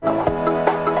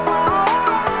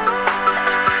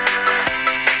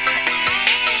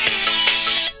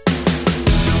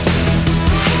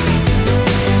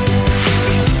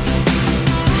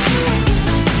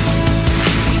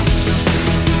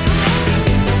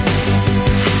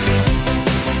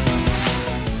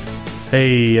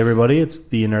Hey everybody, it's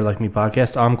the Nerd Like Me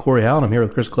podcast. I'm Corey Howell and I'm here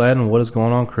with Chris Gladden. What is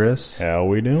going on, Chris? How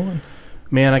we doing?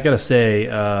 Man, I gotta say,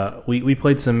 we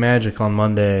played some Magic on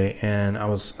Monday and I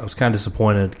was kind of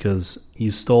disappointed because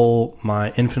you stole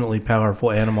my infinitely powerful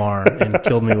Animar and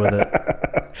killed me with it.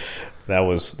 That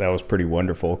was pretty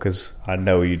wonderful because I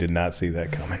know you did not see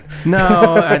that coming.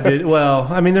 No, I did. Well,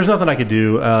 I mean, there's nothing I could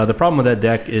do. The problem with that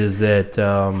deck is that,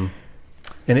 and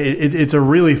it's a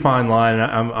really fine line. And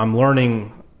I'm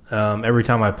learning every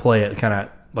time I play it, kind of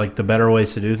like the better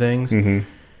ways to do things. Mm-hmm.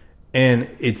 And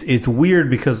it's weird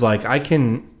because like I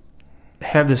can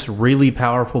have this really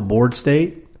powerful board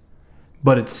state,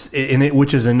 but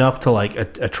which is enough to like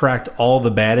attract all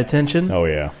the bad attention. Oh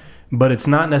yeah, but it's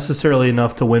not necessarily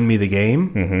enough to win me the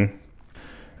game.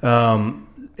 Mm-hmm.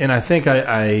 And I think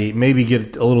I maybe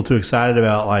get a little too excited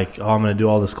about like, oh, I'm going to do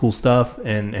all this cool stuff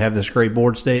and have this great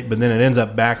board state, but then it ends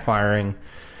up backfiring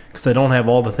because I don't have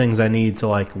all the things I need to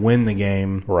like win the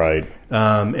game. Right.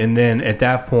 And then at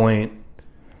that point,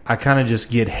 I kind of just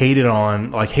get hated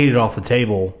off the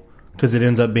table because it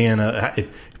ends up being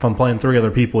if I'm playing three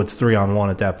other people, it's 3-on-1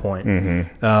 at that point.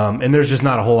 Mm-hmm. And there's just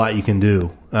not a whole lot you can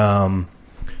do.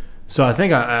 So I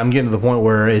think I'm getting to the point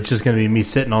where it's just going to be me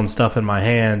sitting on stuff in my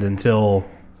hand until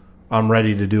I'm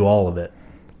ready to do all of it.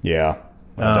 Yeah,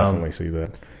 I definitely see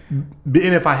that. And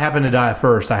if I happen to die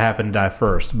first, I happen to die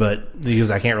first, but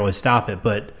because I can't really stop it.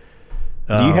 But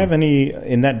do you have any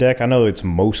in that deck? I know it's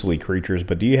mostly creatures,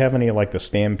 but do you have any like the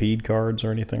Stampede cards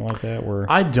or anything like that? Where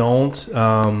I don't.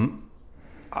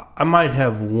 I might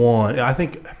have one. I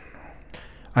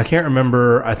can't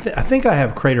remember. I think I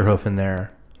have Craterhoof in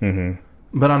there. Mm-hmm.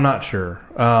 But I'm not sure.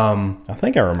 I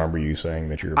think I remember you saying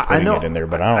that you were putting it in there,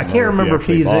 but I can't remember if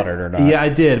you bought it or not. Yeah, I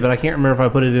did, but I can't remember if I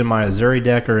put it in my Azuri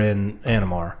deck or in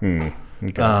Animar.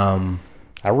 Okay.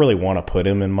 I really want to put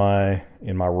him in my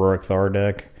Rurik Thar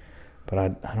deck, but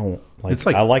I don't like. It's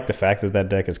like, I like the fact that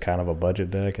deck is kind of a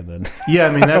budget deck, and then yeah,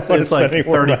 I mean it's like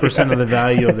 30% of the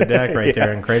value of the deck right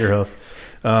there in Craterhoof.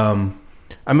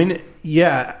 I mean,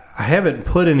 yeah, I haven't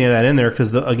put any of that in there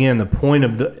because the point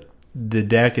of the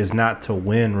deck is not to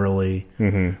win really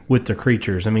with the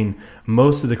creatures. I mean,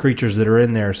 most of the creatures that are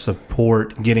in there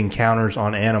support getting counters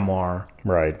on Animar.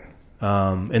 Right.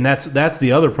 And that's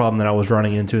the other problem that I was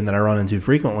running into and that I run into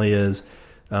frequently is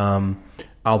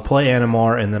I'll play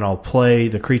Animar and then I'll play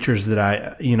the creatures that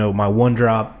my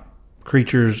 1-drop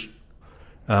creatures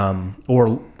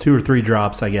or 2 or 3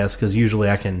 drops, I guess, because usually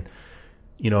I can,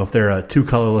 if they're a 2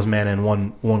 colorless mana and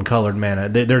one colored mana,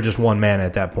 they're just 1 mana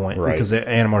at that point, right? Because the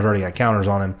Animar's already got counters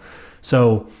on him.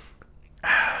 So,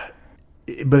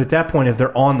 but at that point, if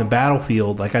they're on the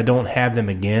battlefield, like I don't have them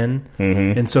again,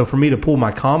 and so for me to pull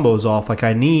my combos off, like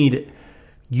I need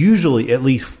usually at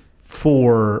least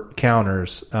 4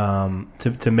 counters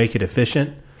to make it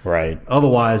efficient. Right.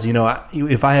 Otherwise,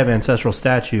 if I have Ancestral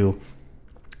Statue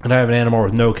and I have an Animar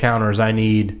with no counters, I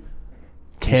need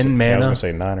 10 mana. I was going to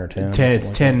say 9 or 10.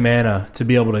 It's 10 mana to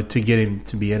be able to get him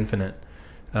to be infinite.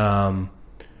 But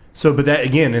that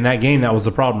again in that game, that was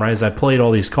the problem, right? Is I played all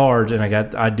these cards and I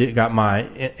got my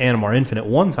Animar infinite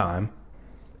one time,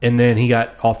 and then he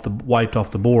got wiped off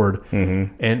the board.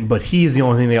 Mm-hmm. But he's the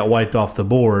only thing that got wiped off the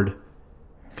board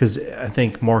because I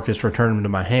think Marcus returned him to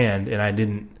my hand,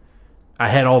 and I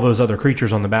had all those other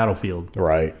creatures on the battlefield,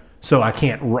 right? So I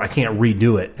can't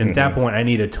redo it. And at that point, I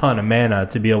need a ton of mana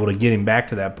to be able to get him back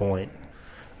to that point.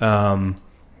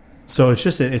 So it's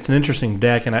it's an interesting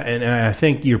deck, and I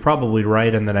think you're probably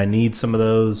right in that I need some of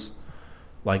those,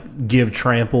 like give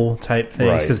trample type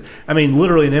things. Because I mean,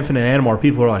 literally, an infinite Animar,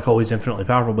 people are like, "Oh, he's infinitely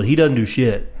powerful," but he doesn't do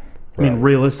shit. I mean,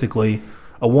 realistically,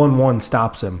 a 1/1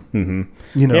 stops him. Mm-hmm.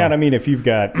 Yeah, and I mean, if you've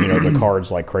got the cards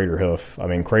like Craterhoof, I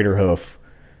mean, Craterhoof,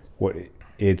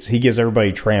 he gives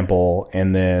everybody trample,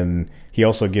 and then he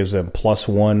also gives them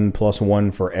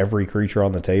 +1/+1 for every creature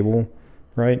on the table,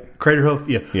 right?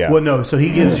 Craterhoof, yeah. Well, no, so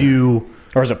he gives you,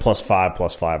 or is it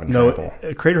 +5/+5 in trample?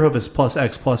 No, Craterhoof is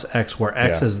 +X/+X, where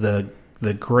X is the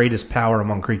greatest power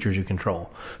among creatures you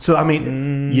control. So I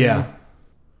mean, yeah,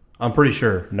 I'm pretty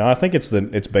sure. No, I think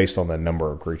it's based on the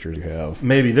number of creatures you have.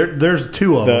 Maybe there's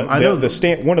 2 of them. I know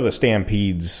one of the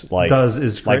Stampedes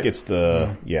is like it's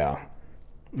the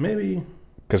maybe.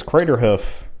 Because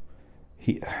Craterhoof,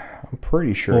 I'm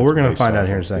pretty sure. Well, we're going to find out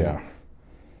here in a second.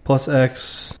 Yeah.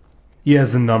 +X, he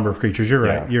has the number of creatures. You're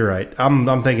right. Yeah. You're right.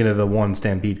 I'm thinking of the 1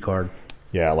 Stampede card.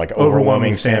 Yeah, like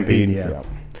Overwhelming Stampede.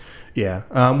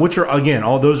 Yeah. Which are again,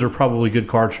 all those are probably good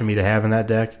cards for me to have in that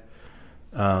deck.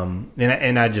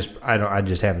 And I just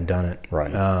haven't done it.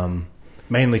 Right.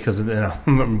 Mainly because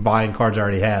I'm buying cards I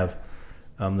already have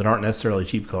that aren't necessarily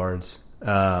cheap cards.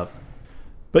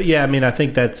 But yeah, I mean, I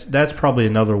think that's probably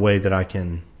another way that I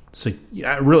can So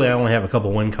I only have a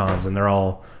couple win cons, and they're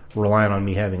all relying on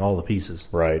me having all the pieces.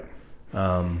 Right.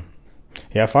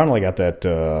 I finally got that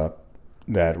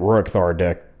Rorikthar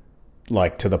deck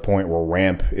like to the point where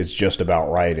ramp is just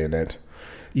about right in it.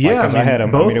 Yeah, I had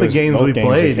them, both the games we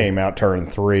played came out turn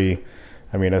 3.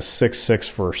 I mean, a 6/6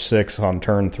 for 6 on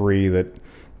turn 3 that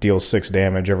deals 6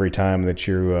 damage every time that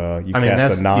you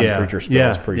cast a non-creature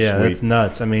spell is pretty sweet. Yeah, that's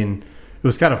nuts. I mean, it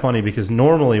was kind of funny because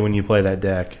normally when you play that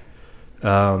deck,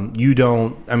 you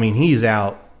don't. I mean, he's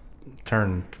out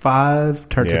turn 5,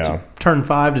 turn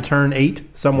 5 to turn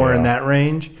 8, somewhere in that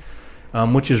range,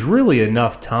 which is really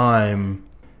enough time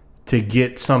to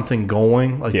get something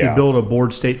going, to build a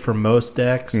board state for most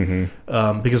decks.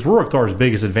 Because Roriktar's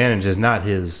biggest advantage is not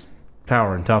his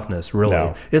power and toughness, really.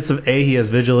 No. It's he has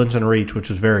vigilance and reach,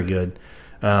 which is very good.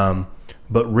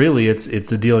 But really, it's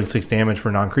the dealing 6 damage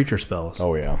for non-creature spells.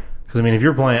 Oh yeah. Because I mean, if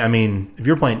you're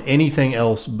playing anything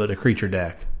else but a creature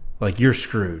deck, like you're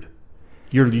screwed.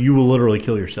 You will literally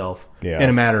kill yourself in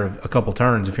a matter of a couple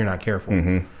turns if you're not careful.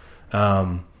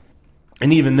 And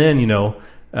even then,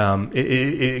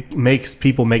 it makes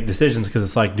people make decisions because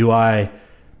it's like, do I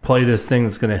play this thing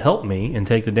that's going to help me and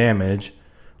take the damage,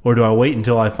 or do I wait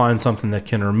until I find something that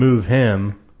can remove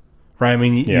him? Right? I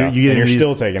mean, you're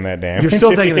still taking that damage. You're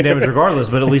still taking the damage regardless,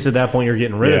 but at least at that point you're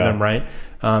getting rid of them, right?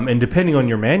 And depending on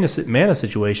your mana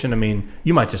situation, I mean,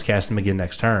 you might just cast them again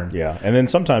next turn. Yeah, and then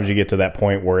sometimes you get to that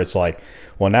point where it's like,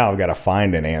 well, now I've got to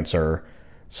find an answer.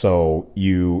 So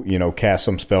you cast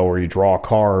some spell where you draw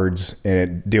cards and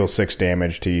it deals 6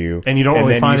 damage to you, and you don't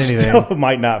really find anything. Still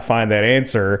might not find that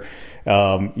answer,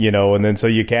 and then so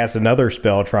you cast another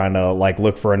spell trying to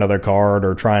look for another card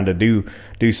or trying to do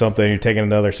something. You're taking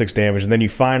another 6 damage, and then you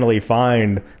finally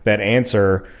find that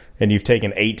answer, and you've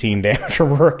taken 18 damage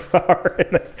from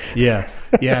Rorikthar.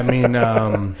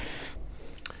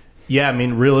 I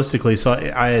mean, realistically, so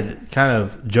I had kind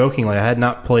of jokingly, I had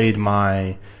not played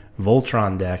my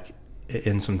Voltron deck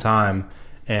in some time,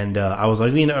 and I was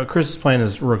like, Chris is playing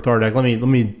his Rorikthar deck. Let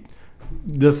me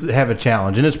just have a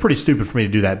challenge, and it's pretty stupid for me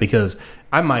to do that because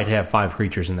I might have 5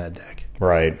 creatures in that deck.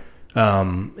 Right.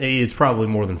 It's probably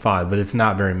more than 5, but it's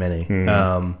not very many.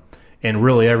 And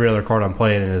really, every other card I'm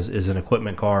playing is an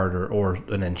equipment card or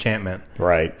an enchantment.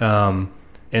 Right.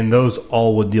 And those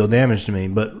all would deal damage to me.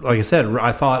 But like I said,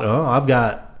 I thought, I've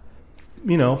got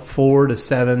 4 to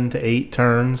 7 to 8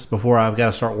 turns before I've got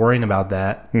to start worrying about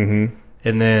that. And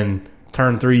then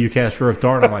turn 3, you cast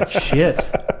Rorikthar, and I'm like, shit.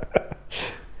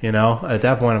 At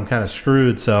that point, I'm kind of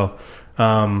screwed. So,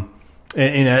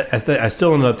 I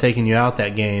still ended up taking you out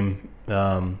that game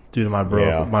due to my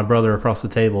brother across the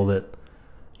table that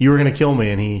you were going to kill me,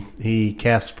 and he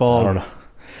cast Fog. I don't know.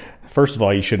 First of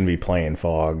all, you shouldn't be playing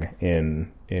Fog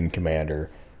in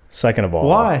Commander. Second of all,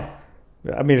 why?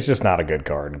 I mean, it's just not a good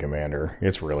card in Commander.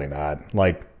 It's really not.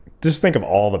 Just think of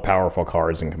all the powerful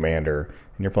cards in Commander,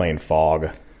 and you're playing Fog.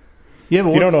 Yeah, but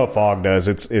if you don't know what Fog does,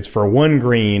 it's for 1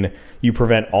 green, you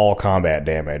prevent all combat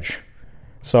damage.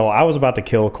 So I was about to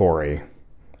kill Corey.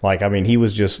 He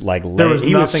was just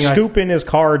he was scooping his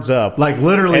cards up.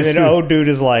 Literally. And then dude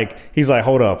is he's like,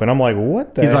 hold up. And I'm like,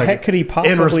 what the heck could he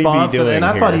possibly be doing? And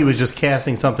I thought he was just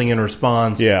casting something in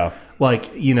response. Yeah.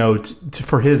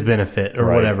 For his benefit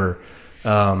or whatever.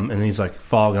 And he's like,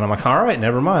 Fog. And I'm like, all right,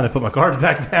 never mind. I put my cards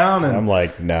back down. And I'm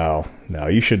like, no,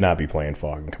 you should not be playing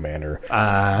Fog in Commander.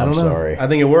 I don't know. Sorry. I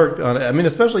think it worked.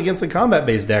 Especially against the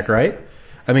combat-based deck, right?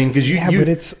 I mean,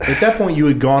 because at that point you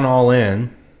had gone all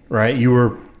in, right?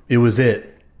 It was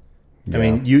it. Yeah. I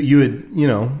mean, you had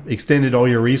extended all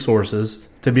your resources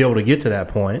to be able to get to that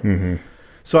point.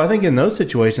 So I think in those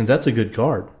situations, that's a good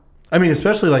card. I mean,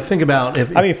 especially think about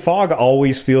Fog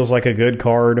always feels like a good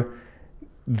card.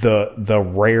 The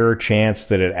rare chance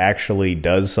that it actually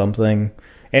does something,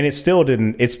 and it still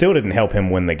didn't help him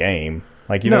win the game.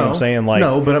 Know what I'm saying?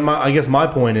 No, but I guess my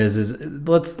point is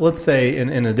let's say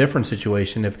in a different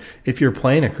situation, if you're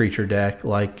playing a creature deck,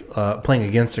 playing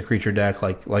against a creature deck,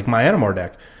 like my Animar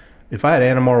deck, if I had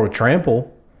Animar with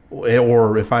Trample,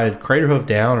 or if I had Craterhoof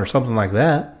down or something like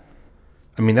that,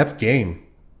 I mean, that's game.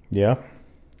 Yeah.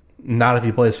 Not if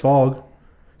he plays Fog.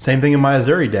 Same thing in my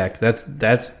Azuri deck. That's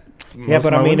yeah,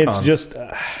 but I mean, it's just.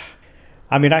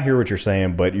 I mean, I hear what you're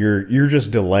saying, but you're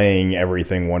just delaying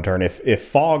everything one turn. If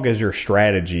Fog is your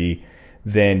strategy,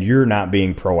 then you're not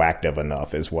being proactive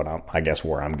enough. Is what I guess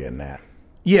where I'm getting at.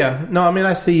 Yeah, no, I mean,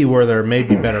 I see where there may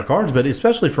be better cards, but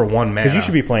especially for 1 mana, because you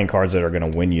should be playing cards that are going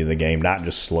to win you the game, not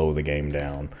just slow the game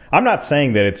down. I'm not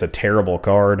saying that it's a terrible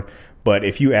card, but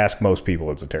if you ask most people,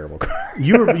 it's a terrible card.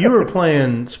 you were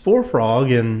playing Spore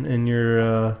Frog in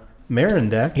your Marin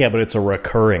deck. Yeah, but it's a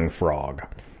recurring frog.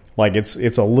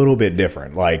 It's a little bit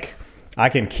different. I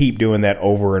can keep doing that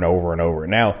over and over and over.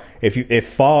 Now, if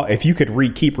you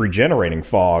could keep regenerating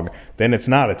fog, then it's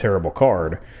not a terrible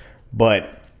card.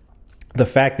 But the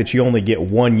fact that you only get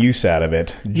one use out of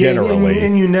it, generally,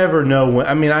 and you never know when.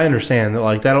 I mean, I understand that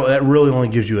like that really only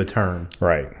gives you a turn,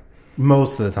 right?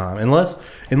 Most of the time,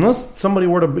 unless somebody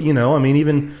were to, I mean,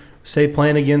 even say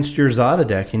playing against your Zada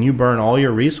deck and you burn all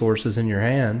your resources in your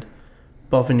hand,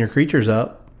 buffing your creatures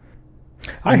up.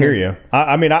 I hear you.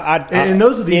 And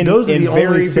those are the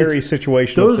only very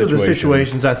situational. Those are the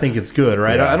situations I think it's good,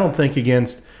 right? Yeah. I don't think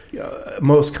against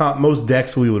most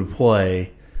decks we would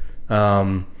play.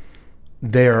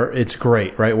 It's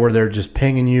great, right? Where they're just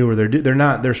pinging you, or they're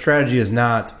not. Their strategy is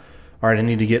not, all right, I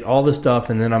need to get all this stuff,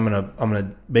 and then I'm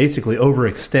gonna basically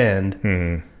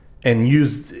overextend and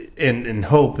use and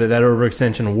hope that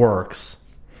overextension works.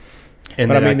 And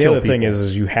but I mean, the other thing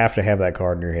is you have to have that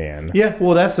card in your hand. Yeah,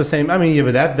 well, that's the same. I mean, yeah,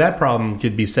 but that problem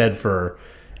could be said for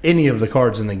any of the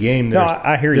cards in the game that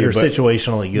I hear you, are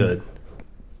situationally good.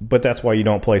 But that's why you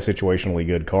don't play situationally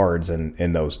good cards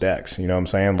in those decks. You know what I'm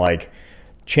saying? Like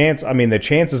the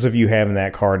chances of you having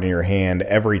that card in your hand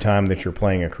every time that you're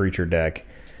playing a creature deck,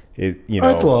 it's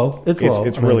low. It's low.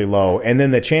 It's really low. And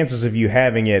then the chances of you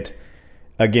having it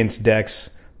against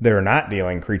decks that are not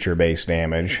dealing creature-based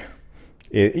damage,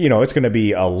 it's going to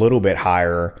be a little bit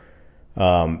higher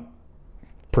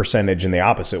percentage in the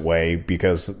opposite way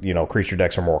because, creature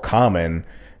decks are more common.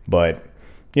 But,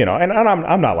 and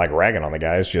I'm not like ragging on the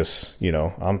guy. It's just, I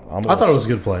thought it was a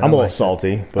good play. I'm a little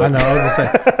salty. But. I know. I was going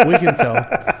to say, we can tell.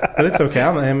 But it's okay.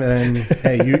 And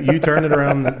hey, you turned it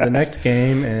around the next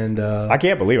game. And I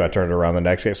can't believe I turned it around the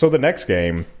next game. So the next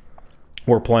game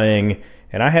we're playing,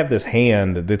 and I have this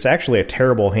hand that's actually a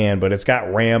terrible hand, but it's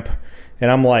got ramp. And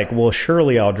I'm like, well,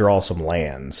 surely I'll draw some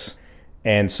lands.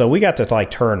 And so we got to like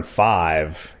turn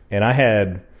 5, and I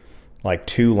had like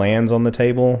 2 lands on the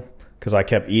table because I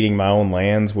kept eating my own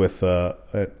lands with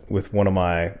one of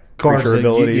my creature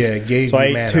abilities. So I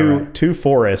ate two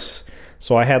forests.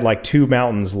 So I had like 2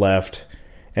 mountains left,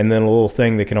 and then a little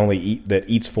thing that can only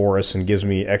eats forests and gives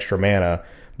me extra mana.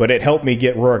 But it helped me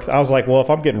get Rurik. I was like, well, if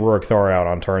I'm getting Rurik Thar out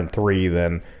on turn 3,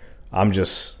 then I'm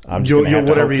just going to have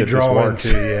to hope that this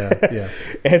works. Yeah.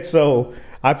 And so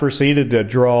I proceeded to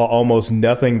draw almost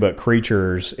nothing but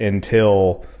creatures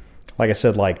until, like I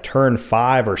said, like turn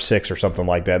 5 or 6 or something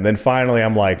like that. And then finally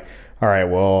I'm like, all right,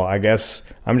 well, I guess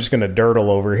I'm just going to dirtle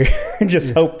over here and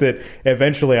just hope that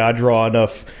eventually I draw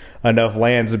enough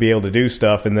lands to be able to do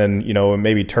stuff. And then,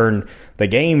 maybe the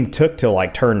game took till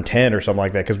like turn 10 or something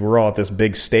like that because we were all at this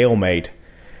big stalemate.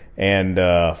 And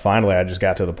finally, I just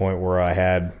got to the point where I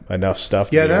had enough stuff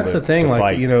to that's the thing.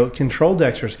 Like, control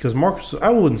decks because Marcus, I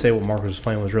wouldn't say what Marcus was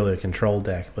playing was really a control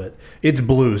deck, but it's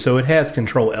blue, so it has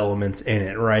control elements in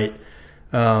it, right?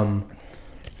 And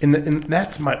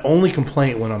that's my only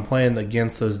complaint when I'm playing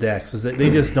against those decks is that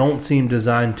they just don't seem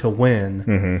designed to win.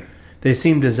 Mm-hmm. They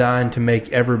seem designed to make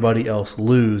everybody else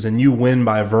lose, and you win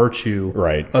by virtue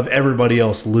of everybody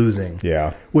else losing.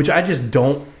 Yeah, which I just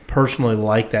don't personally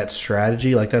like that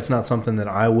strategy. Like, that's not something that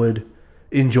I would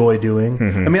enjoy doing.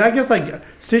 Mm-hmm. I mean, I guess I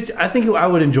think I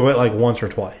would enjoy it like once or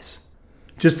twice,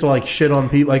 just to like shit on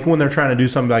people. Like when they're trying to do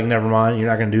something, like never mind, you're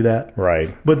not going to do that,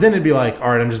 right? But then it'd be like, all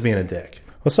right, I'm just being a dick.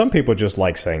 Well, some people just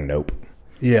like saying nope.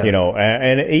 Yeah,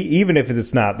 and even if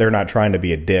it's not, they're not trying to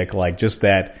be a dick. Like just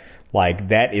that, like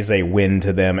that is a win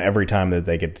to them every time that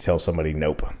they get to tell somebody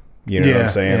nope. You know what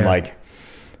I'm saying? Yeah. Like.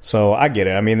 So I get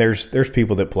it. I mean, there's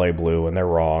people that play blue and they're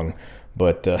wrong,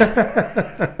 but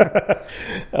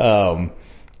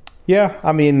yeah.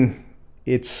 I mean,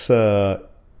 it's not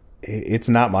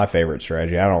my favorite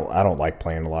strategy. I don't like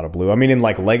playing a lot of blue. I mean, in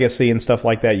like Legacy and stuff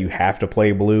like that, you have to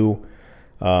play blue,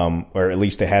 or at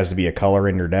least it has to be a color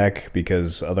in your deck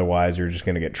because otherwise you're just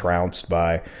going to get trounced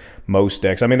by most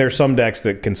decks. I mean, there's some decks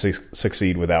that can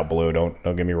succeed without blue. Don't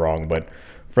get me wrong, but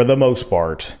for the most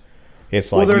part.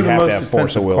 It's like you have to have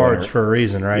force of will cards for a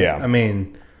reason, right? Yeah. I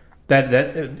mean, that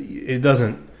it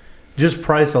doesn't just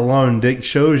price alone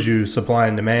shows you supply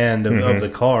and demand of the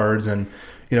cards, and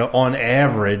on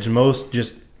average, most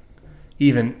just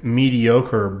even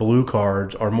mediocre blue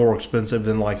cards are more expensive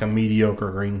than like a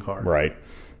mediocre green card. Right.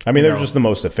 I mean, they're just the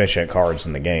most efficient cards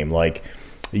in the game. Like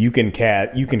you can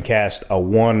cast a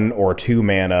 1 or 2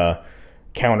 mana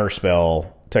counter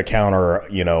spell to counter,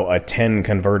 a 10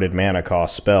 converted mana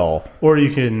cost spell. Or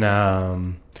you can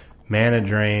mana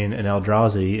drain an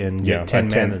Eldrazi and get 10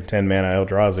 mana. 10 mana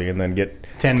Eldrazi and then get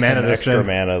 10 mana extra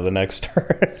mana the next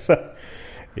turn. So,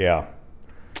 yeah.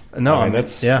 No, I mean,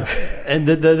 that's... Yeah. And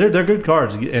they're good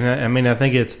cards. And I mean, I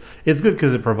think it's good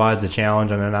because it provides a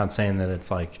challenge. I mean, I'm not saying that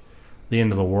it's like the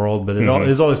end of the world, but it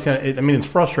is always kind of. I mean, it's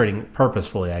frustrating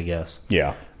purposefully, I guess.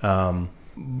 Yeah.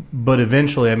 But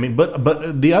eventually, I mean,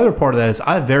 but the other part of that is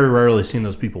I've very rarely seen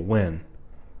those people win.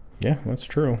 Yeah, that's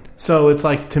true. So it's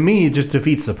like, to me, it just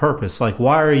defeats the purpose. Like,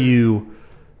 why are you're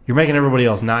making everybody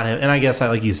else not have, and I guess,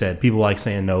 like you said, people like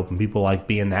saying nope, and people like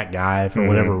being that guy for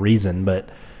whatever reason, but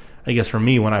I guess for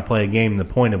me, when I play a game, the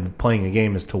point of playing a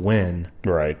game is to win.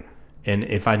 Right. And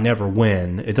if I never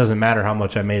win, it doesn't matter how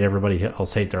much I made everybody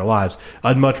else hate their lives.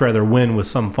 I'd much rather win with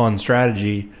some fun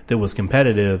strategy that was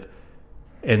competitive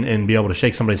and be able to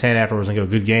shake somebody's hand afterwards and go,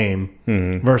 good game,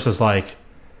 versus like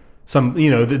some,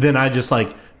 then I just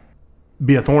like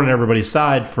be a thorn in everybody's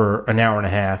side for an hour and a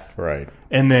half. Right.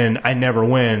 And then I never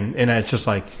win. And it's just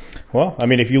like. Well, I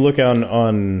mean, if you look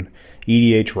on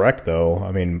EDH Rec, though,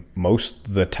 I mean, most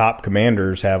of the top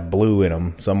commanders have blue in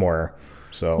them somewhere.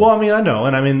 So. Well, I mean, I know,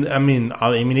 and I mean,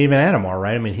 even Animar,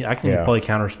 right? I mean, I can play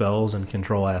counter spells and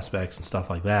control aspects and stuff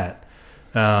like that.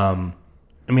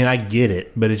 I mean, I get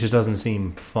it, but it just doesn't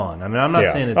seem fun. I mean, I'm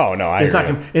not saying it's. Oh no, it's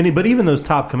not. But even those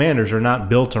top commanders are not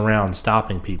built around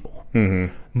stopping people.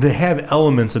 They have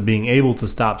elements of being able to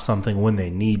stop something when they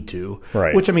need to.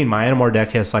 Right. Which, I mean, my Animar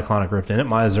deck has Cyclonic Rift in it.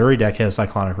 My Azuri deck has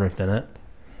Cyclonic Rift in it.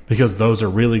 Because those are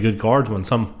really good cards when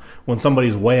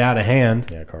somebody's way out of hand.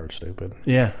 Yeah, card's stupid.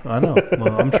 Yeah, I know.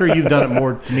 Well, I'm sure you've done it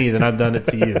more to me than I've done it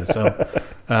to you. So,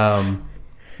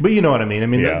 but you know what I mean. I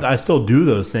mean, I still do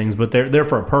those things, but they're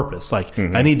for a purpose. Like,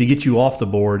 I need to get you off the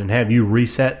board and have you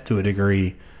reset to a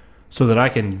degree so that I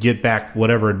can get back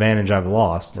whatever advantage I've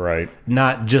lost. Right.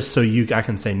 Not just so I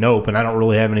can say nope, and I don't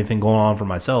really have anything going on for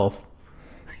myself.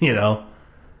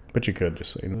 But you could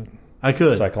just say that. I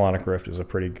could. Cyclonic Rift is a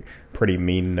pretty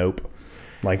mean nope.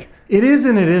 Like, it is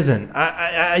and it isn't.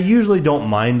 I usually don't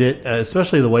mind it,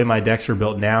 especially the way my decks are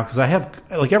built now, because I have,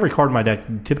 like, every card in my deck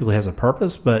typically has a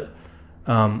purpose, but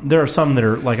there are some that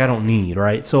are, like, I don't need,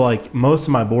 right? So, like, most of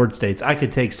my board states, I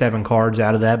could take 7 cards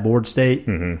out of that board state,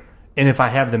 and if I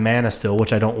have the mana still,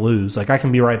 which I don't lose, like, I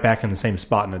can be right back in the same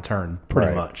spot in a turn,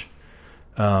 pretty much.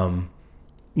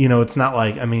 It's not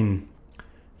like, I mean...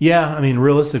 Yeah, I mean,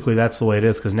 realistically, that's the way it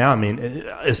is. Because now, I mean,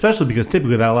 especially because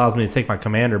typically that allows me to take my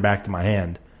commander back to my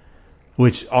hand,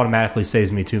 which automatically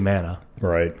saves me 2 mana.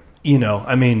 Right.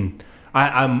 I mean,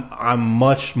 I'm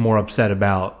much more upset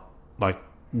about, like,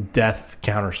 death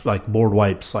counters, like board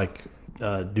wipes, like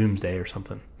Doomsday or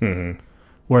something,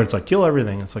 where it's like kill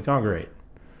everything. It's like, oh great,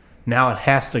 now it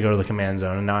has to go to the command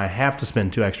zone, and now I have to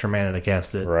spend 2 extra mana to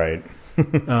cast it. Right. I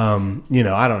don't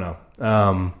know.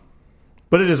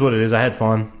 But it is what it is. I had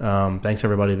fun. Thanks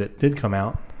everybody that did come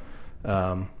out.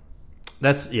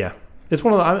 It's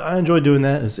one of I enjoy doing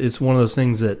that. It's one of those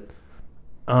things that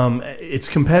it's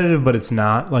competitive, but it's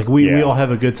not. Like we all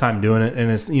have a good time doing it, and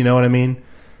it's, you know what I mean.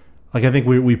 Like, I think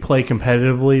we play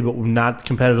competitively, but not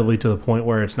competitively to the point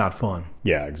where it's not fun.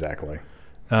 Yeah, exactly.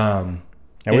 And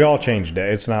we all change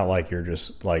day. It's not like you're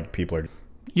just like people are.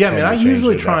 Yeah, I mean, I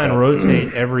usually try and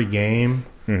rotate every game.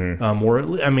 Or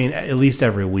I mean, at least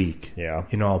every week. Yeah,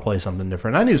 I'll play something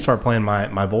different. I need to start playing my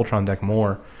Voltron deck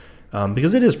more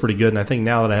because it is pretty good. And I think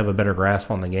now that I have a better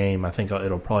grasp on the game, I think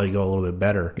it'll probably go a little bit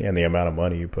better. Yeah, and the amount of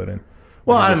money you put in.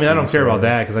 Well, I mean, I don't care about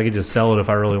that because I could just sell it if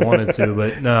I really wanted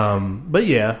to. But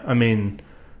yeah, I mean,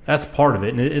 that's part of it,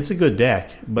 and it's a good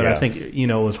deck. But I think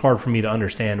it was hard for me to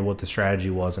understand what the strategy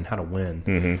was and how to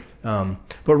win.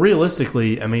 But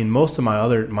realistically, I mean, most of my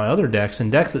other decks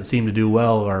and decks that seem to do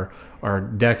well are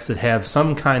decks that have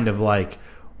some kind of, like,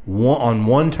 on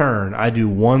one turn I do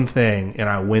one thing and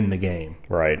I win the game.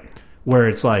 Right. Where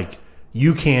it's like,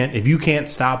 if you can't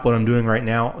stop what I'm doing right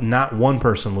now, not one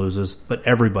person loses, but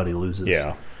everybody loses.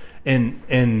 Yeah.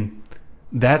 And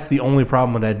that's the only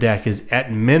problem with that deck is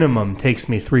at minimum takes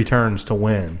me 3 turns to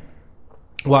win.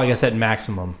 Well, I guess at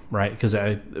maximum, right?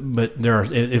 But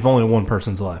if only one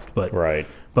person's left. But right.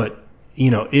 But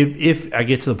if I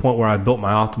get to the point where I built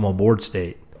my optimal board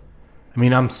state, I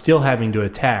mean, I'm still having to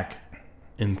attack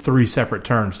in 3 separate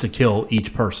turns to kill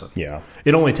each person. Yeah.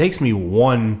 It only takes me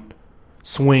 1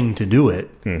 swing to do it,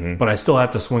 but I still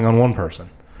have to swing on 1 person.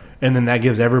 And then that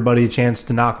gives everybody a chance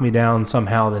to knock me down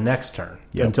somehow the next turn.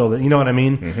 Until you know what I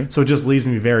mean? So it just leaves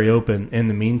me very open in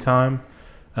the meantime.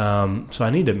 So I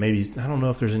need to I don't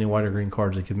know if there's any white or green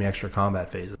cards that give me extra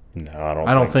combat phases. No,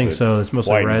 I don't think so. It's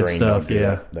mostly red stuff.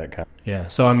 Yeah. That kind. Yeah.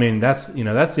 So I mean, that's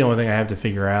the only thing I have to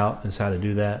figure out is how to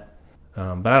do that.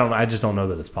 But I just don't know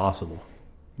that it's possible.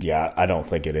 Yeah, I don't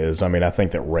think it is. I mean, I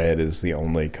think that red is the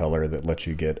only color that lets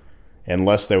you get,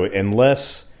 unless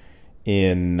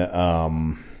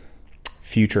in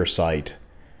Future Sight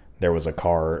there was a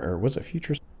card, or was it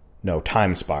Future? No,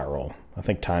 Time Spiral. I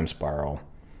think Time Spiral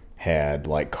had,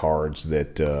 like, cards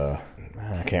that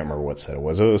I can't remember what set it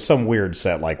was. It was some weird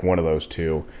set, like one of those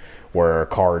two, where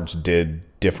cards did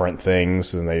different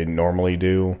things than they normally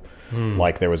do.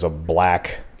 Like there was a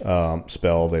black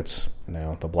spell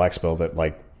the black spell that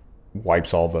like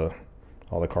wipes all the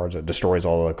cards, that destroys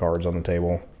all the cards on the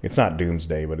table. It's not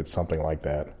Doomsday, but it's something like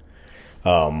that.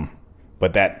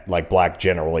 But that, like, black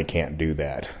generally can't do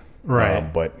that.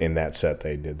 Right. But in that set,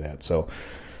 they did that. So,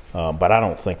 but I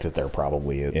don't think that they're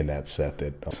probably in that set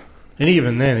that. And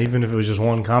even then, even if it was just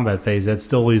one combat phase, that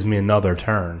still leaves me another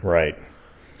turn. Right.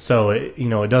 So,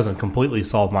 it doesn't completely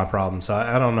solve my problem. So,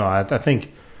 I don't know. I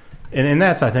think, and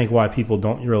that's, I think, why people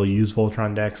don't really use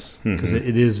Voltron decks, because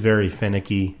it is very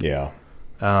finicky. Yeah.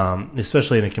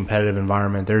 Especially in a competitive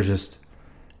environment. There's just,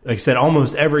 like I said,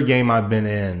 almost every game I've been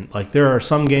in, like there are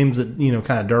some games that,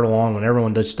 kind of dirt along when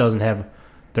everyone just doesn't have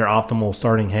their optimal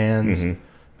starting hands,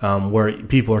 where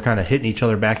people are kind of hitting each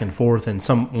other back and forth, and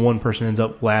one person ends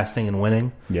up lasting and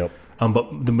winning. Yep.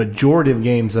 But the majority of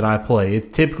games that I play,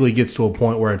 it typically gets to a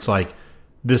point where it's like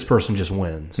this person just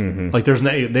wins. Like there's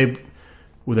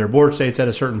with their board states at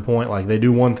a certain point, like they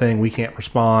do one thing, we can't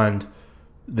respond.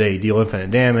 They deal infinite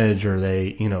damage, or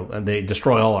they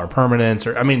destroy all our permanents,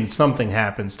 or something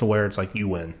happens to where it's like you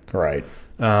win. Right.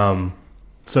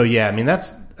 So yeah,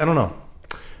 I don't know,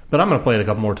 but I'm going to play it a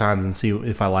couple more times and see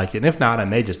if I like it. And if not, I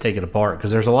may just take it apart,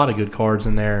 because there's a lot of good cards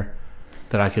in there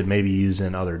that I could maybe use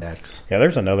in other decks. Yeah,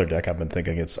 there's another deck I've been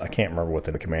thinking. I can't remember what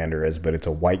the commander is, but it's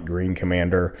a white-green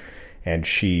commander, and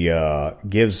she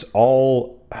gives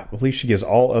all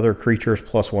other creatures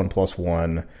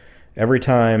 +1/+1 every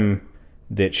time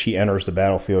that she enters the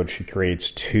battlefield. She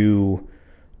creates 2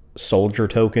 soldier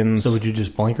tokens. So would you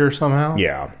just blink her somehow?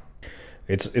 Yeah.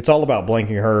 It's all about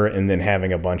blanking her and then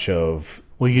having a bunch of...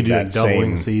 Well, you could do a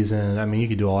doubling season. You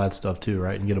could do all that stuff too,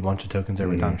 right? And get a bunch of tokens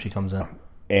every time she comes in.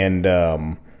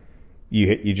 And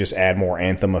you just add more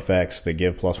Anthem effects that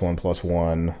give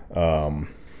 +1/+1.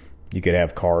 You could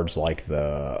have cards like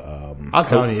the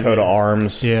Coat of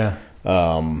Arms. Yeah.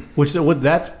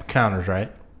 That's counters,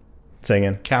 right?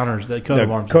 Singing counters. The Coat of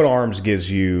Arms. Coat of Arms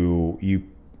gives you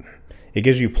it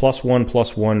gives you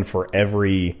 +1/+1 for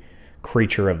every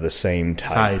creature of the same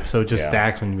type. So it just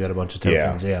stacks when you got a bunch of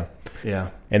tokens. Yeah.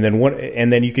 And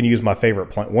then you can use one of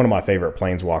my favorite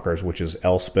planeswalkers, which is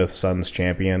Elspeth, Sun's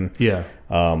Champion. Yeah.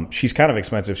 She's kind of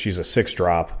expensive. She's a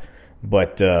 6-drop,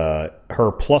 but her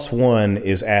 +1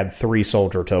 is add 3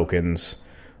 soldier tokens.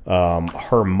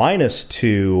 Her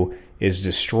 -2 is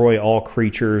destroy all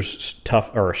creatures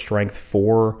tough or strength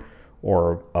 4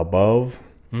 or above.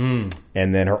 And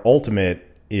then her ultimate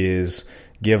is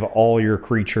give all your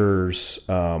creatures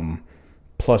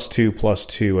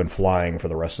 +2/+2 and flying for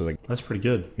the rest of the... That's pretty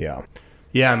good. Yeah.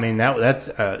 Yeah,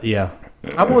 that's... yeah.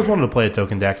 I've always wanted to play a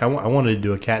token deck. I wanted to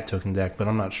do a cat token deck, but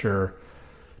I'm not sure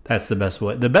that's the best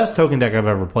way. The best token deck I've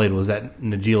ever played was that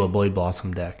Najeela Blade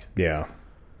Blossom deck. Yeah.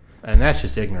 And that's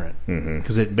just ignorant.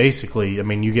 Because it basically,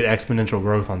 you get exponential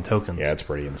growth on tokens. Yeah, it's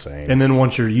pretty insane. And then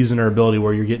once you're using her ability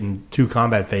where you're getting 2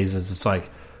 combat phases, it's like,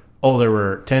 oh, there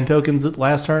were 10 tokens at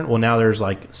last turn? Well, now there's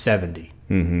like 70.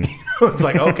 It's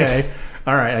like, okay,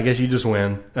 all right, I guess you just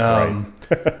win. But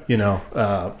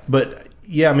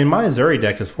yeah, my Azuri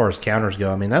deck, as far as counters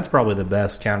go, that's probably the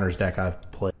best counters deck I've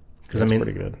played. That's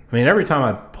pretty good. Every time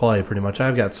I play, pretty much,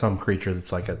 I've got some creature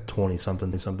that's like a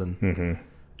 20-something. And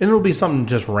it'll be something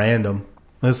just random.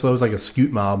 This was like a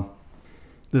scoot mob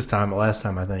last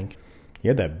time, I think. You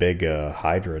had that big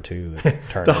Hydra, too. That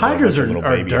turned the Hydras are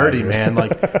dirty, Hydras. man.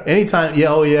 Like, anytime...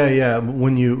 Yeah,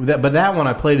 But that one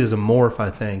I played as a morph, I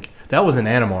think. That was an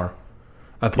Animar.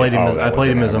 I played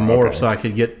him as a morph, so I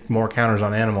could get more counters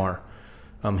on Animar.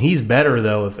 He's better,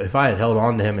 though. If I had held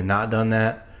on to him and not done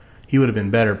that, he would have been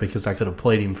better, because I could have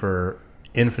played him for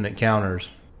infinite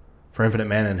counters, for infinite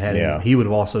mana, and had him. He would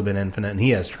have also been infinite, and he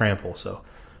has trample, so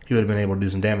he would have been able to do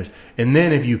some damage. And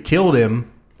then if you killed him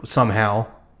somehow,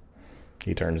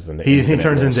 he turns into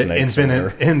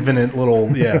infinite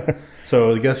little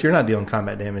So I guess you're not dealing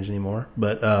combat damage anymore.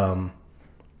 But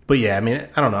yeah,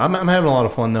 I don't know. I'm having a lot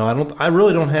of fun though. I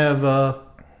really don't have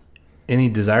any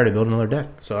desire to build another deck.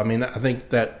 So I think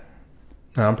that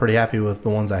I'm pretty happy with the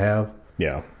ones I have.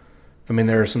 Yeah.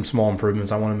 There are some small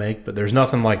improvements I want to make, but there's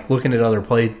nothing like looking at other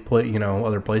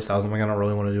other play styles. I'm like, I don't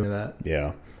really want to do that.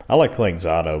 Yeah. I like playing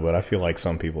Zato, but I feel like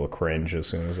some people cringe as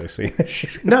soon as they see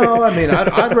that. No,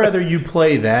 I'd rather you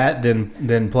play that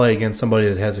than play against somebody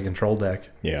that has a control deck.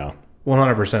 Yeah.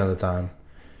 100% of the time.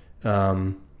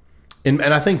 And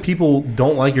I think people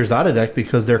don't like your Zato deck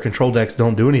because their control decks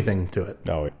don't do anything to it.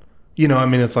 Oh.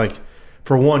 It's like,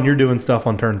 for one, you're doing stuff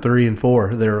on turn 3 and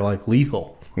 4 that are like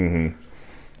lethal.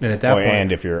 And at that point,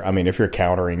 and if you're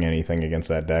countering anything against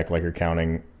that deck, like you're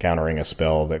countering a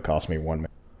spell that costs me 1 mana,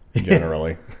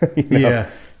 generally. Yeah.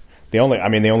 The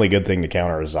only good thing to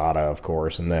counter is Zada, of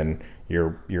course, and then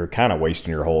you're kind of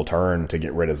wasting your whole turn to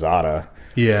get rid of Zada.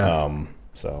 Yeah.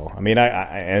 So I mean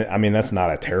that's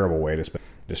not a terrible way to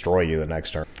destroy you the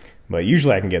next turn, but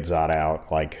usually I can get Zada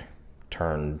out like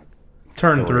turn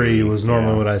 3 was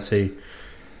normally what I see,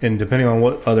 and depending on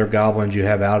what other goblins you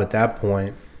have out at that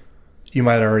point, you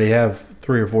might already have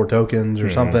 3 or 4 tokens or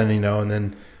something, and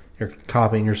then you're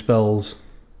copying your spells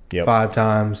 5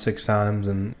 times, 6 times,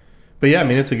 but yeah, I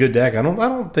mean it's a good deck. I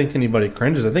don't think anybody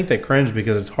cringes. I think they cringe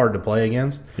because it's hard to play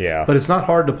against. Yeah, but it's not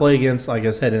hard to play against, like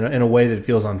I said, in a way that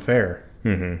feels unfair.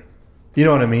 Mm-hmm. You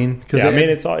know what I mean? Yeah, I mean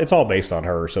it's all based on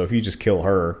her. So if you just kill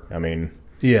her, I mean,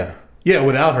 yeah,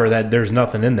 without her, there's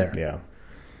nothing in there. Yeah, I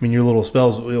mean your little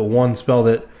spells. One spell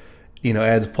that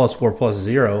adds +4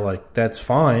 +0, like that's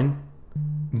fine,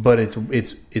 but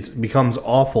it becomes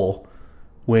awful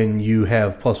when you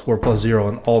have +4 +0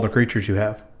 on all the creatures you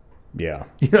have. Yeah.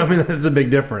 I mean, that's a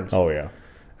big difference. Oh, yeah.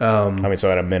 I mean, so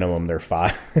at a minimum, they're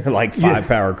 5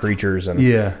 power creatures, and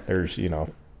there's,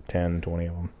 10, 20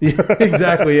 of them. Yeah,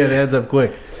 exactly. Yeah, it adds up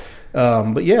quick.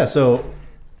 But yeah, so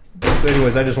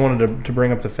anyways, I just wanted to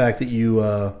bring up the fact that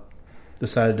you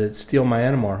decided to steal my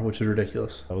Animar, which is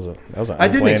ridiculous. That was an I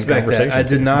didn't expect that. I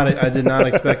did not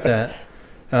expect that.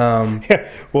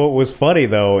 What was funny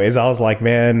though is I was like,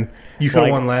 man, you could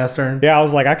have won last turn. Yeah, I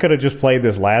was like, I could have just played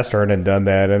this last turn and done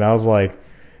that, and I was like,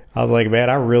 man,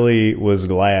 I really was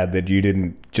glad that you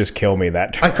didn't just kill me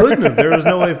that turn. I couldn't have. There was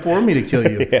no way for me to kill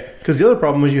you. Because the other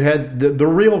problem was you had the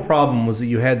real problem was that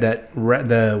you had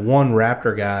the one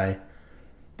raptor guy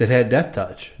that had Death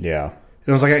Touch. Yeah, and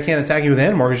I was like, I can't attack you with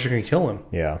Animar because you're going to kill him.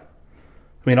 Yeah, I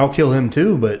mean, I'll kill him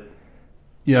too, but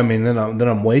I mean, then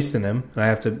I'm wasting him, and I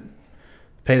have to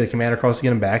pay the commander cost to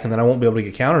get him back, and then I won't be able to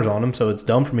get counters on him, so it's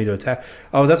dumb for me to attack.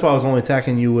 Oh, that's why I was only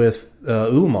attacking you with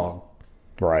Ulamog.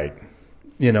 Right.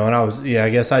 And I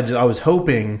guess I was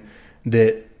hoping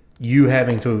that you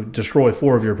having to destroy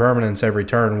 4 of your permanents every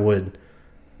turn would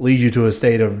lead you to a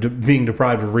state of being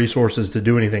deprived of resources to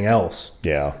do anything else.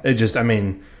 Yeah. It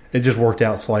just worked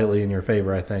out slightly in your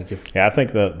favor, I think. I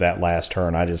think that last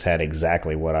turn I just had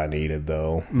exactly what I needed,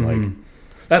 though. Mm-hmm. Like,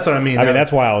 that's what I mean.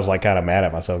 That's why I was like kind of mad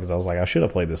at myself, because I was like, I should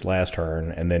have played this last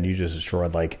turn, and then you just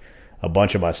destroyed like a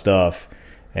bunch of my stuff,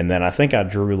 and then I think I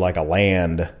drew like a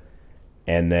land,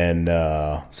 and then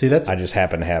I just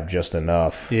happened to have just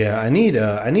enough. Yeah, I need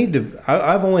to.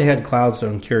 I've only had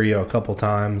Cloudstone Curio a couple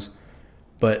times,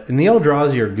 and the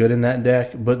Eldrazi are good in that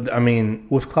deck. But I mean,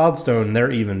 with Cloudstone, they're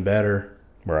even better,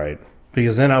 right?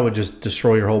 Because then I would just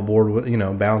destroy your whole board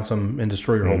with, bounce them and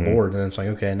destroy your whole board, and it's like,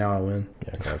 okay, now I win.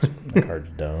 Yeah, that card's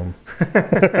dumb.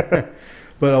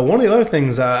 But one of the other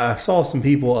things, I saw some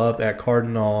people up at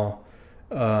Cardinal,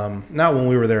 not when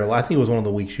we were there. I think it was one of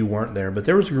the weeks you weren't there, but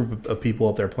there was a group of people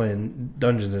up there playing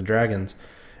Dungeons and Dragons,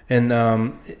 and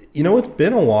it's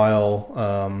been a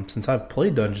while since I've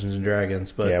played Dungeons and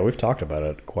Dragons. But yeah, we've talked about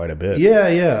it quite a bit.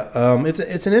 Yeah.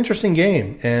 It's an interesting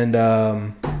game,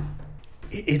 and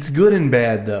it's good and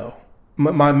bad, though.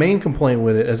 My main complaint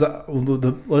with it is,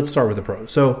 let's start with the pros.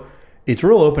 So it's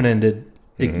real open-ended.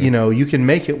 Mm-hmm. You can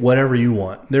make it whatever you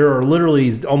want. There are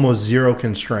literally almost zero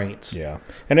constraints. Yeah.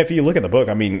 And if you look at the book,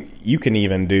 I mean, you can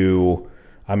even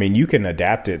you can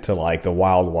adapt it to like the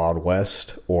Wild Wild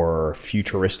West or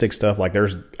futuristic stuff. Like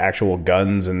there's actual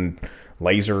guns and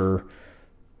laser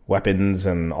weapons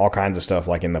and all kinds of stuff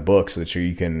like in the books that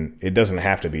it doesn't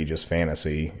have to be just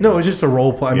fantasy. No, it's just a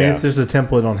role play. I mean, it's just a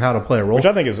template on how to play a role. Which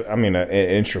I think is, an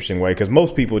interesting way, because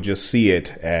most people just see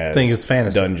it as it's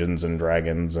fantasy. Dungeons and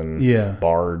Dragons and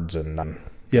bards and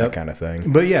that kind of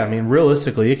thing. But yeah, I mean,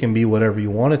 realistically, it can be whatever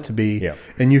you want it to be. Yeah.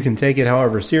 And you can take it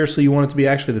however seriously you want it to be.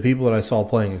 Actually, the people that I saw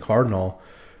playing at Cardinal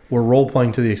were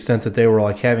role-playing to the extent that they were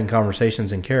like having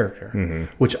conversations in character,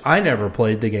 which I never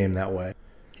played the game that way.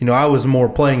 I was more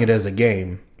playing it as a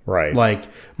game. Right. Like,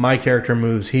 my character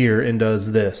moves here and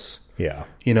does this. Yeah.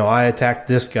 I attacked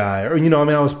this guy. Or,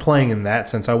 I was playing in that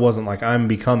sense. I wasn't like, I'm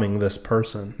becoming this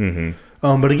person.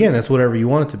 Mm-hmm. But again, that's whatever you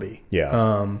want it to be.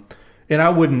 Yeah. And I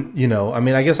wouldn't,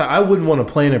 I guess I wouldn't want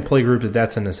to play in a play group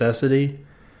that's a necessity.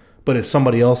 But if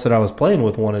somebody else that I was playing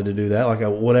with wanted to do that, like,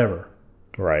 whatever.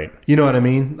 Right. You know what I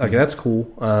mean? Like, that's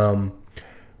cool.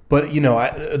 But,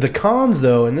 the cons,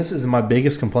 though, and this is my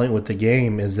biggest complaint with the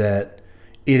game, is that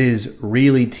it is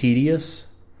really tedious,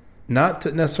 not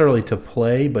necessarily to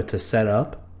play, but to set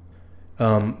up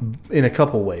in a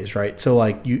couple ways, right? So,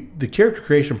 like, the character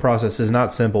creation process is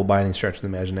not simple by any stretch of the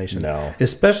imagination. No.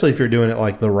 Especially if you're doing it,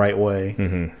 like, the right way.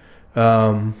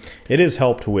 Mm-hmm. It is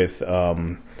helped with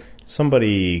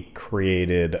somebody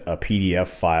created a PDF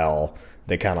file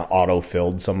that kind of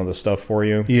auto-filled some of the stuff for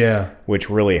you. Yeah. Which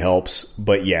really helps.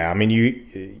 But yeah, I mean,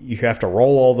 you have to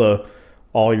roll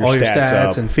all your stats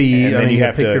up, and feet. And then you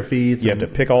have to pick your feats. You have to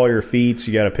pick all your feats.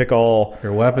 You got to pick all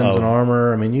your weapons and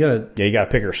armor. I mean, you got to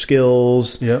pick your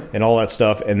skills. Yep. And all that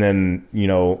stuff. And then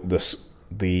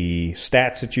the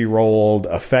stats that you rolled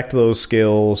affect those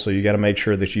skills. So you got to make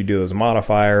sure that you do those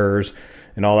modifiers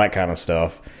and all that kind of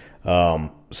stuff.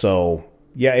 So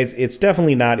yeah, it's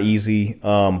definitely not easy,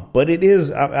 but it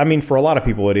is. I mean, for a lot of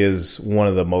people, it is one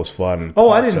of the most fun. Oh,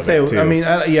 I didn't say. I mean,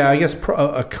 I guess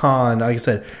a con. Like I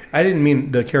said, I didn't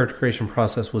mean the character creation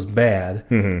process was bad.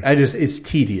 Mm-hmm. It's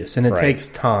tedious and it takes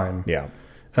time. Yeah.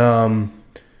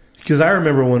 Because I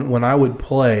remember when I would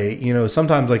play,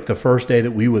 sometimes like the first day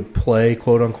that we would play,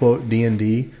 quote unquote,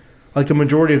 D&D, like the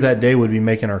majority of that day would be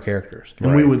making our characters,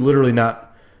 and we would literally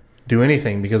not do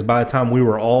anything because by the time we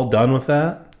were all done with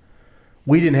that,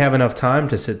 we didn't have enough time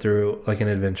to sit through like an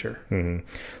adventure. Mm-hmm.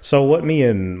 So what me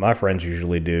and my friends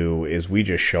usually do is we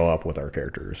just show up with our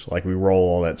characters. Like we roll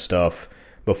all that stuff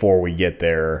before we get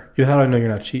there. How do I know you're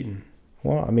not cheating?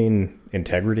 Well, I mean,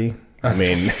 integrity. I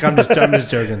mean, I'm just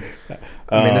joking.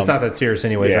 I mean, it's not that serious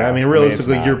anyways, right? I mean,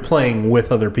 realistically, you're playing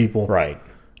with other people. Right.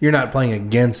 You're not playing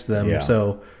against them. Yeah.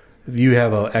 So if you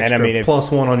have an extra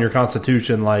 +1 on your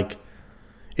constitution, like,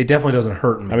 it definitely doesn't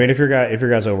hurt me. I mean, if your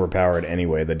guy's overpowered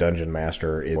anyway, the dungeon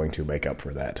master is going to make up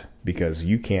for that because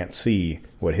you can't see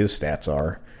what his stats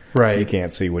are. Right. You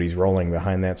can't see what he's rolling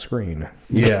behind that screen.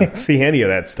 You can't see any of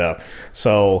that stuff.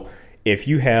 So if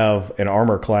you have an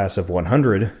armor class of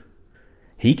 100,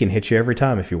 he can hit you every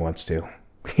time if he wants to.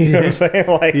 You know what I'm saying?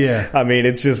 Like, I mean,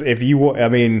 it's just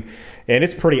and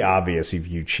it's pretty obvious if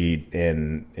you cheat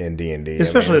in D&D,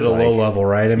 especially at a low level,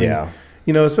 right? I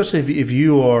mean, especially if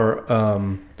you are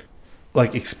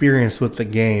like experienced with the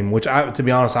game, which to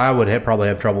be honest, I would probably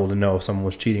have trouble to know if someone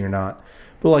was cheating or not.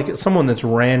 But like someone that's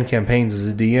ran campaigns as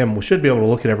a DM, we should be able to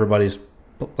look at everybody's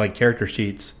like character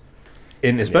sheets,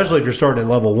 and especially if you're starting at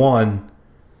level 1,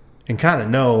 and kind of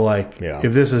know like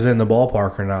if this is in the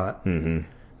ballpark or not.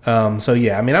 Mm-hmm. So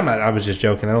yeah, I mean, I was just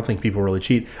joking. I don't think people really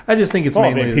cheat. I just think it's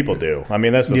mainly... I mean, people do. I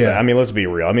mean, that's the thing. I mean, let's be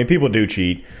real. I mean, people do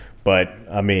cheat, but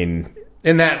I mean...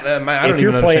 And that I don't if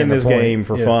you're playing this game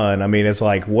for fun, I mean, it's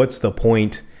like, what's the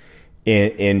point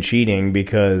in cheating?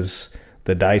 Because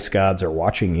the dice gods are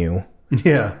watching you.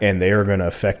 Yeah. And they are going to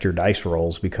affect your dice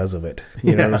rolls because of it.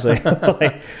 You know what I'm saying?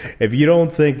 Like, if you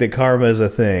don't think that karma is a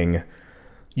thing...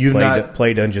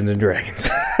 Play Dungeons and Dragons.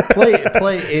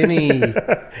 play any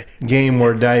game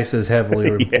where dice is heavily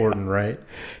important, right?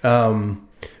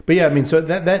 But yeah, I mean, so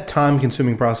that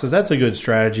time-consuming process, that's a good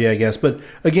strategy, I guess. But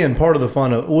again, part of the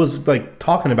fun was like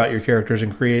talking about your characters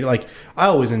and creating. Like, I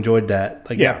always enjoyed that,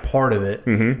 that part of it.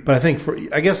 Mm-hmm. But I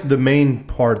think I guess the main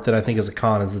part that I think is a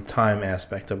con is the time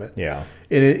aspect of it. Yeah.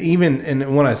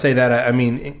 And when I say that, I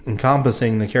mean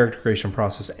encompassing the character creation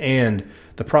process and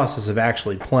the process of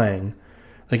actually playing.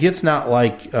 Like, it's not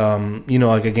like,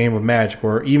 like a game of Magic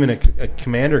where even a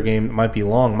commander game that might be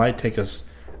long might take us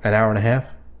an hour and a half.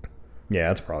 Yeah,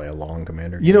 that's probably a long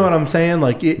commander game. You know what I'm saying?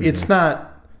 Like, it's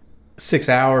not 6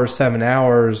 hours, 7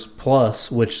 hours plus,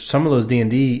 which some of those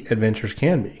D&D adventures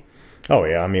can be. Oh,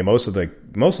 yeah. I mean, most of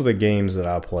the games that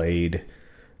I played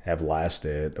have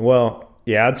lasted, well,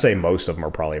 yeah, I'd say most of them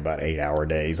are probably about 8-hour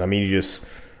days. I mean, you just...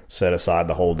 set aside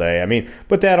the whole day. I mean,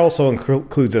 but that also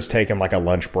includes us taking like a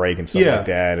lunch break and stuff like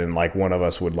that. And like one of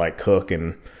us would like cook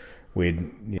and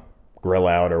we'd grill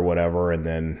out or whatever, and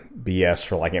then BS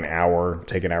for like an hour,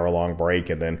 take an hour-long break,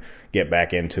 and then get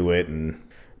back into it and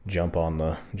jump on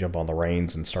the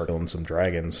reins and start killing some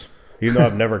dragons. Even though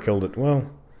I've never killed it.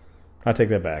 Well, I take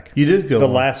that back. You did kill the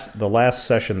last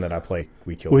session that I played.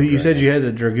 We killed. Well, you said you had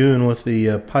the dragoon with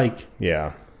the pike.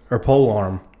 Yeah. Or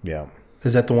polearm. Yeah.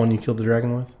 Is that the one you killed the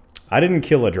dragon with? I didn't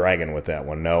kill a dragon with that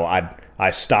one. No,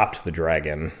 I stopped the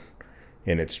dragon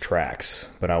in its tracks,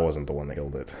 but I wasn't the one that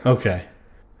killed it. Okay.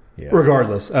 Yeah.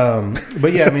 Regardless,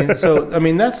 but yeah, I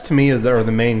mean, that's to me are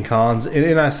the main cons,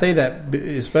 and I say that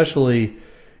especially,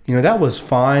 that was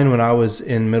fine when I was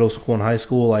in middle school and high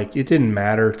school. Like, it didn't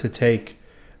matter to take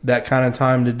that kind of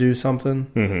time to do something.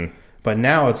 Mm-hmm. But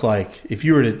now it's like, if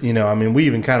you were to, we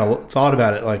even kind of thought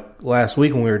about it like last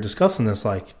week when we were discussing this.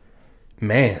 Like,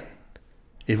 man.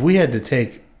 If we had to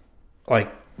take, you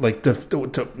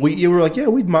were like, yeah,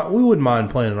 we wouldn't mind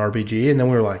playing an RPG, and then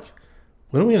we were like,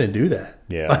 when are we going to do that?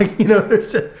 Yeah, like,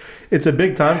 it's a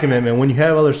big time commitment when you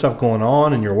have other stuff going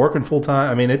on and you're working full time.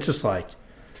 I mean, it's just like,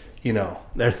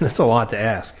 that's a lot to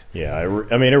ask. Yeah,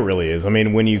 I mean, it really is. I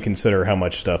mean, when you consider how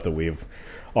much stuff that we've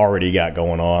already got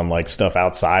going on, like stuff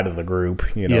outside of the group.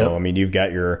 You know, Yep. I mean, you've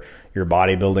got your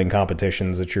bodybuilding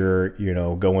competitions that you're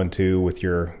going to with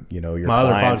your your My other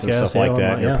clients and podcast, stuff like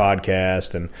that. yeah. Your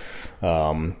podcast, and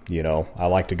I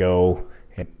like to go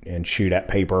and shoot at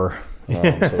paper. So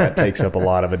that takes up a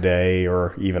lot of a day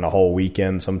or even a whole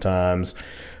weekend sometimes.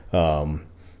 I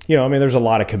mean, there's a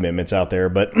lot of commitments out there,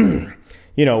 but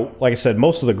like I said,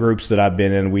 most of the groups that I've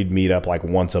been in, we'd meet up like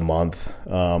once a month.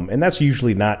 And that's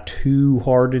usually not too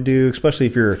hard to do, especially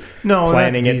if you're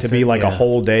planning it to be like a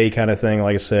whole day kind of thing.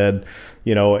 Like I said,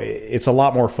 it's a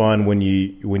lot more fun when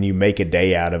you make a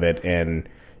day out of it, and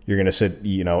you're going to sit,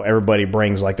 everybody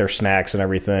brings like their snacks and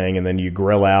everything, and then you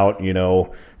grill out,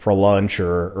 for lunch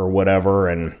or whatever.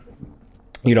 And,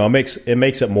 it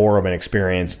makes it more of an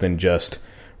experience than just,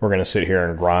 we're going to sit here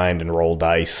and grind and roll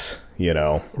dice,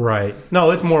 Right. No,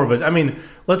 it's more of a, I mean,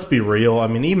 let's be real. I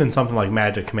mean, even something like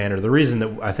Magic Commander, the reason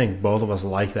that I think both of us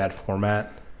like that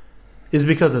format is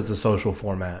because it's a social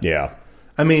format. Yeah.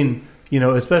 I mean,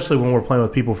 especially when we're playing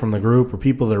with people from the group or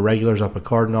people that are regulars up at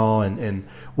Cardinal, and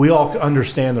we all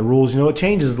understand the rules. It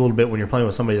changes a little bit when you're playing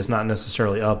with somebody that's not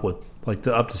necessarily up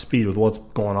to speed with what's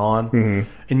going on.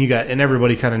 Mm-hmm. And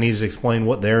everybody kind of needs to explain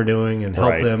what they're doing and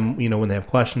help them, when they have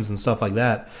questions and stuff like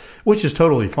that, which is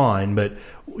totally fine. But,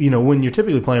 when you're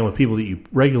typically playing with people that you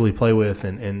regularly play with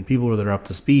and people that are up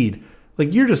to speed,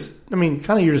 like you're just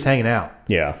hanging out.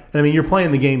 Yeah. And I mean, you're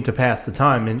playing the game to pass the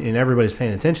time and everybody's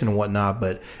paying attention and whatnot,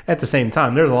 but at the same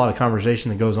time, there's a lot of conversation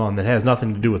that goes on that has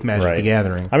nothing to do with Magic the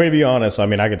Gathering. I mean, to be honest,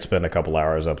 I could spend a couple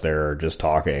hours up there just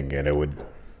talking and it would...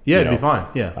 Yeah, it'd be fine.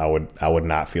 Yeah. I would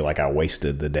not feel like I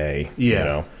wasted the day.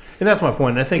 Yeah. And that's my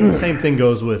point. And I think the same thing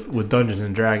goes with Dungeons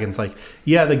and Dragons. Like,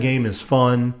 yeah, the game is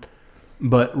fun,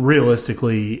 but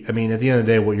realistically, I mean, at the end of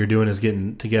the day, what you're doing is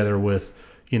getting together with,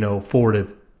 4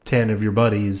 to 10 of your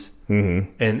buddies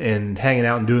and hanging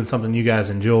out and doing something you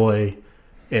guys enjoy,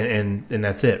 and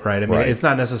that's it, right? I mean, it's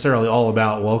not necessarily all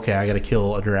about, well, okay, I got to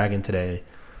kill a dragon today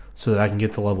so that I can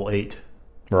get to level 8.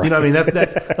 Right. I mean,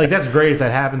 that's like, that's great if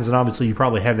that happens, and obviously you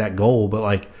probably have that goal, but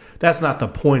like that's not the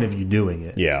point of you doing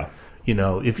it. Yeah.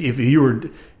 If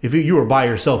you were by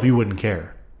yourself, you wouldn't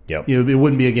care. Yep. It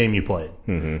wouldn't be a game you played.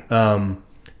 Mm-hmm.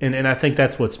 And I think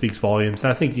that's what speaks volumes.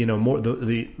 And I think more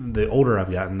the older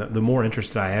I've gotten, the more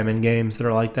interested I am in games that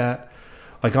are like that.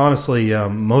 Like honestly,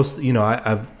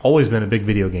 I've always been a big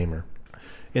video gamer.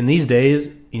 And these days,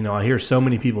 I hear so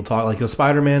many people talk like the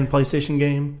Spider-Man PlayStation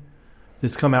game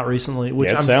that's come out recently.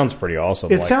 Which sounds pretty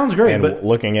awesome. It sounds great, but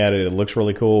looking at it, it looks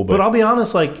really cool. But I'll be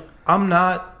honest, like I'm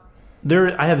not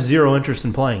there. I have zero interest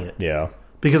in playing it. Yeah.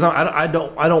 Because I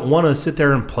don't want to sit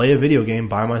there and play a video game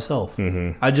by myself.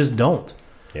 Mm-hmm. I just don't.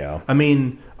 Yeah. I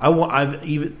mean, I've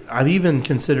even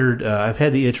considered. I've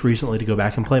had the itch recently to go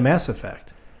back and play Mass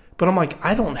Effect, but I'm like,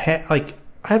 I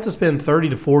have to spend 30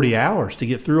 to 40 hours to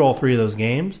get through all 3 of those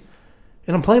games,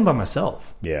 and I'm playing by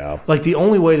myself. Yeah. Like the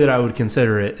only way that I would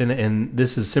consider it, and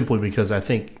this is simply because I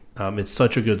think it's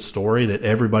such a good story that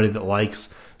everybody that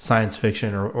likes science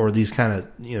fiction or these kind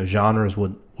of genres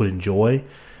would enjoy.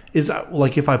 Is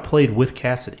like if I played with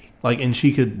Cassidy, and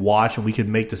she could watch and we could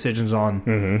make decisions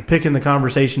on picking the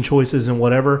conversation choices and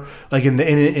whatever. Like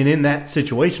in that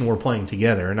situation, we're playing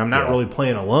together, and I'm not really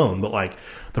playing alone. But like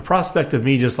the prospect of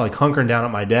me just like hunkering down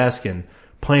at my desk and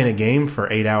playing a game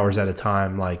for 8 hours at a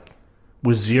time, like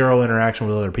with zero interaction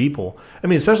with other people. I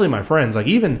mean, especially my friends. Like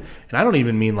and I don't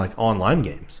even mean like online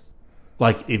games.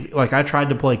 Like if I tried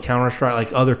to play Counter-Strike,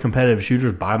 like other competitive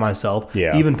shooters by myself,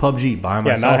 even PUBG by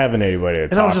myself. Yeah, not having anybody to talk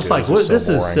to. And I was just like, "What? This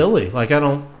is silly. Like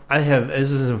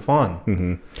this isn't fun."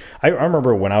 Mm-hmm. I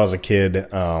remember when I was a kid,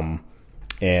 and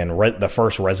the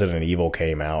first Resident Evil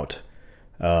came out.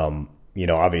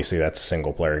 Obviously that's a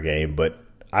single player game, but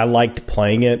I liked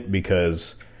playing it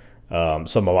because some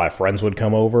of my friends would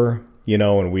come over,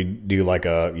 and we'd do like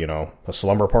a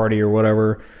slumber party or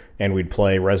whatever, and we'd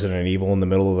play Resident Evil in the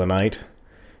middle of the night.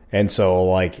 And so,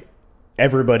 like,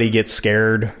 everybody gets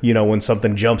scared, when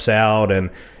something jumps out, and,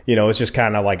 it's just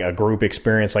kind of like a group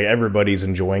experience. Like, everybody's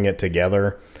enjoying it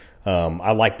together.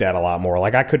 I like that a lot more.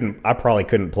 Like, I probably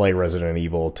couldn't play Resident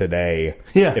Evil today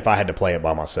if I had to play it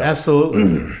by myself.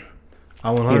 Absolutely.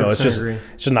 I 100% agree.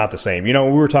 It's just not the same. We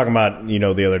were talking about,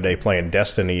 the other day playing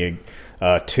Destiny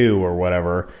 2 or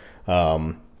whatever.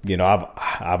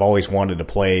 I've always wanted to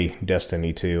play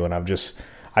Destiny 2, and I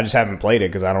just haven't played it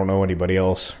because I don't know anybody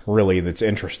else really that's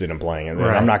interested in playing it.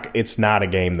 Right. It's not a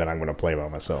game that I'm going to play by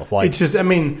myself. Like, it's just, I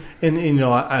mean,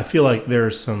 I feel like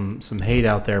there's some hate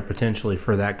out there potentially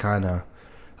for that kind of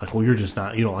like, well, you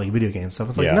don't like video game stuff.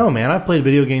 It's like, no, man, I've played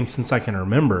video games since I can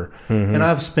remember, and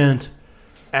I've spent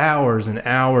hours and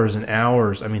hours and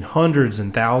hours. I mean, hundreds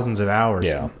and thousands of hours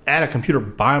at a computer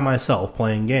by myself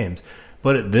playing games.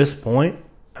 But at this point,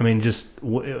 I mean, just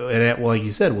like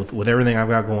you said, with everything I've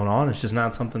got going on, it's just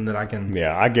not something that I can.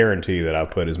 Yeah, I guarantee you that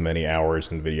I've put as many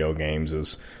hours in video games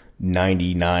as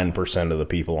 99% of the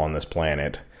people on this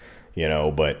planet.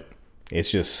 But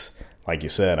it's just like you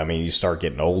said. I mean, you start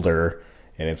getting older,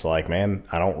 and it's like, man,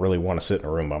 I don't really want to sit in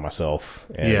a room by myself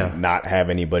and not have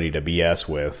anybody to BS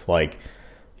with. Like,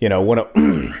 one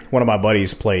of my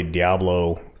buddies played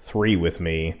Diablo 3 with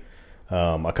me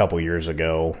a couple years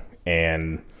ago,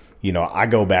 and I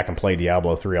go back and play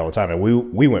Diablo 3 all the time, and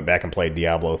we went back and played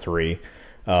Diablo 3,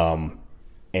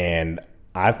 and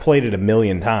I've played it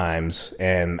 1,000,000 times,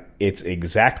 and it's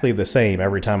exactly the same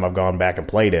every time I've gone back and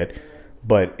played it,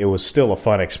 but it was still a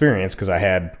fun experience because I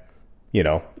had,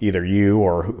 either you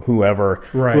or whoever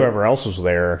else was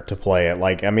there to play it.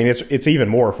 Like, I mean, it's even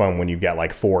more fun when you've got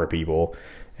like 4 people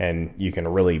and you can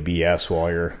really BS while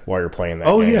you're playing that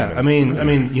game. Oh yeah, I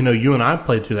mean, you and I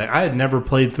played through that. I had never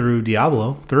played through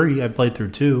Diablo 3. I played through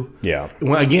 2. Yeah.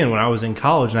 When I was in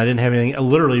college and I didn't have anything, I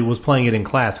literally was playing it in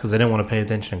class because I didn't want to pay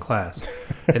attention in class,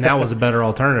 and that was a better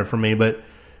alternative for me. But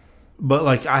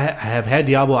like I have had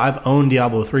Diablo. I've owned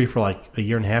Diablo 3 for like a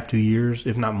year and a half, 2 years,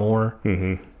 if not more.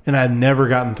 Mm-hmm. And I've never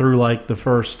gotten through like the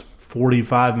first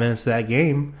 45 minutes of that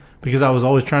game because I was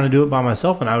always trying to do it by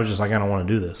myself, and I was just like, I don't want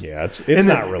to do this. Yeah, it's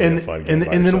not really a fun game.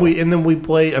 And then we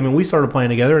play. I mean, we started playing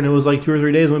together, and it was like 2 or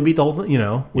 3 days, and we beat the whole thing.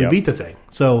 We beat the thing.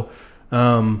 So,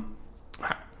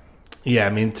 yeah,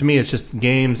 I mean, to me, it's just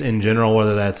games in general,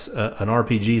 whether that's an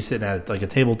RPG sitting at like a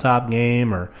tabletop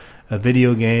game or a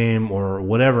video game or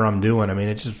whatever I'm doing. I mean,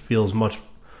 it just feels much.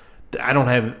 I don't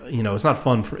have, it's not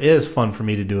fun it is fun for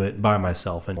me to do it by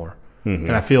myself anymore. Mm-hmm.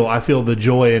 And I feel the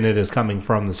joy in it is coming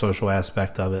from the social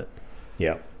aspect of it.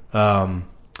 Yeah. But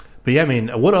yeah, I mean,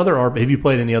 what other have you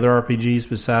played any other RPGs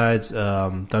besides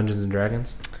Dungeons and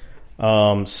Dragons?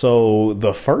 So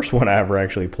the first one I ever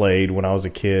actually played when I was a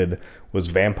kid was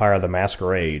Vampire the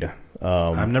Masquerade.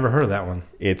 I've never heard of that one.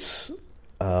 It's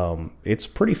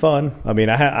pretty fun. I mean,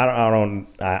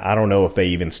 I don't know if they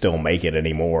even still make it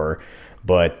anymore.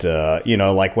 But,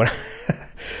 like when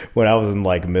when I was in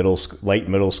like late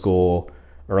middle school,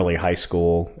 early high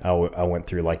school, I went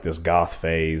through like this goth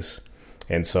phase.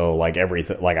 And so like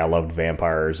everything, like I loved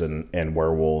vampires and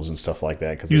werewolves and stuff like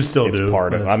that. Cause it's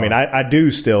part of, I mean, I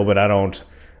do still, but I don't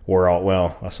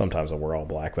sometimes I wear all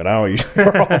black, but I don't usually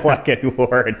wear all black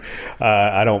anymore. And,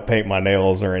 I don't paint my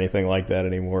nails or anything like that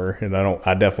anymore. And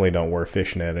I definitely don't wear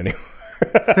fishnet anymore.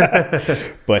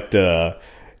 But,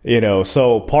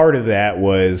 so part of that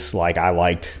was like I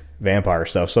liked vampire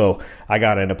stuff. So I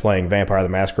got into playing Vampire the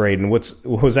Masquerade. And what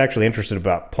was actually interesting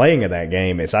about playing that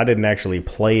game is I didn't actually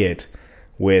play it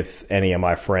with any of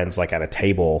my friends like at a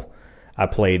table. I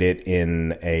played it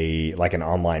in an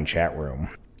online chat room.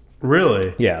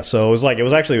 Really? Yeah. So it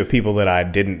was actually with people that I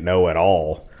didn't know at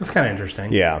all. That's kind of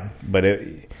interesting. Yeah, but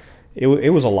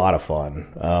it was a lot of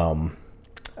fun.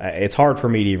 It's hard for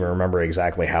me to even remember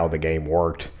exactly how the game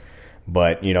worked.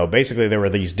 But, basically there were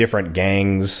these different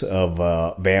gangs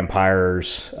of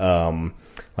vampires.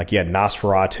 Like you had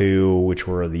Nosferatu, which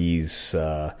were these...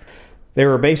 they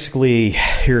were basically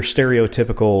your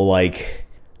stereotypical, like,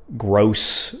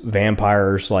 gross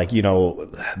vampires. Like,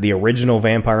 the original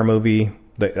vampire movie,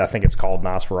 I think it's called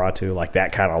Nosferatu. Like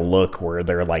that kind of look where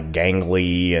they're, like,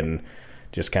 gangly and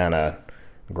just kind of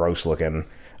gross looking.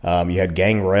 You had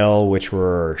Gangrel, which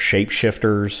were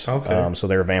shapeshifters. Okay. So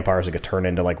they were vampires that could turn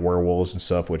into like werewolves and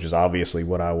stuff, which is obviously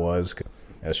what I was.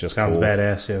 That's just sounds cool.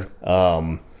 Badass,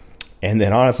 yeah. And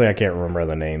then honestly, I can't remember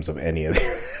the names of any of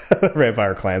the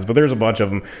vampire clans, but there's a bunch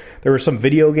of them. There were some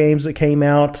video games that came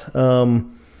out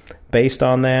based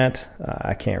on that.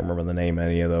 I can't remember the name of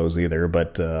any of those either,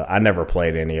 but I never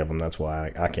played any of them. That's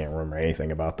why I can't remember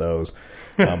anything about those.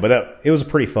 But it was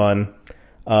pretty fun.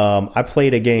 I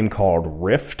played a game called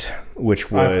Rift,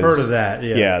 which was... I've heard of that,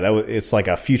 yeah. Yeah, it's like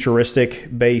a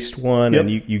futuristic-based one,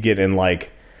 and you get in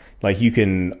like you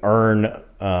can earn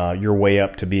your way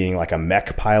up to being like a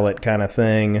mech pilot kind of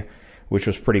thing, which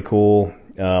was pretty cool.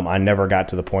 I never got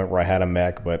to the point where I had a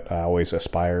mech, but I always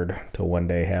aspired to one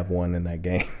day have one in that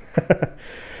game.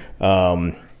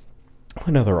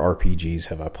 What other RPGs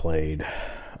have I played?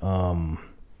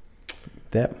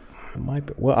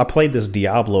 I played this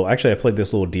Diablo. Actually, I played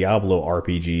this little Diablo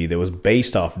RPG that was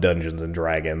based off Dungeons and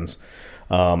Dragons.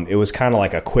 It was kind of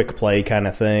like a quick play kind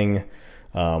of thing,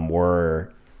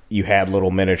 where you had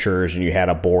little miniatures and you had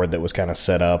a board that was kind of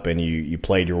set up, and you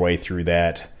played your way through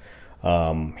that.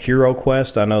 Hero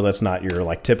Quest. I know that's not your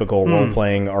like typical role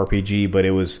playing RPG, but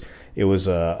it was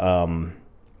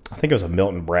I think it was a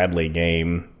Milton Bradley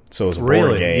game. So it was a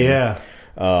board game. Yeah.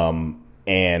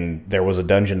 And there was a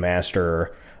dungeon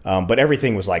master, but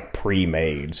everything was like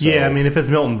pre-made. So, yeah, I mean, if it's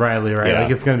Milton Bradley, right?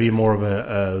 Like it's going to be more of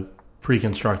a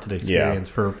pre-constructed experience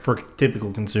for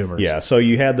typical consumers. Yeah, so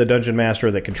you had the dungeon master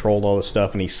that controlled all the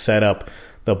stuff, and he set up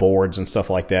the boards and stuff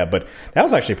like that. But that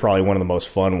was actually probably one of the most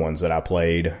fun ones that I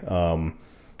played.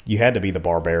 You had to be the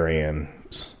barbarian.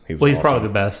 He's awesome. Probably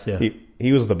the best. Yeah,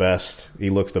 he was the best. He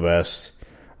looked the best.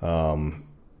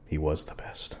 He was the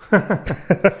best.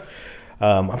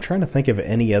 I'm trying to think of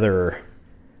any other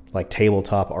like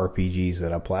tabletop RPGs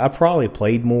that I play. I probably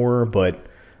played more, but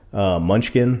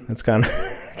Munchkin. That's kind of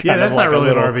that's like not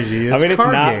really an RPG. It's a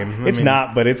card game. It's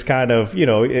not, but it's kind of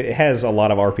it has a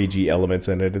lot of RPG elements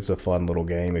in it. It's a fun little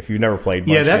game. If you've never played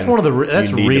Munchkin, that's one of the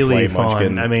that's really fun.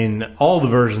 Munchkin. I mean, all the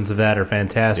versions of that are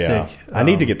fantastic. Yeah. I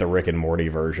need to get the Rick and Morty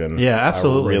version. Yeah,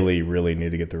 absolutely. I really, really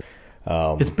need to get the.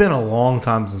 It's been a long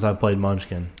time since I've played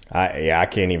Munchkin. I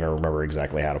can't even rember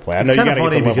exactly how to play. I know you got to get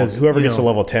the level. Whoever gets to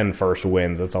level 10 first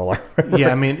wins. That's all I remember.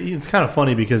 Yeah, I mean, it's kind of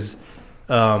funny because,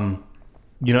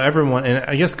 everyone, and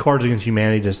I guess Cards Against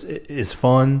Humanity just is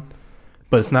fun,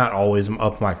 but it's not always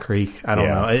up my creek. I don't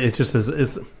know. It just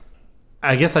is.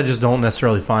 I guess I just don't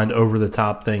necessarily find over the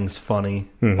top things funny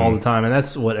all the time, and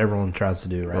that's what everyone tries to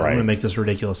do, right? I'm going to make this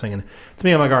ridiculous thing, and to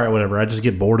me, I'm like, all right, whatever. I just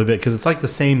get bored of it because it's like the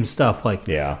same stuff, like,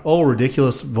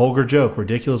 ridiculous vulgar joke.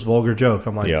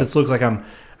 I'm like, this looks like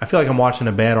I feel like I'm watching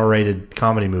a bad R-rated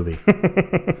comedy movie.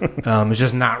 It's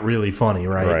just not really funny,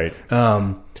 right?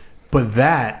 But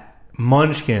that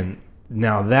Munchkin,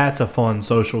 now that's a fun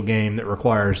social game that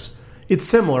requires. It's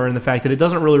similar in the fact that it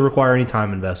doesn't really require any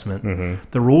time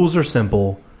investment. The rules are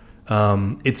simple.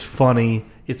 It's funny.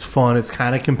 It's fun. It's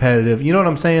kind of competitive. You know what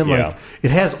I'm saying? Yeah. Like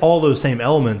it has all those same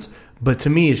elements, but to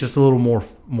me, it's just a little more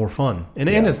fun, and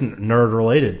it's nerd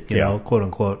related, you know, quote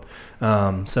unquote.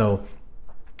 So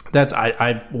that's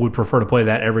I would prefer to play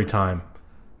that every time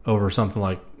over something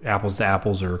like Apples to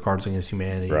Apples or Cards Against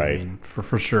Humanity. Right. I mean,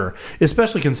 for sure.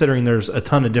 Especially considering there's a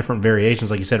ton of different variations,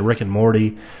 like you said, Rick and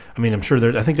Morty. I mean, I'm sure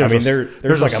there's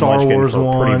there's like a Star Munchkin Wars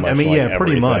one. I mean, like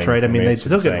pretty much, right? I mean, they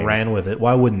still insane. get ran with it.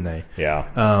 Why wouldn't they?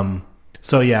 Yeah.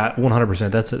 So yeah,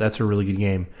 100%. That's a really good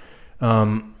game.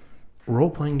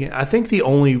 Role playing game. I think the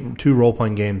only two role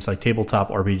playing games like tabletop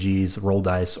RPGs, roll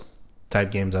dice type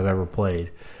games I've ever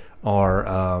played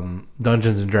are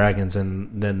Dungeons and Dragons, and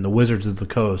then the Wizards of the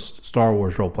Coast Star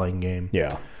Wars role playing game.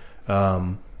 Yeah.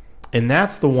 And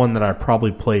that's the one that I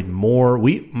probably played more.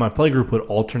 My play group would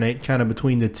alternate kind of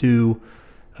between the two.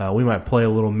 We might play a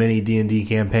little mini D&D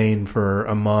campaign for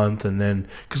a month, and then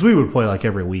because we would play like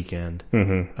every weekend.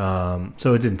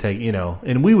 So it didn't take,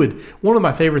 and one of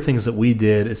my favorite things that we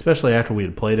did, especially after we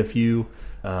had played a few,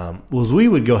 was we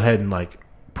would go ahead and like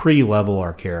pre-level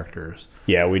our characters.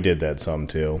 Yeah, we did that some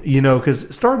too. Because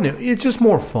it's just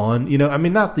more fun. I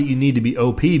mean, not that you need to be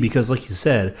OP, because like you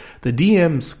said, the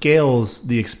DM scales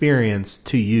the experience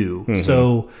to you.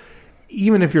 So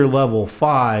even if you're level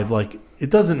 5, like it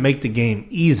doesn't make the game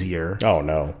easier. Oh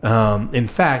no. In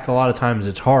fact, a lot of times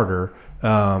it's harder.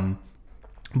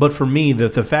 But for me,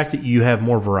 the fact that you have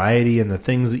more variety in the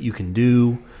things that you can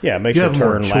do. Yeah, it makes your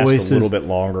turn last a little bit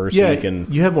longer. So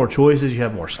you have more choices, you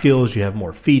have more skills, you have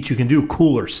more feats, you can do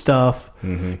cooler stuff.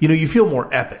 You feel more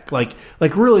epic. Like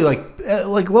really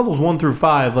like levels 1 through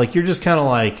 5, like you're just kind of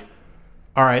like,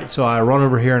 all right, so I run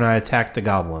over here and I attack the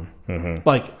goblin.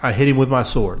 Like I hit him with my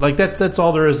sword. Like that's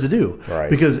all there is to do. Right.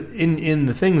 Because in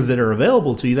the things that are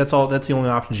available to you, that's the only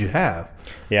options you have.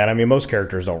 Yeah, and I mean most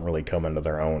characters don't really come into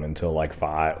their own until like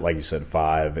 5. Like you said,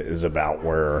 5 is about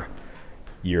where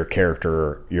your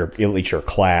character, at least your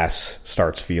class,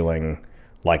 starts feeling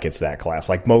like it's that class.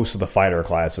 Like most of the fighter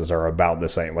classes are about the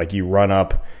same. Like you run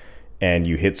up and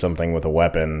you hit something with a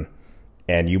weapon,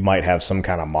 and you might have some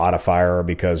kind of modifier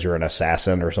because you're an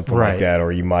assassin or something like that,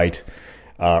 or you might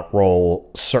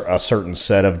roll a certain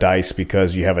set of dice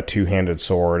because you have a two-handed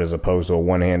sword as opposed to a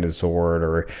one-handed sword,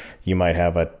 or you might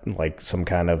have some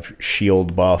kind of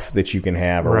shield buff that you can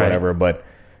have or whatever, but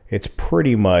it's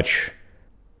pretty much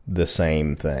the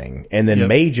same thing. And then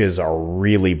mages are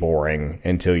really boring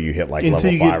until you hit like level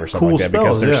 5 or something like that,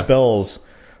 because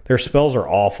their spells are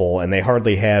awful, and they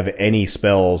hardly have any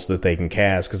spells that they can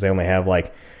cast because they only have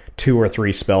like 2 or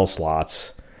 3 spell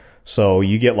slots. So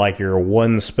you get like your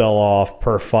one spell off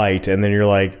per fight, and then you're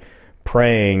like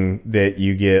praying that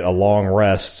you get a long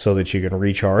rest so that you can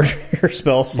recharge your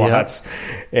spell slots.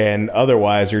 And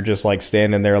otherwise, you're just like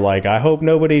standing there like, I hope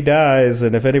nobody dies.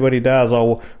 And if anybody dies,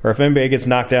 or if anybody gets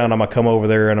knocked down, I'm going to come over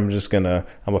there and I'm going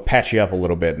to patch you up a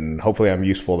little bit. And hopefully I'm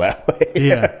useful that way.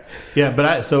 Yeah.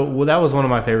 But that was one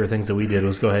of my favorite things that we did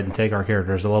was go ahead and take our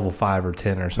characters to level 5 or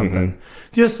 10 or something.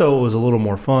 Just so it was a little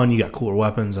more fun. You got cooler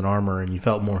weapons and armor and you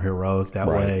felt more heroic that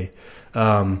way.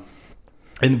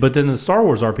 But then the Star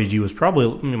Wars RPG was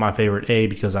probably my favorite,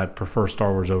 because I prefer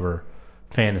Star Wars over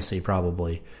fantasy,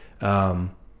 probably.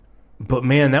 But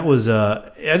man, that was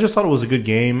I just thought it was a good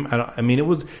game.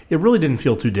 It really didn't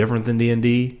feel too different than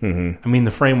D&D. I mean,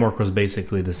 the framework was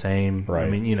basically the same. Right. I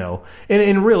mean,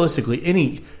 and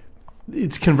realistically,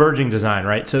 it's converging design,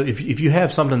 right? So if you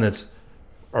have something that's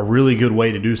a really good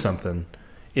way to do something,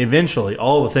 eventually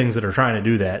all the things that are trying to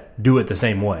do that do it the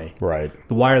same way. Right.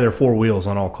 Why are there 4 wheels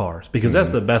on all cars? Because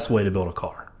that's the best way to build a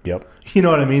car. Yep. You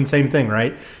know what I mean? Same thing,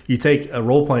 right? You take a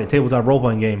tabletop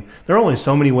role-playing game, there are only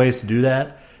so many ways to do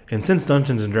that. And since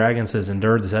Dungeons and Dragons has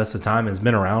endured the test of time and has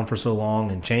been around for so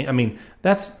long and changed, I mean,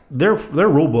 that's their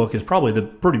rule book is probably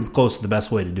pretty close to the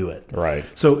best way to do it. Right.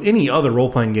 So any other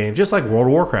role-playing game, just like World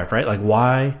of Warcraft, right? Like,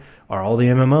 why are all the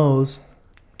MMOs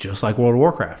just like World of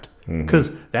Warcraft?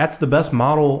 Because that's the best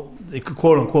model,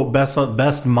 quote unquote,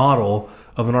 best model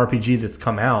of an RPG that's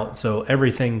come out. So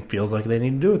everything feels like they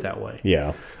need to do it that way.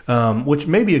 Yeah. Which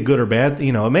may be a good or bad.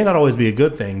 It may not always be a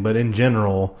good thing, but in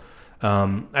general,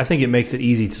 I think it makes it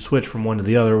easy to switch from one to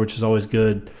the other, which is always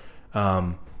good.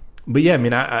 But yeah, I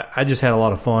mean, I just had a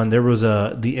lot of fun. There was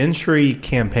the entry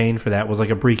campaign for that was like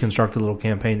a pre-constructed little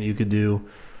campaign that you could do.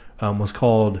 Was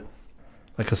called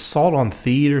like Assault on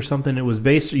Theed or something. It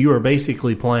was you were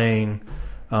basically playing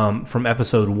from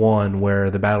episode 1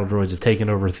 where the battle droids have taken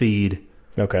over Theed.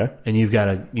 Okay. And you've got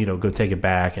to go take it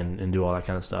back and do all that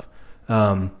kind of stuff.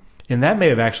 And that may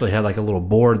have actually had like a little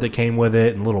board that came with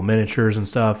it and little miniatures and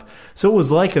stuff. So it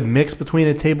was like a mix between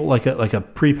a table, like a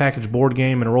prepackaged board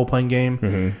game and a role playing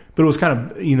game. But it was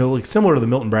kind of like similar to the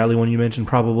Milton Bradley one you mentioned,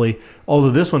 probably.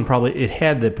 Although this one it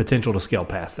had the potential to scale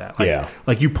past that.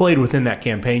 Like you played within that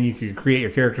campaign, you could create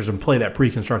your characters and play that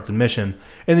pre-constructed mission,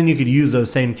 and then you could use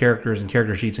those same characters and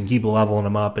character sheets and keep leveling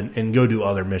them up and go do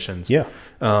other missions. Yeah.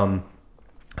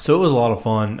 So it was a lot of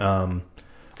fun.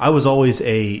 I was always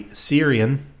a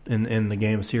Syrian. In the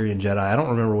game, Syrian Jedi. I don't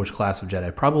remember which class of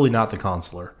Jedi. Probably not the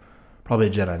Consular. Probably a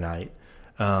Jedi Knight.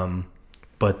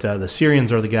 But the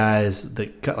Syrians are the guys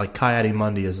that, like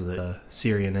Ki-Adi-Mundi is the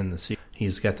Syrian in the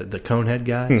he's got the conehead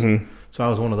guys. So I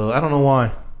was one of those. I don't know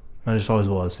why. I just always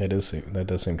was. That does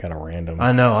seem kind of random.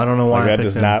 I know. I don't know why. That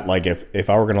does not, like, if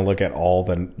I were going to look at all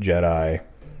the Jedi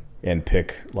and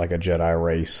pick like a Jedi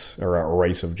race or a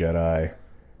race of Jedi,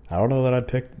 I don't know that I'd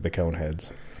pick the coneheads.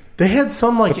 They had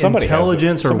some like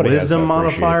intelligence or wisdom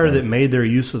modifier that made their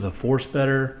use of the Force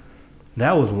better.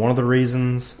 That was one of the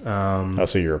reasons.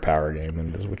 So you're a power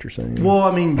game, is what you're saying. Well,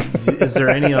 I mean, is there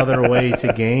any other way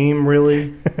to game,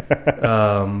 really?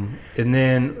 And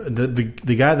then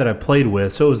the guy that I played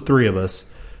with, so it was 3 of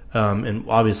us. And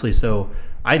obviously, so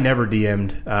I never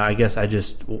DM'd. I guess I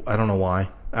don't know why.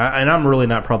 And I'm really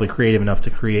not probably creative enough to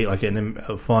create like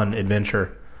a fun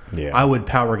adventure. Yeah. I would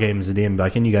power game as a DM,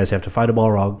 like, and you guys have to fight a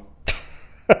Balrog.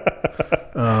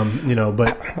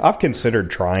 But I've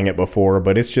considered trying it before,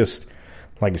 but it's just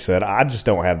like you said, I just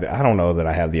don't have I don't know that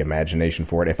I have the imagination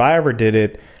for it. If I ever did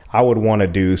it, I would want to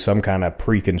do some kind of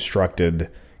pre-constructed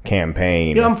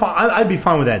campaign. Yeah, I'm fine. I'd be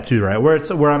fine with that too, right?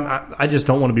 I just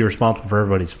don't want to be responsible for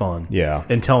everybody's fun. Yeah,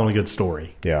 and telling a good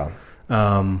story. Yeah.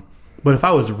 But if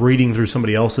I was reading through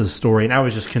somebody else's story and I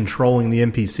was just controlling the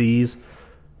NPCs,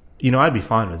 I'd be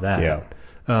fine with that.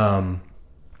 Yeah.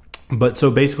 But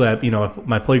so basically, if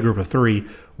my play group of 3,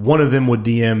 one of them would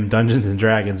DM Dungeons and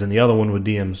Dragons, and the other one would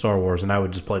DM Star Wars, and I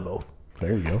would just play both.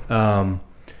 There you go.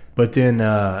 But then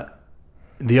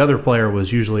the other player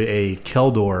was usually a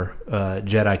Keldor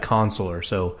Jedi Consular.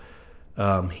 So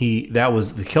the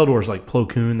Keldor's like Plo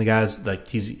Koon, the guy's like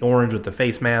he's orange with the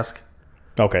face mask.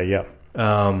 Okay, yeah.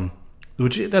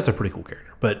 Which that's a pretty cool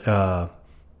character.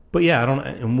 But yeah, I don't.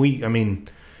 And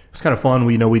it was kind of fun.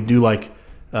 We do like.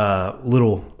 I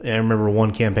remember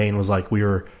one campaign was like we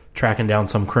were tracking down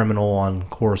some criminal on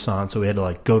Coruscant, so we had to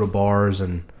like go to bars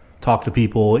and talk to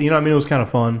people. It was kind of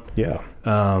fun. Yeah.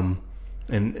 And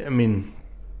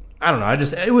I don't know.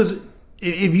 It was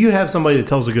if you have somebody that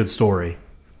tells a good story,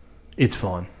 it's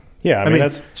fun. Yeah, I mean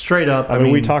that's straight up. I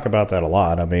mean we talk about that a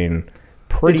lot.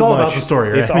 It's all about the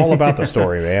story. Right? It's all about the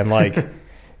story, man. Like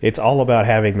it's all about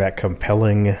having that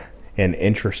compelling an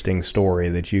interesting story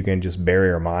that you can just bury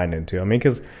your mind into.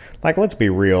 Because, like, let's be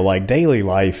real. Like, daily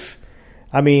life,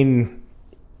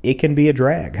 it can be a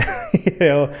drag.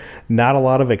 Not a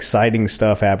lot of exciting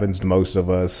stuff happens to most of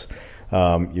us.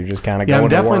 You're just kind of going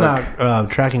to work. I'm definitely not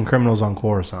tracking criminals on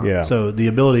Coruscant. Yeah. So the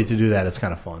ability to do that is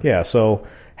kind of fun. Yeah, so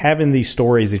having these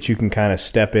stories that you can kind of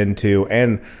step into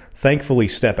and thankfully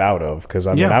step out of, because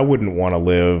I wouldn't want to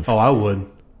live. Oh, I would.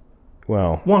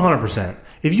 Well, 100%.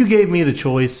 If you gave me the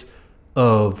choice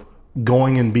of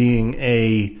going and being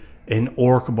an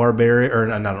orc barbarian,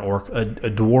 or not an orc, a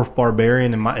dwarf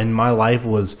barbarian, and my life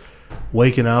was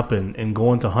waking up and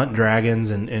going to hunt dragons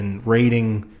and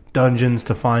raiding dungeons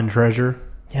to find treasure.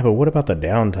 Yeah, but what about the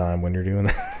downtime when you're doing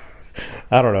that?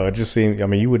 I don't know. It just seems. I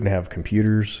mean, you wouldn't have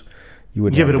computers. You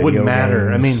wouldn't. Yeah, have but it wouldn't matter.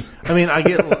 games. I mean, I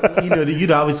get.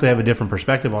 You'd obviously have a different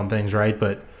perspective on things, right?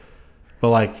 But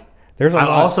like, I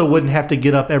also wouldn't have to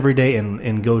get up every day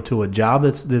and go to a job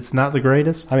that's not the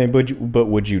greatest. I mean, but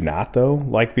would you not though?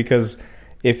 Like, because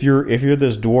if you're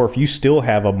this dwarf, you still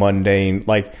have a mundane,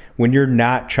 like when you're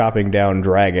not chopping down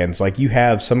dragons, like you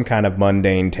have some kind of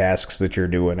mundane tasks that you're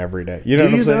doing every day. You know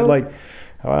what I'm saying? Like,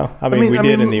 well, I mean, we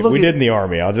did in the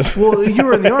army. Well, you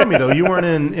were in the army though. You weren't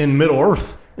in Middle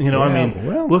Earth. Yeah, I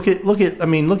mean, look at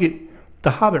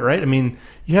The Hobbit, right? I mean,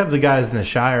 you have the guys in the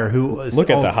Shire who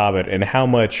look at The Hobbit and how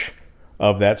much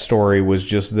of that story was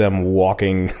just them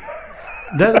walking.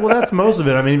 That's most of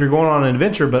it. I mean, if you're going on an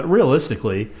adventure, but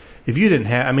realistically, if you didn't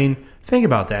have, I mean, think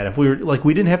about that. If we were like,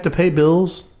 we didn't have to pay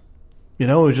bills, it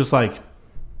was just like,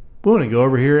 we want to go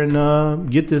over here and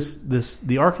get the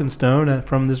Arkenstone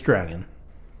from this dragon.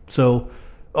 So,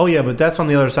 oh yeah, but that's on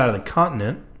the other side of the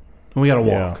continent, and we got to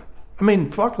walk. Yeah. I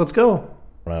mean, fuck, let's go.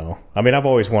 Well, I mean, I've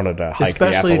always wanted to hike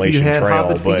especially the Appalachian if you had Trail,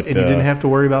 Hobbit feet and you didn't have to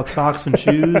worry about socks and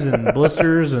shoes and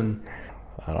blisters and.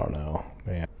 I don't know,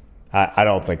 man. I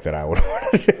don't think that I would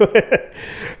want to do it.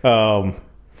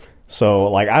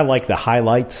 So, like, I like the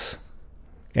highlights,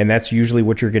 and that's usually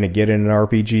what you're going to get in an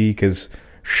RPG, because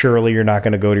surely you're not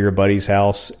going to go to your buddy's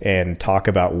house and talk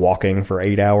about walking for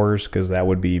 8 hours, because that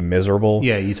would be miserable.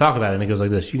 Yeah, you talk about it, and it goes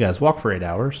like this. You guys walk for 8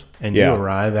 hours, and you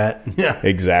arrive at... Yeah.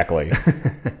 Exactly.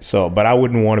 So, but I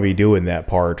wouldn't want to be doing that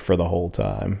part for the whole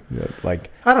time.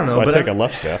 Like, I don't know. So I take a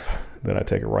left step, then I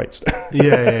take a right step.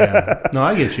 Yeah. No,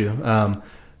 I get you.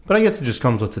 But I guess it just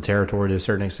comes with the territory to a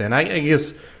certain extent. I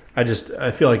guess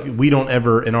I feel like we don't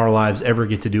ever in our lives ever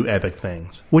get to do epic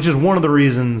things, which is one of the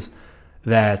reasons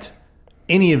that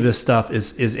any of this stuff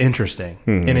is interesting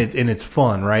and it's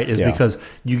fun, right? Because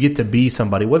you get to be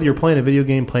somebody, whether you're playing a video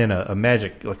game, playing a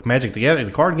Magic the Gathering,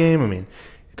 the card game. I mean,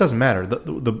 it doesn't matter.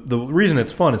 The reason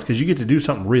it's fun is because you get to do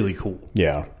something really cool.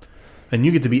 Yeah, and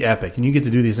you get to be epic, and you get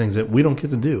to do these things that we don't get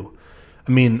to do.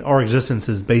 I mean, our existence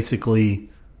is basically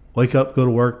wake up, go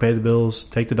to work, pay the bills,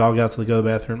 take the dog out to go to the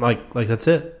bathroom. Like that's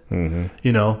it. Mm-hmm.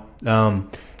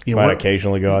 Might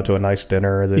occasionally go out to a nice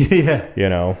dinner.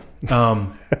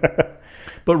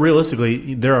 But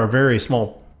realistically, there are a very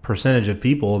small percentage of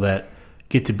people that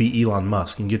get to be Elon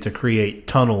Musk and get to create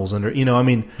tunnels under.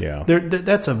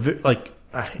 That's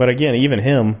But again, even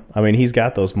him, I mean, he's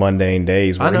got those mundane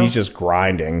days where he's just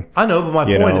grinding. I know,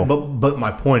 but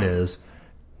my point is,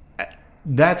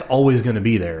 that's always going to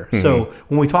be there. Mm-hmm. So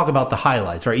when we talk about the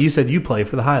highlights, right? You said you play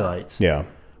for the highlights. Yeah.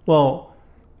 Well,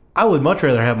 I would much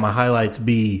rather have my highlights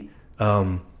be,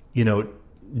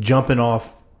 jumping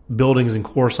off buildings in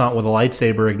Coruscant with a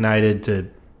lightsaber ignited to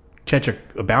catch a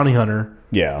bounty hunter.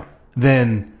 Yeah.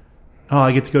 Than,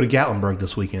 I get to go to Gatlinburg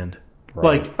this weekend.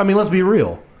 Right. Like, I mean, let's be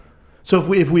real.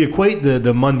 So if we equate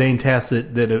the mundane tasks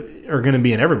that are going to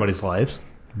be in everybody's lives.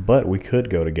 But we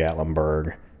could go to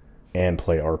Gatlinburg and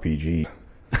play RPG.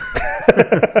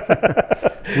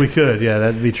 We could, yeah,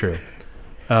 that'd be true.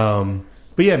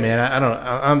 But yeah, man, I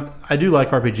don't. I do like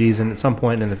RPGs, and at some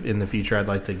point in the future, I'd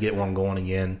like to get one going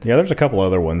again. Yeah, there's a couple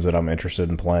other ones that I'm interested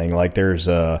in playing. Like there's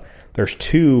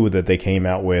two that they came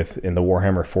out with in the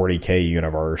Warhammer 40K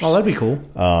universe. Oh, that'd be cool.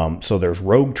 So there's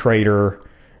Rogue Trader,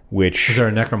 which is there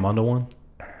a Necromunda one?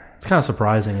 It's kind of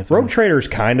surprising. If Rogue Trader is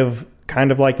kind of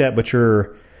like that, but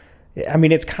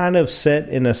it's kind of set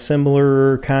in a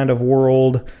similar kind of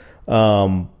world,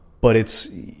 but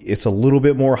it's a little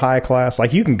bit more high class.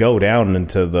 Like you can go down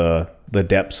into the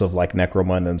depths of like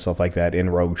Necromunda and stuff like that in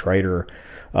Rogue Trader,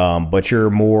 but you're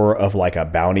more of like a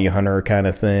bounty hunter kind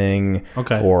of thing.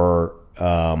 Okay. Or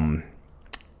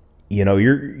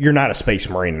you're not a space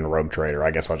marine in Rogue Trader.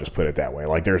 I guess I'll just put it that way.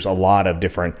 Like there's a lot of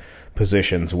different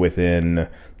positions within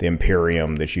the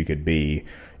Imperium that you could be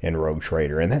in Rogue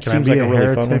Trader, and that seems like a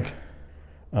really fun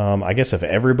one. I guess if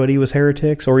everybody was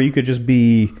heretics, or you could just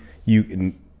be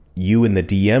you and the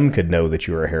DM could know that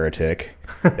you were a heretic.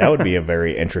 That would be a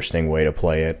very interesting way to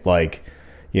play it. Like,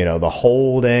 the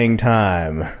whole dang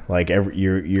time, like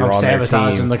you're on sabotaging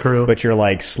their team, the crew, but you're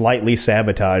like slightly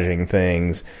sabotaging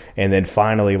things, and then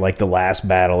finally, like the last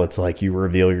battle, it's like you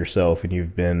reveal yourself and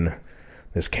you've been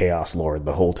this Chaos Lord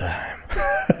the whole time.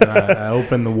 I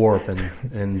open the warp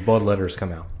and blood letters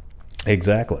come out.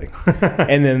 Exactly.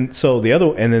 And then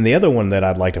the other one that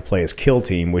I'd like to play is Kill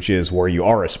Team, which is where you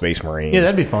are a Space Marine. Yeah,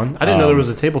 that'd be fun. I didn't know there was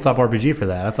a tabletop RPG for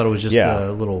that. I thought it was just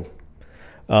a little.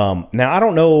 Now I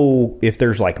don't know if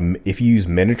there's if you use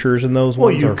miniatures in those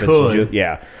ones. Well, you or if could. It's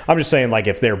just, I'm just saying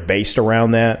if they're based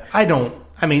around that.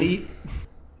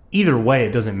 Either way,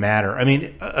 it doesn't matter. I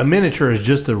mean, a miniature is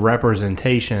just a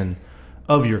representation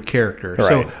of your character.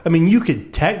 Right. So, you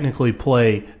could technically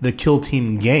play the Kill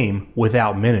Team game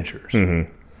without miniatures.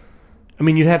 Mm-hmm.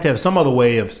 You'd have to have some other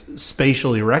way of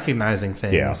spatially recognizing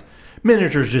things. Yeah.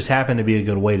 Miniatures just happen to be a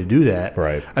good way to do that.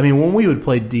 Right. When we would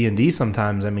play D&D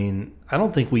sometimes, I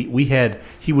don't think we had...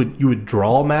 You would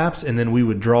draw maps, and then we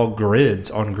would draw grids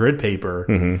on grid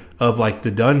paper of,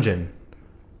 the dungeon.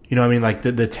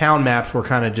 The town maps were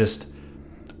kind of just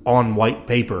on white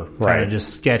paper. Kind of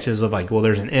just sketches of,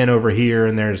 there's an inn over here,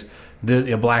 and there's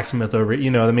a blacksmith over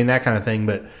here. That kind of thing.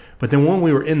 But then when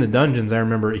we were in the dungeons, I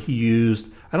remember he used...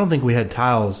 I don't think we had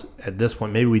tiles at this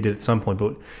point. Maybe we did at some point,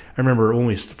 but I remember when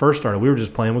we first started, we were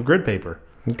just playing with grid paper.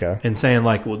 Okay. And saying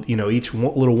each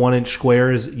little 1-inch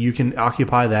square is you can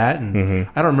occupy that, and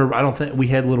I don't remember. I don't think we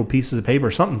had little pieces of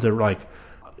paper, something to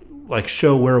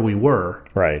show where we were.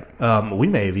 Right. We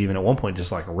may have even at one point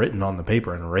just written on the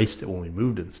paper and erased it when we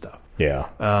moved and stuff. Yeah.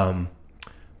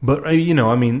 But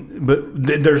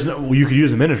there's no. You could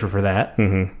use a miniature for that.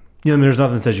 Mm-hmm. There's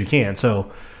nothing that says you can't.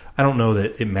 So I don't know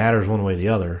that it matters one way or the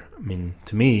other.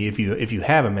 To me, if you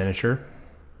have a miniature.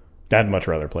 I'd much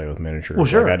rather play with miniatures. Well,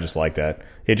 sure. I just like that.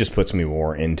 It just puts me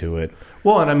more into it.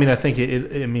 Well, and I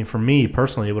think for me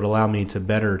personally, it would allow me to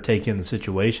better take in the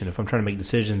situation. If I'm trying to make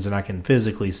decisions and I can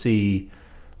physically see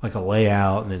a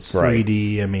layout and it's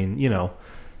 3D, right.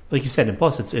 Like you said, and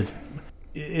plus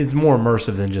it's more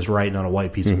immersive than just writing on a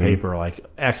white piece of paper,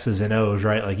 X's and O's,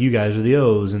 right? You guys are the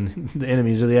O's and the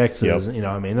enemies are the X's.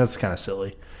 Yep. That's kind of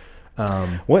silly.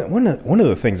 One of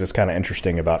the things that's kind of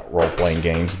interesting about role-playing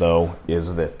games, though,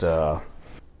 is that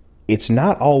it's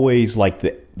not always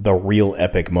the real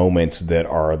epic moments that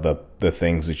are the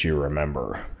things that you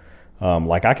remember.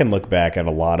 I can look back at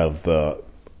a lot of the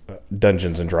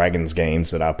Dungeons and Dragons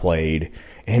games that I played,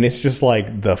 and it's just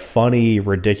the funny,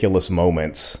 ridiculous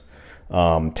moments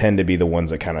tend to be the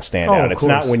ones that kind of stand out. It's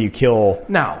not when you kill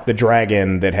the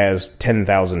dragon that has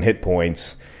 10,000 hit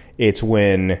points. It's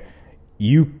when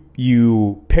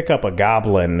you pick up a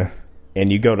goblin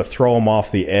and you go to throw him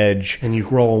off the edge. And you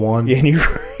roll a 1. And you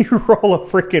roll a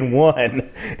freaking 1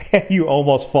 and you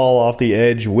almost fall off the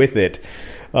edge with it.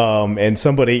 And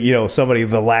somebody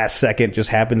the last second just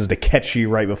happens to catch you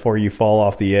right before you fall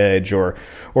off the edge. Or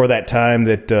that time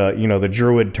that, the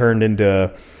druid turned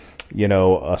into...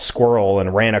 a squirrel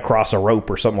and ran across a rope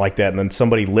or something like that, and then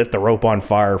somebody lit the rope on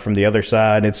fire from the other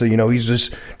side, and so he's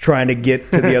just trying to get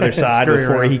to the other side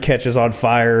before he catches on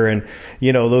fire, and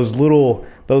those little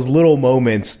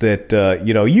moments that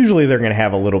usually they're going to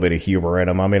have a little bit of humor in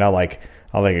them. I like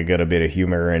a good bit of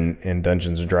humor in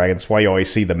Dungeons and Dragons. That's why you always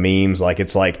see the memes,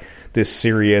 it's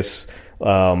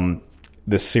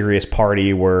this serious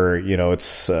party where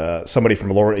it's somebody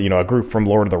from a group from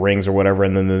Lord of the Rings or whatever,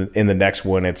 and then in the next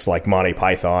one it's Monty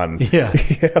Python. Yeah,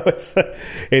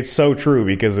 it's so true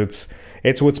because it's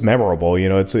what's memorable.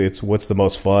 It's what's the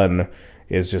most fun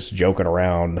is just joking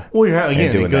around. Well,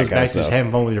 it goes back to just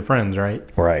having fun with your friends, right?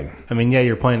 Right.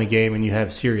 You're playing a game and you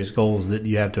have serious goals that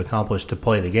you have to accomplish to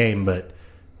play the game, but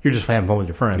you're just having fun with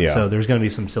your friends. Yeah. So there's going to be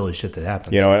some silly shit that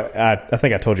happens. I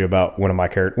think I told you about one of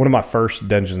my first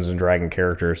Dungeons and Dragons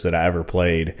characters that I ever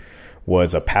played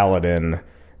was a paladin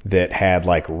that had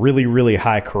really, really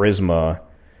high charisma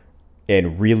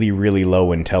and really, really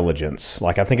low intelligence.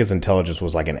 I think his intelligence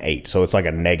was an 8, so it's a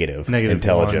negative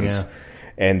intelligence. 1, yeah.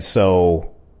 And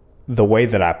so the way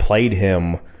that I played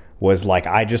him was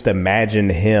I just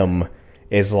imagined him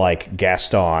as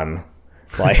Gaston.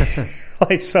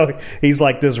 So he's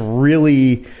this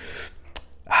really,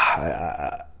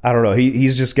 I don't know.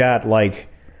 He's just got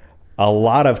a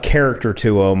lot of character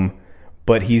to him,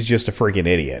 but he's just a freaking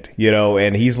idiot,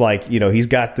 and he's he's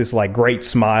got this great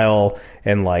smile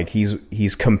and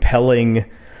he's compelling.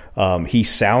 He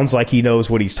sounds like he knows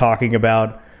what he's talking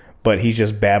about, but he's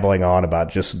just babbling on about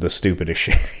just the stupidest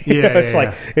shit.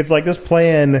 It's this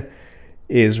plan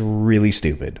is really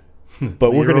stupid.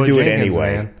 But we're going to do it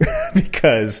anyway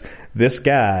because this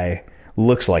guy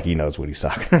looks like he knows what he's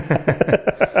talking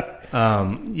about.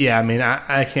 Yeah, I mean,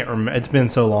 I can't remember. It's been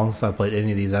so long since I played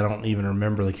any of these. I don't even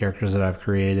remember the characters that I've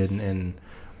created and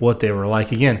what they were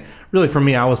like. Again, really for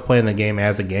me, I was playing the game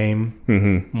as a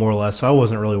game, more or less. So I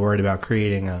wasn't really worried about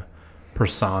creating a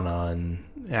persona, and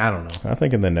I don't know. I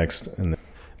think in the next,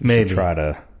 maybe try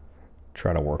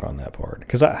to work on that part,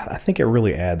 because I think it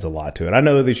really adds a lot to it. I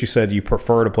know that you said you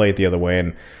prefer to play it the other way,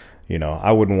 and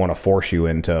I wouldn't want to force you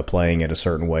into playing it a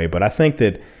certain way, but I think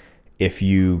that if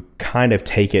you kind of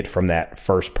take it from that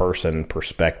first person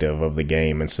perspective of the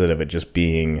game instead of it just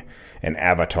being an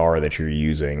avatar that you're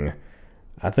using,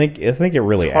 I think it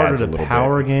really it's harder adds a to little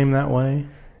power bit. game that way.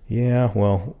 Yeah,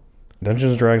 well,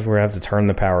 Dungeons and Dragons where I have to turn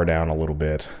the power down a little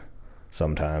bit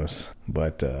sometimes,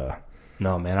 but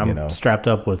no, man, I'm strapped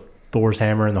up with Thor's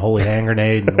hammer and the holy hand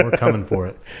grenade, and we're coming for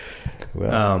it.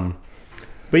 Well,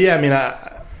 but yeah, I mean,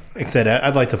 like I said,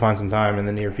 I'd like to find some time in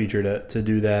the near future to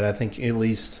do that. I think at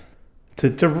least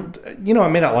to I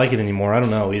may not like it anymore. I don't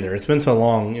know either. It's been so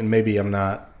long, and maybe I'm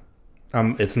not.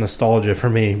 It's nostalgia for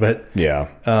me, but yeah,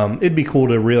 it'd be cool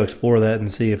to re-explore that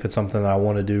and see if it's something I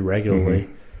want to do regularly.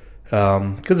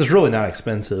 Because it's really not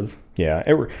expensive. Yeah,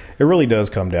 it really does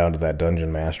come down to that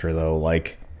dungeon master, though.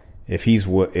 Like, if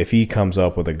he comes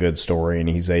up with a good story and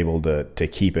he's able to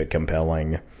keep it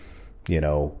compelling, he's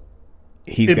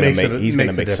going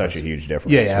to make such a huge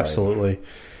difference. Yeah, absolutely.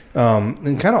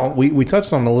 And kind of we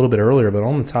touched on it a little bit earlier, but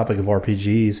on the topic of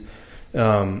RPGs,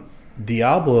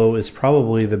 Diablo is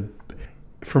probably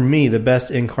for me the best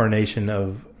incarnation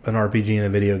of an RPG in a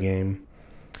video game.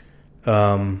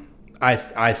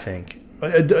 I think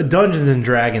a Dungeons and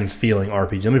Dragons feeling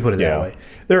RPG. Let me put it that way.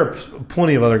 There are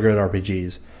plenty of other good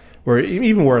RPGs where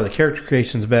the character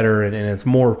creation's better and it's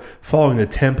more following the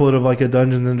template of like a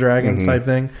Dungeons and Dragons type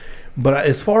thing. But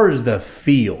as far as the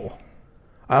feel,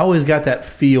 I always got that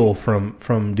feel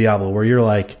from Diablo where you're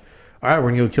like, all right, we're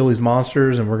gonna go kill these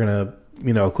monsters and we're gonna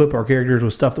equip our characters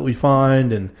with stuff that we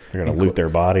find, and we're gonna loot their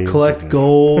bodies, collect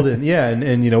gold, and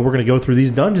we're gonna go through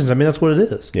these dungeons. I mean, that's what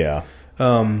it is. Yeah.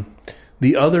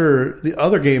 The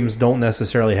other games don't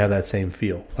necessarily have that same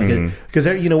feel, because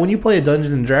when you play a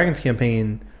Dungeons and Dragons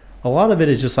campaign, a lot of it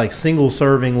is just like single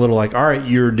serving little like, all right,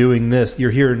 you're doing this,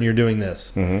 you're here, and you're doing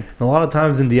this. And a lot of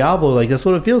times in Diablo, like that's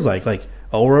what it feels like. Like,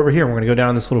 oh, we're over here, and we're gonna go down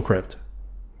in this little crypt.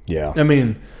 Yeah. I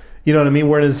mean, you know what I mean?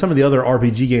 Whereas some of the other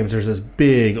RPG games, there's this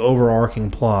big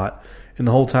overarching plot, and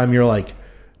the whole time you're like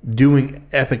doing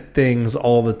epic things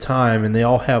all the time, and they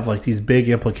all have like these big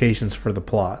implications for the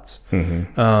plots.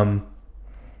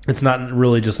 It's not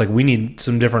really just like we need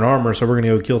some different armor, so we're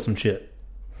going to go kill some shit.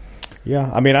 Yeah,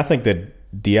 I mean, I think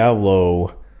that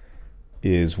Diablo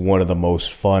is one of the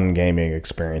most fun gaming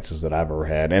experiences that I've ever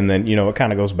had, and then it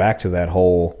kind of goes back to that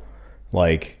whole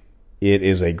like, it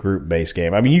is a group-based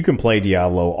game. I mean, you can play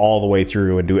Diablo all the way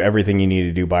through and do everything you need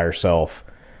to do by yourself,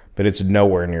 but it's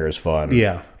nowhere near as fun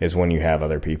as when you have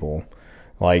other people.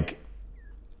 Like,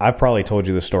 I've probably told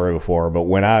you this story before, but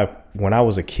when I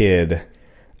was a kid,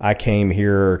 I came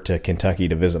here to Kentucky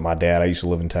to visit my dad. I used to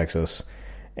live in Texas,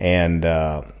 and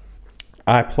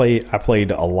I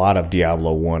played a lot of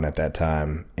Diablo 1 at that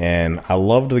time, and I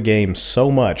loved the game so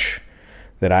much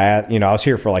that I was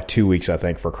here for like 2 weeks, I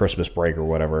think, for Christmas break or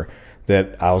whatever,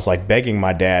 that I was like begging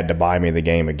my dad to buy me the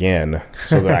game again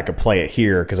so that I could play it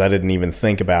here, because I didn't even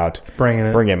think about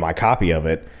bringing my copy of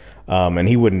it, and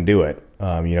he wouldn't do it.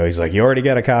 He's like, you already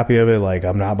got a copy of it, like,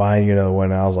 I'm not buying you another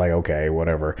one. And I was like, okay,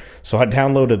 whatever. So I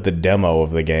downloaded the demo of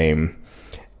the game,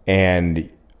 and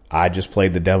I just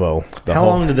played the demo. How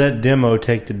long did that demo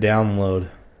take to download?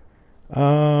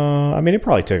 I mean, it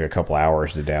probably took a couple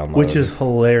hours to download. Which is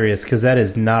hilarious, because that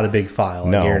is not a big file,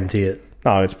 I guarantee it.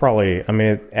 No, it's probably, I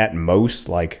mean, at most,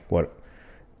 like,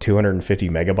 250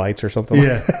 megabytes or something.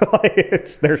 Yeah.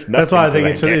 There's nothing. That's why I think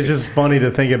it's just funny to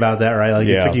think about that, right? Like,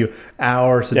 it took you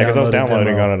hours to download. Yeah, because I was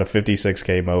downloading on a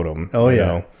 56K modem. Oh,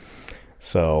 yeah.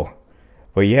 So,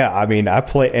 but yeah, I mean,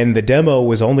 and the demo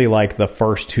was only like the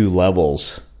first 2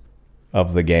 levels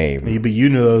of the game. But you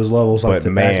knew those levels like the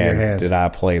back of your hand. Did I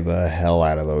play the hell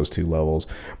out of those 2 levels.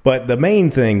 But the main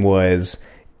thing was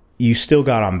you still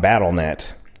got on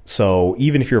Battle.net. So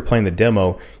even if you were playing the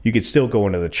demo, you could still go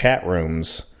into the chat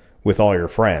rooms with all your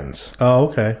friends. Oh,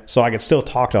 okay. So I could still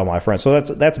talk to all my friends. So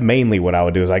that's mainly what I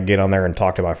would do, is I'd get on there and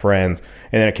talk to my friends,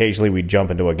 and then occasionally we'd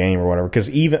jump into a game or whatever. Because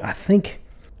I think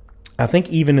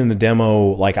even in the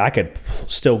demo, like, I could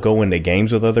still go into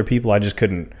games with other people. I just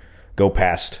couldn't go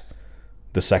past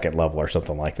the second level or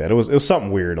something like that. It was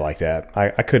something weird like that.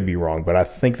 I could be wrong, but I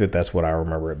think that's what I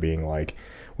remember it being like,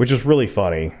 which was really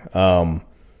funny. So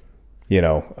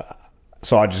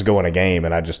I just go in a game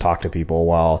and I just talk to people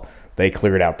while they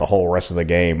cleared out the whole rest of the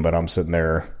game, but I'm sitting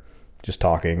there just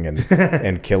talking and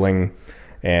and killing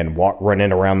and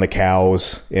running around the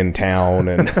cows in town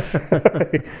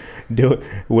and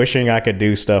wishing I could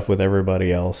do stuff with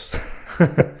everybody else.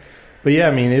 But yeah,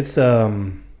 I mean, it's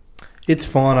fun.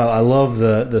 I love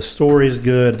the story is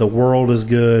good. The world is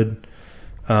good.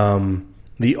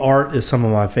 The art is some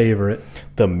of my favorite.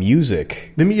 The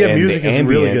music, music is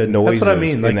really good. That's what I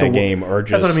mean. Like in that game are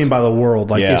just, that's what I mean by the world.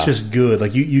 Like it's just good.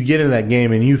 Like you get into that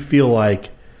game and you feel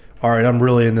like, all right, I'm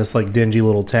really in this like dingy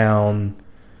little town.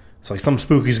 It's like some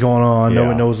spooky's going on. No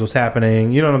one knows what's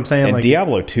happening. You know what I'm saying? And like,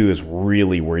 Diablo 2 is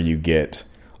really where you get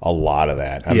a lot of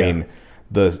that. I mean,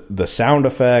 the sound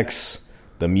effects,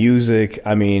 the music.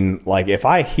 I mean, like if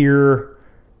I hear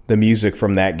the music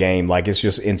from that game, like it's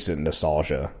just instant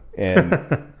nostalgia.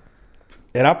 And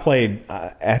and I played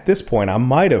at this point, I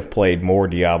might have played more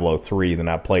Diablo 3 than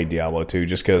I played Diablo 2,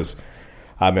 just because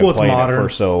I've been playing it for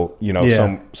so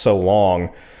long.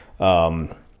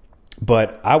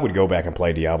 But I would go back and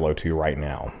play Diablo 2 right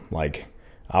now. Like,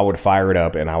 I would fire it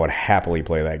up and I would happily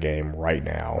play that game right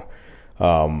now.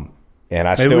 And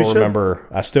I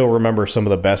still remember some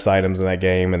of the best items in that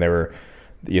game, and they were,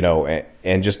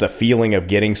 and just the feeling of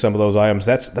getting some of those items.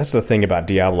 That's the thing about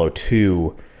Diablo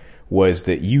 2 was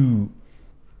that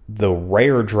the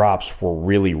rare drops were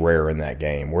really rare in that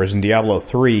game. Whereas in Diablo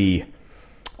 3,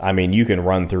 I mean, you can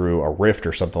run through a rift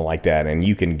or something like that and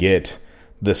you can get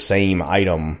the same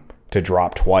item to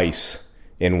drop twice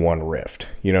in one rift.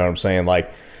 You know what I'm saying?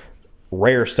 Like,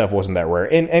 rare stuff wasn't that rare.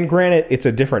 And granted, it's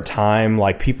a different time.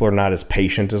 Like, people are not as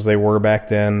patient as they were back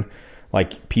then.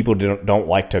 Like, people don't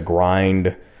like to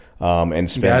grind and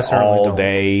spend all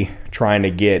day trying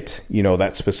to get,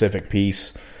 that specific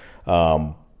piece.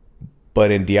 But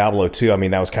in Diablo 2, I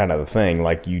mean, that was kind of the thing.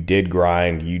 Like, you did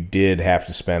grind. You did have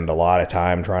to spend a lot of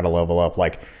time trying to level up.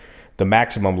 Like, the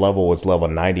maximum level was level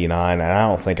 99, and I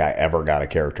don't think I ever got a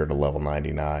character to level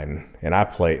 99. And I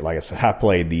played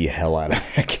the hell out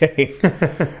of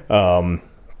that game.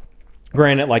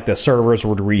 Granted, like, the servers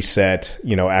would reset,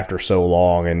 after so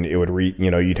long, and it would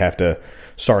you'd have to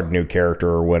start a new character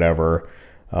or whatever.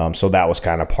 So that was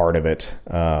kind of part of it.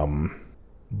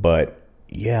 But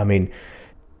yeah, I mean,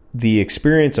 the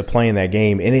experience of playing that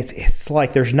game, and it's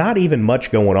like there's not even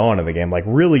much going on in the game. Like,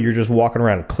 really, you're just walking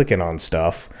around clicking on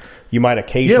stuff. You might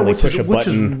occasionally push a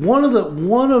button. Which is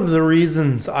one of the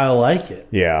reasons I like it.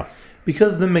 Yeah.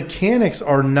 Because the mechanics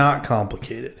are not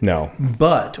complicated. No.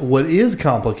 But what is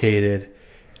complicated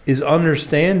is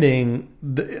understanding.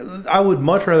 I would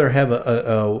much rather have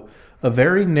a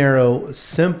very narrow,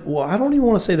 simple. Well, I don't even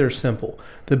want to say they're simple.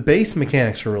 The base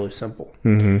mechanics are really simple.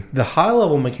 Mm-hmm. The high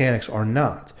level mechanics are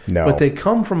not. No. But they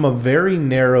come from a very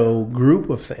narrow group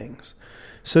of things.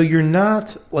 So you're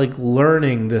not like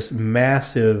learning this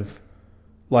massive,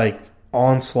 like,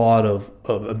 onslaught of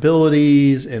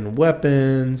abilities and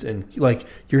weapons, and like,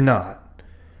 you're not.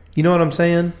 You know what I'm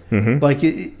saying? Mm-hmm. Like,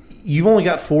 you've only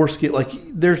got 4 skills. Like,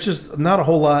 there's just not a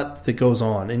whole lot that goes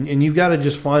on, and you've got to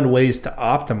just find ways to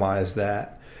optimize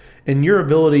that. And your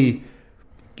ability,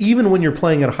 even when you're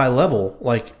playing at a high level,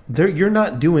 like, you're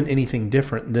not doing anything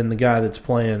different than the guy that's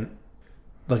playing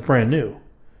like brand new.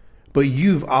 But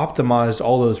you've optimized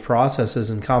all those processes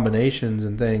and combinations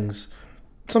and things.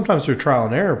 Sometimes through trial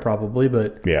and error, probably,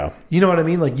 but yeah, you know what I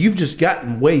mean? Like, you've just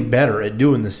gotten way better at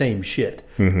doing the same shit.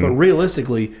 Mm-hmm. But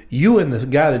realistically, you and the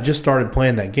guy that just started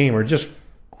playing that game are just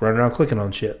running around clicking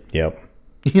on shit. Yep.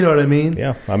 You know what I mean?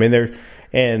 Yeah. I mean,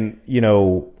 and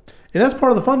that's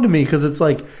part of the fun to me, because it's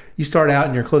like you start out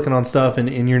and you're clicking on stuff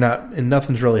and you're not, and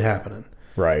nothing's really happening.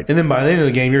 Right. And then by the end of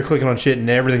the game, you're clicking on shit and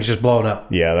everything's just blowing up.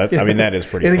 Yeah, that is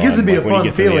pretty fun. And it gets to be a fun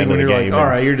feeling when you're like, all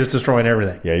right, you're just destroying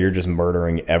everything. Yeah, you're just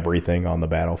murdering everything on the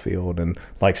battlefield. And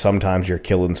like, sometimes you're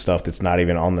killing stuff that's not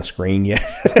even on the screen yet.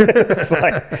 It's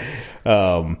like,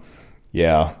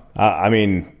 yeah. I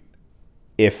mean,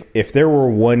 if there were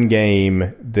one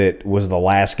game that was the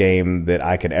last game that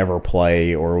I could ever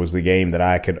play, or was the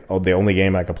only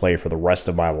game I could play for the rest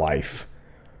of my life,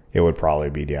 it would probably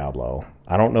be Diablo.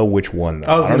 I don't know which one, though.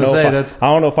 I was going to say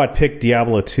I don't know if I'd pick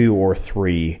Diablo 2 or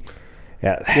 3.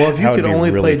 Yeah, well, if you could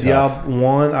only play Diablo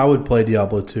 1, I would play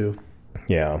Diablo 2.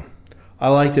 Yeah. I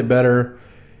liked it better.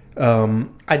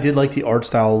 I did like the art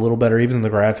style a little better, even though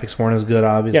the graphics weren't as good,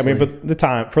 obviously. Yeah, I mean, but the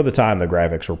time the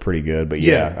graphics were pretty good. But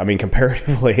yeah. I mean,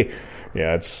 comparatively,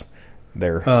 yeah,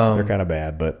 they're kind of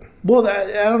bad. But well,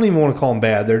 I don't even want to call them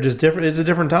bad. They're just different. It's a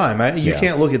different time. You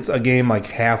can't look at a game like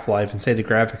Half-Life and say the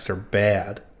graphics are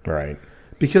bad, right?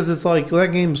 Because it's like, well,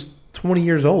 that game's 20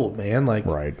 years old, man. Like,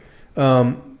 right.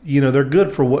 They're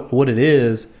good for what it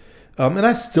is. And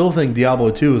I still think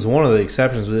Diablo 2 is one of the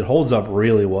exceptions, but it holds up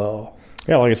really well.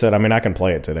 Yeah, like I said, I mean, I can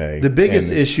play it today. The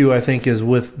biggest issue, I think, is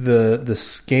with the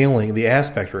scaling, the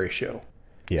aspect ratio.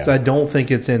 Yeah. So I don't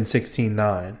think it's in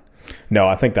 16:9. No,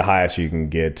 I think the highest you can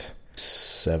get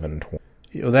 720.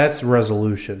 That's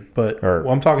resolution, but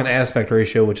I'm talking aspect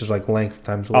ratio, which is like length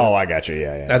times width. Oh, I got you.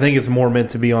 Yeah. I think it's more meant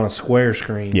to be on a square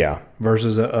screen, Yeah,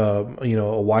 versus a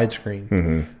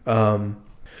widescreen.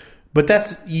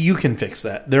 But you can fix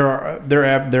that. There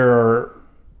are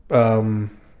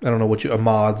I don't know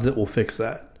mods that will fix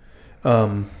that.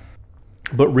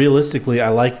 But realistically, I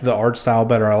like the art style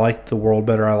better. I like the world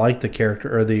better. I like the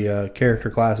character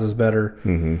classes better.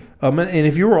 And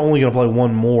if you were only going to play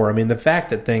one more, I mean, the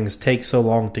fact that things take so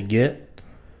long to get,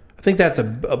 I think that's a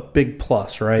big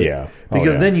plus, right? Yeah.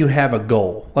 Because then you have a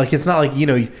goal. Like, it's not like,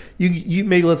 you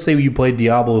maybe, let's say you played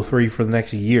Diablo 3 for the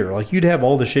next year. Like, you'd have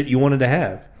all the shit you wanted to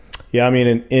have. Yeah, I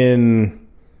mean, in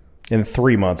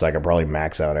 3 months, I could probably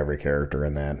max out every character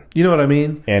in that. You know what I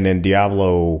mean? And in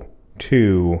Diablo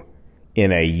 2,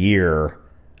 in a year,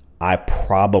 I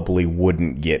probably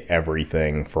wouldn't get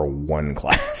everything for one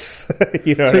class.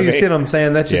 You know what I mean? So you see what I'm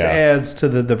saying? That just adds to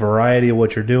the variety of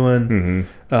what you're doing.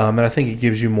 And I think it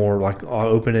gives you more like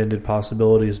open-ended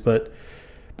possibilities. But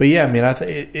yeah, I mean,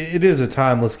 it is a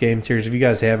timeless game series. If you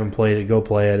guys haven't played it, go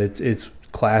play it. It's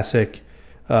classic.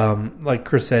 Like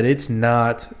Chris said, it's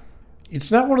not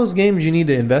one of those games you need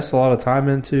to invest a lot of time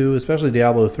into, especially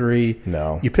Diablo 3.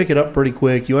 No. You pick it up pretty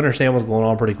quick. You understand what's going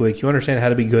on pretty quick. You understand how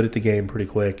to be good at the game pretty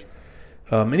quick.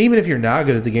 And even if you're not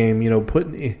good at the game, you put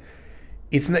it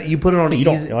on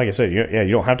easy. Like I said,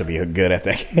 you don't have to be good at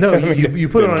that game. No, you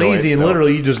put it on easy and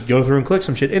literally you just go through and click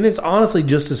some shit. And it's honestly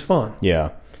just as fun.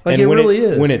 Yeah. Like, and it really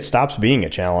is. When it stops being a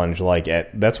challenge,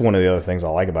 that's one of the other things I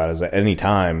like about it, is at any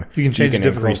time you can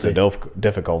increase the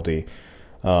difficulty.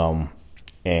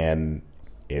 And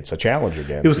it's a challenge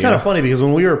again. It was kind of funny because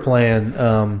when we were playing,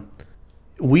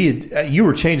 you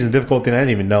were changing the difficulty and I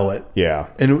didn't even know it. Yeah.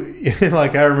 And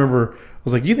like, I remember, I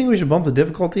was like, "Do you think we should bump the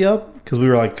difficulty up?" Because we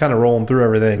were like kind of rolling through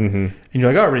everything. And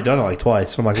you're like, "I've already done it like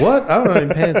twice." So I'm like, "What? I don't even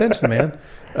pay attention, man."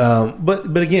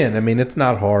 But again, I mean, it's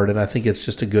not hard, and I think it's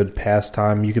just a good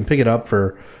pastime. You can pick it up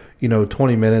for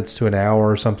 20 minutes to an hour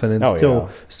or something, and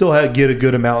still get a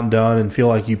good amount done and feel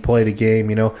like you played a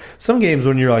game. Some games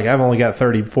when you're like, I've only got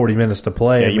 30, 40 minutes to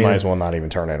play. Yeah, you might as well not even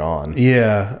turn it on.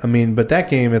 Yeah, I mean, but that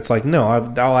game, it's like, no,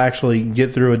 I'll actually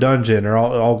get through a dungeon, or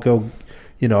I'll go.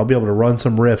 I'll be able to run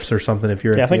some rifts or something if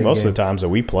you're. Yeah, I think most of the times that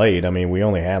we played, I mean, we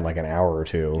only had like an hour or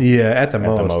two. Yeah, at the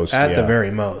very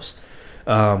most.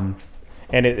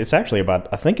 And it's actually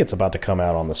I think it's about to come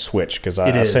out on the Switch, because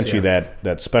I sent you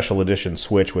that special edition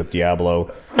Switch with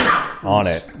Diablo on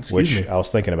it, which I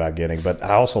was thinking about getting. But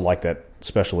I also like that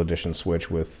special edition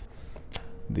Switch with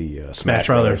the Smash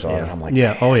Brothers on it. I'm like,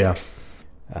 yeah, oh yeah.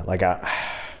 Like I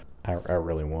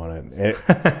really want it.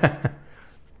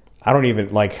 I don't even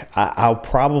I'll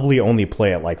probably only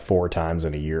play it like 4 times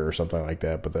in a year or something like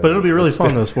that. But it'll be really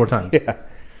fun those 4 times. Yeah.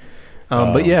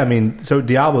 But yeah, I mean, so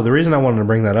Diablo, the reason I wanted to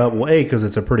bring that up, well, because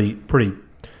it's a pretty,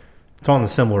 it's on the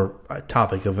similar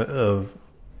topic of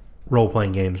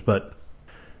role-playing games, but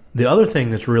the other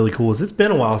thing that's really cool is it's been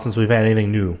a while since we've had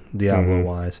anything new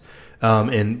Diablo-wise.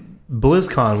 And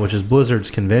BlizzCon, which is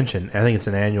Blizzard's convention, I think it's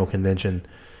an annual convention,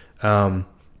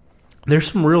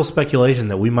 there's some real speculation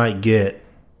that we might get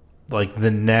like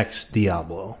the next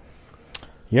Diablo.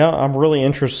 Yeah, I'm really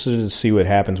interested to see what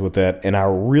happens with that, and I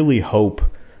really hope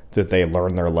that they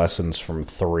learn their lessons from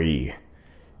 3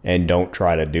 and don't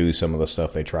try to do some of the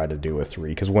stuff they tried to do with 3.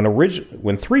 Because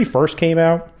when 3 first came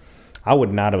out, I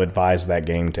would not have advised that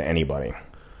game to anybody.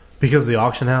 Because of the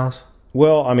auction house?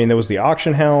 Well, I mean, there was the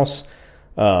auction house.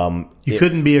 You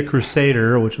couldn't be a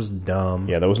crusader, which was dumb.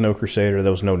 Yeah, there was no crusader.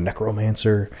 There was no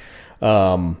necromancer.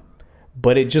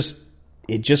 But it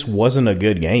just wasn't a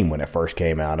good game when it first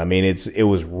came out. I mean, it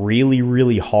was really,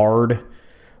 really hard.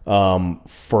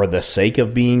 For the sake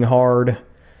of being hard.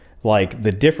 Like,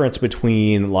 the difference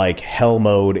between like Hell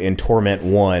Mode and Torment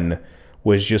 1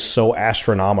 was just so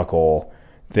astronomical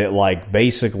that like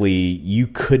basically you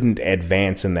couldn't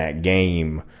advance in that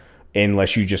game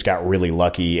unless you just got really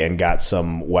lucky and got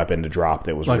some weapon to drop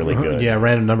that was really good. Yeah,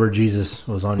 random number Jesus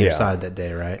was on your side that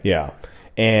day, right? Yeah.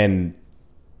 And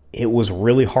it was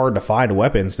really hard to find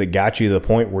weapons that got you to the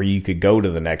point where you could go to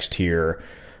the next tier.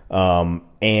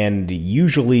 And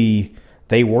usually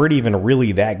they weren't even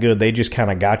really that good. They just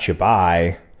kind of got you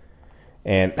by.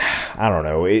 And I don't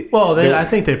know. I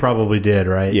think they probably did,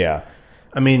 right? Yeah.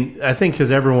 I mean, I think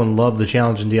because everyone loved the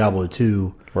challenge in Diablo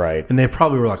 2. Right. And they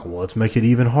probably were like, well, let's make it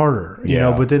even harder. You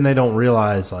know, but then they don't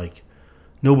realize, like,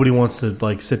 nobody wants to,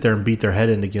 like, sit there and beat their head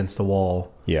in against the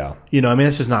wall. Yeah. I mean,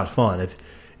 it's just not fun.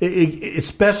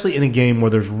 especially in a game where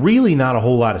there's really not a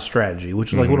whole lot of strategy,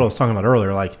 which is like what I was talking about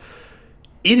earlier. Like,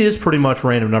 it is pretty much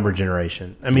random number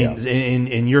generation. I mean,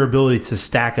 in your ability to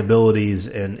stack abilities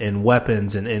and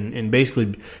weapons and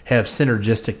basically have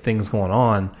synergistic things going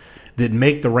on that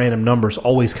make the random numbers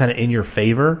always kind of in your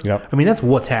favor. Yep. I mean, that's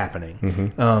what's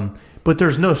happening. But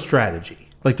there's no strategy.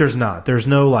 Like, there's not. There's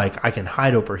no, like, I can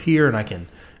hide over here and I can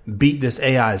beat this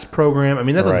AI's program. I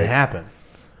mean, that doesn't happen.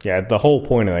 Yeah, the whole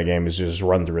point of that game is just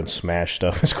run through and smash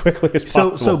stuff as quickly as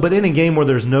possible. But in a game where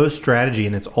there's no strategy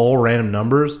and it's all random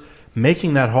numbers,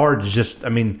 making that hard is just, I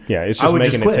mean... Yeah, it's just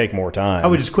making it take more time. I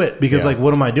would just quit because, like,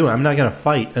 what am I doing? I'm not going to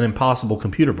fight an impossible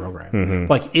computer program.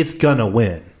 Like, it's going to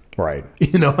win. Right.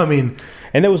 You know, I mean...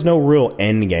 And there was no real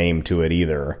end game to it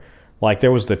either. Like,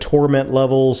 there was the torment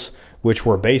levels, which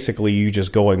were basically you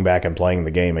just going back and playing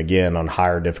the game again on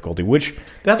higher difficulty, which...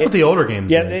 That's what the older games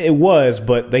did. Yeah, it was,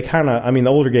 but they kind of... I mean,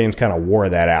 the older games kind of wore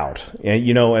that out. And,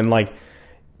 you know, and, like,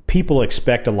 people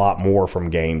expect a lot more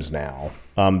from games now.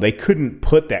 They couldn't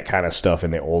put that kind of stuff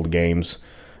in the old games.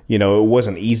 You know, it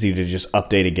wasn't easy to just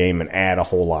update a game and add a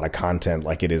whole lot of content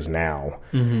like it is now.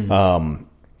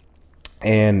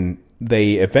 And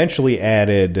they eventually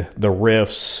added the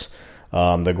rifts...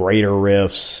 the greater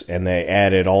rifts, and they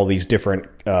added all these different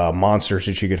monsters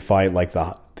that you could fight, like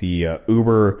the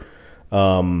Uber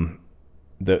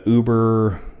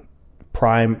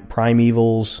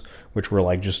primevals, which were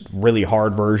like just really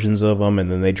hard versions of them,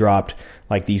 and then they dropped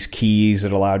like these keys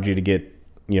that allowed you to get,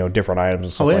 you know, different items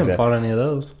and stuff like that. We haven't fought any of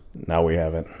those. No, we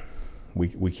haven't.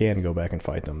 We can go back and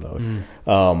fight them though.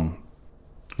 But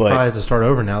probably have to start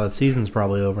over now. That season's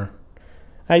probably over.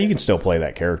 You can still play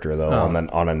that character though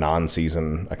on a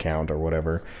non-season account or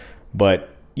whatever. But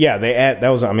yeah, that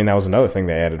was another thing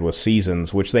they added was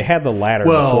seasons, which they had the ladder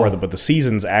before, but the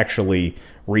seasons actually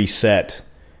reset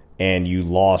and you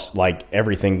lost, like,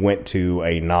 everything went to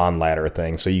a non-ladder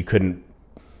thing, so you couldn't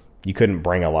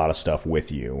bring a lot of stuff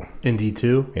with you in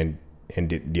D2 in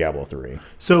Diablo 3.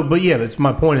 So, but yeah, that's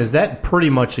my point. Is that pretty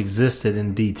much existed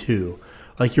in D2?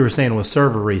 Like you were saying with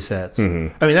server resets. I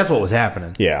mean, that's what was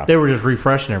happening. Yeah. They were just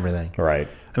refreshing everything. Right.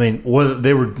 I mean,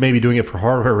 they were maybe doing it for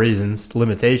hardware reasons,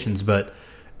 limitations, but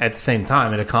at the same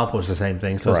time, it accomplished the same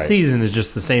thing. So season is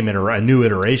just the same, a new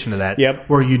iteration of that,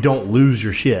 where you don't lose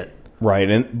your shit.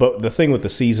 Right. But the thing with the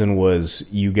season was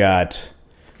you got,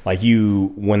 like,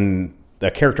 when the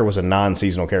character was a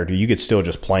non-seasonal character, you could still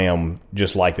just play them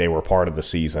just like they were part of the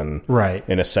season. Right.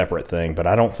 In a separate thing. But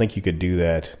I don't think you could do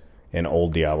that in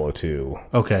old Diablo 2.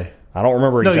 Okay. I don't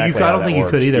remember exactly how I don't think you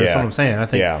could either. Yeah. That's what I'm saying. I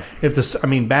think if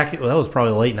that was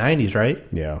probably late 90s, right?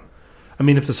 Yeah. I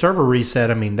mean, if the server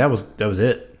reset, I mean, that was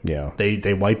it. Yeah.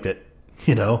 They wiped it,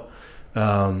 you know.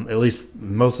 At least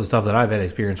most of the stuff that I've had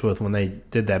experience with when they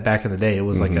did that back in the day, it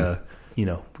was like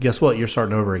guess what? You're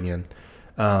starting over again.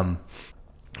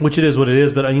 Which it is what it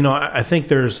is, but I think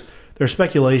there's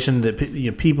speculation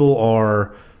that people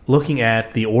are looking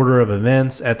at the order of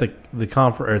events at the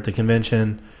conference or at the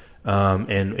convention,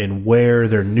 and where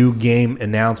their new game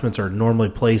announcements are normally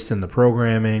placed in the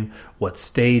programming, what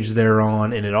stage they're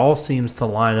on, and it all seems to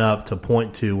line up to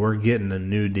point to we're getting a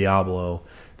new Diablo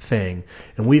thing.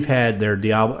 And we've had their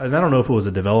Diablo, and I don't know if it was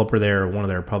a developer there or one of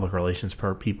their public relations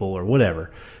people or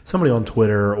whatever, somebody on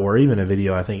Twitter or even a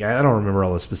video, I think, I don't remember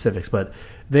all the specifics, but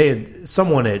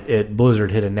someone at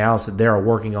Blizzard had announced that they are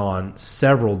working on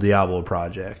several Diablo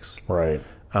projects. Right.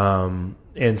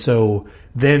 And so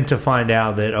then to find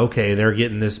out that, okay, they're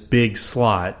getting this big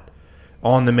slot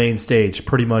on the main stage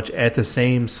pretty much at the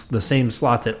same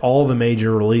slot that all the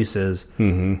major releases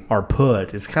are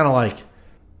put, it's kind of like,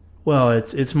 well,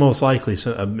 it's most likely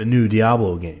a new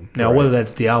Diablo game. Now, whether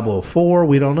that's Diablo 4,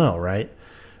 we don't know, right?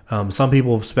 Some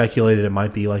people have speculated it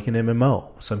might be like an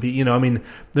MMO. Some people,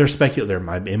 they're speculating.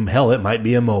 It might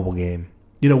be a mobile game.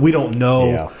 We don't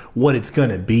know what it's going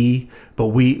to be, but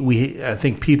I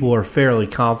think people are fairly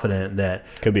confident that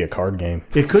could be a card game.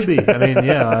 It could be.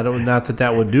 Not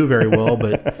that would do very well,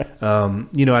 but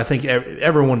I think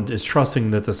everyone is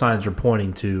trusting that the signs are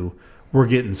pointing to we're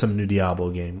getting some new Diablo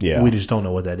game. Yeah. We just don't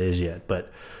know what that is yet,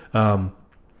 but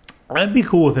I'd be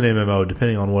cool with an MMO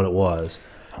depending on what it was.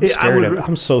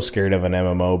 I'm so scared of an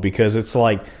MMO because it's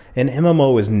like an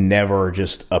MMO is never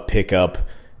just a pickup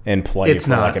and play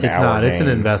for like an hour. It's not. It's an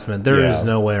investment. There is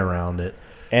no way around it.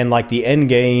 And like the end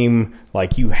game,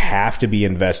 like you have to be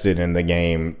invested in the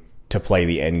game to play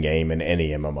the end game in any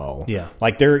MMO. Yeah.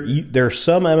 Like there's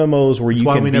some MMOs where you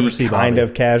can be kind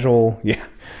of casual. Yeah.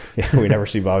 Yeah. We never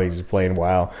see Bobby playing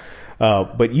WoW.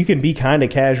 But you can be kind of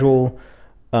casual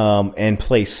and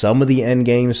play some of the end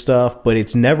game stuff, but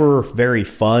it's never very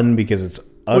fun because it's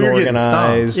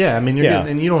unorganized. Yeah, I mean,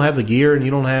 and you don't have the gear and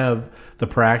you don't have the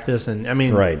practice, and I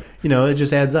mean, it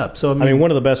just adds up. So I mean,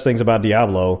 one of the best things about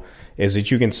Diablo is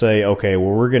that you can say, okay,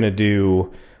 well, we're going to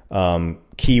do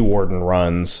key warden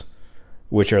runs,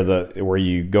 which are where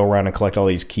you go around and collect all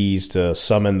these keys to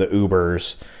summon the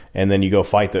Ubers, and then you go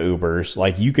fight the Ubers.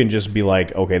 Like, you can just be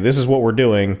like, okay, this is what we're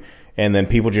doing, and then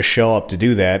people just show up to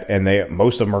do that, and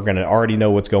most of them are going to already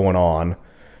know what's going on.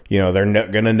 They're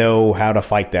going to know how to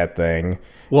fight that thing.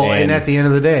 Well, and at the end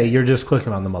of the day, you're just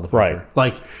clicking on the motherfucker. Right.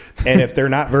 Like, and if they're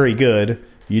not very good,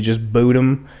 you just boot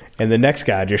them, and the next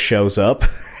guy just shows up.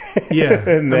 Yeah.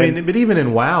 But even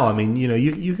in WoW, I mean,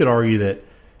 you could argue that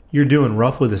you're doing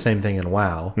roughly the same thing in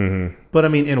WoW. Mm-hmm. But, I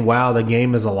mean, in WoW, the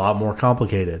game is a lot more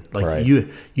complicated. Like, you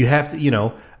have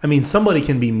to, somebody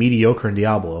can be mediocre in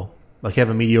Diablo, like have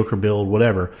a mediocre build,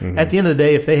 whatever. Mm-hmm. At the end of the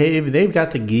day, if they've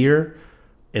got the gear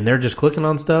and they're just clicking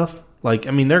on stuff, like,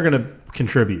 I mean, they're going to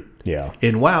contribute. Yeah.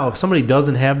 In WoW, if somebody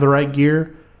doesn't have the right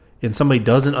gear and somebody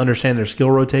doesn't understand their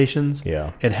skill rotations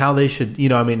and how they should,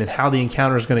 and how the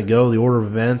encounter is going to go, the order of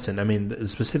events, and, I mean, the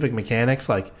specific mechanics,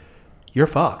 like, you're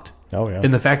fucked. Oh, yeah.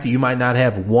 And the fact that you might not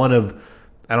have one of,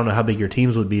 I don't know how big your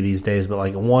teams would be these days, but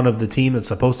like one of the team that's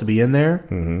supposed to be in there,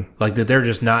 like that they're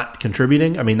just not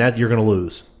contributing, I mean, that you're going to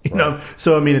lose. You know?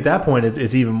 So, I mean, at that point, it's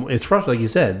frustrating. Like you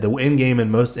said, the end game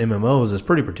in most MMOs is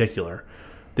pretty particular.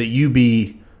 That you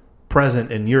be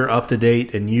present and you're up to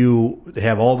date and you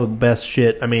have all the best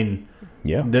shit. I mean,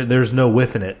 there's no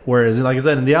whiffing it. Whereas, like I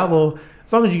said, in Diablo,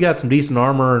 as long as you got some decent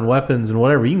armor and weapons and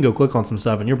whatever, you can go click on some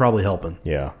stuff and you're probably helping.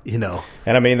 Yeah.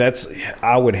 And I mean,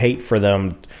 I would hate for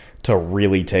them to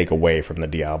really take away from the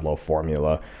Diablo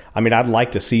formula. I mean, I'd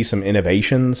like to see some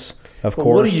innovations, of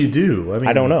course. What do you do? I mean,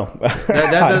 I don't know.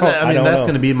 That's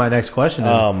going to be my next question.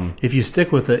 Is if you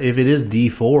stick with if it is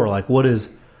D4, like what does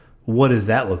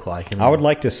that look like? I would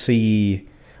like to see,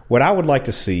 what I would like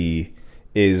to see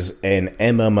is an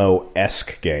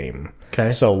MMO-esque game.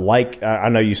 Okay. So, like, I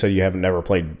know you said you haven't never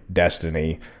played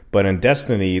Destiny, but in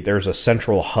Destiny, there's a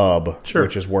central hub,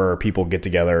 which is where people get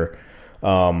together.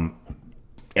 And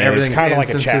it's kind of like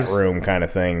a chat room kind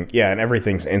of thing. Yeah, and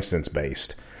everything's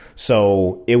instance-based.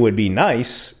 So, it would be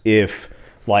nice if,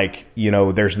 like,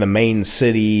 there's the main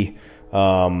city.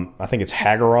 I think it's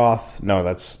Hagaroth. No,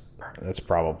 that's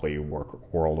probably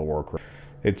World of Warcraft.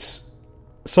 It's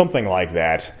something like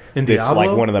that. In Diablo? It's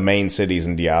like one of the main cities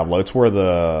in Diablo. It's where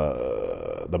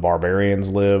the barbarians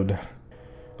lived.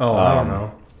 Oh, I don't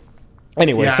know.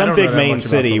 Anyway, some big main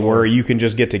city where you can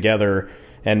just get together,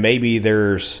 and maybe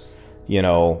there's,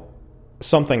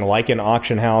 something like an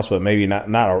auction house, but maybe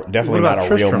definitely not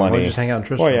a real money. Just hang out in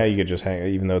Tristram. Well, yeah, you could just hang,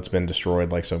 even though it's been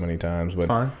destroyed like so many times. But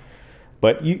fine.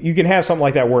 But you can have something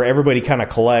like that where everybody kind of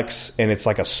collects, and it's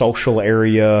like a social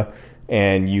area,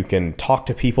 and you can talk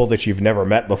to people that you've never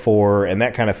met before, and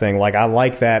that kind of thing. Like, I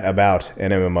like that about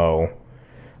an MMO,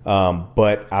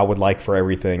 but I would like for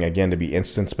everything, again, to be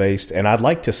instance-based. And I'd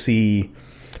like to see,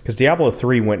 because Diablo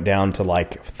 3 went down to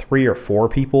like 3 or 4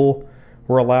 people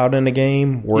were allowed in a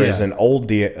game, whereas in old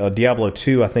Diablo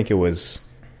 2, I think it was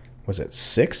it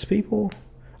 6 people?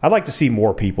 I'd like to see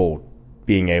more people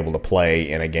being able to play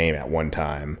in a game at one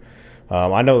time.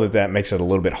 I know that makes it a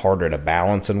little bit harder to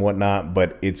balance and whatnot,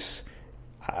 but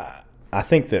I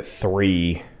think that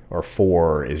 3 or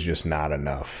 4 is just not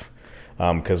enough.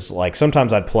 Because like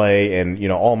sometimes I'd play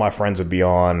and all my friends would be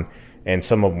on, and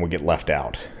some of them would get left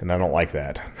out, and I don't like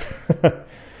that.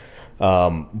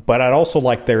 But I'd also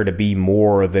like there to be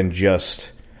more than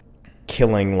just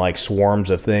killing like swarms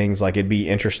of things. Like, it'd be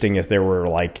interesting if there were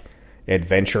like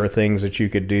adventure things that you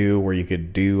could do, where you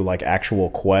could do like actual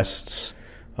quests.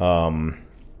 That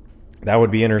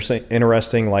would be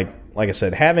interesting. Like I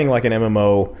said, having like an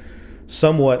MMO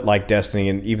somewhat like Destiny,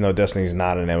 and even though Destiny's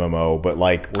not an MMO, but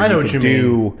like where I know you what could you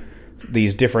do mean.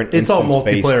 These different it's all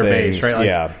instance-based multiplayer things. based,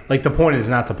 right? Like the point is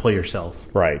not to play yourself,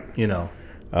 right?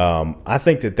 I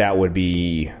think that would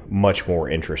be much more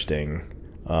interesting,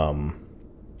 and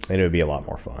it would be a lot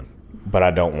more fun. But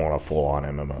I don't want a full-on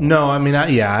MMO. No, I mean,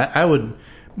 I would.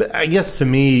 But I guess to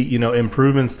me,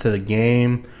 improvements to the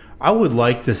game, I would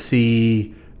like to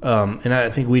see, and I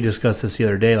think we discussed this the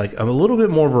other day, like a little bit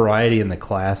more variety in the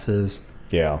classes.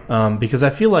 Yeah. Because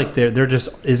I feel like there just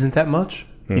isn't that much.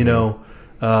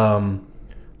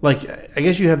 Like I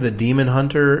guess you have the Demon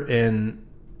Hunter in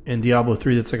Diablo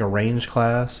 3 that's like a ranged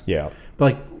class. Yeah. But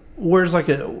like, whereas like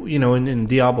in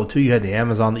Diablo 2 you had the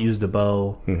Amazon that used the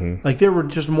bow. Mm-hmm. Like there were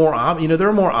just more there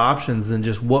are more options than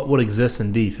just what exists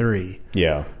in D3.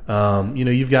 Yeah.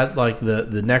 You've got like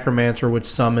the Necromancer, which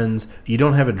summons. You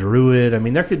don't have a druid. I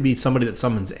mean, there could be somebody that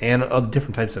summons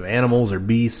different types of animals or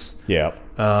beasts. Yeah.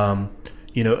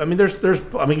 You know, I mean,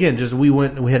 again, just we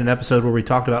had an episode where we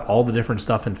talked about all the different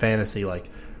stuff in fantasy. Like,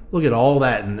 look at all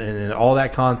that and all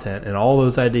that content and all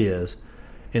those ideas.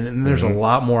 And there's a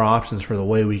lot more options for the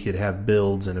way we could have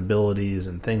builds and abilities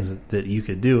and things that you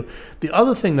could do. The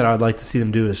other thing that I'd like to see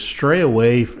them do is stray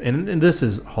away, and this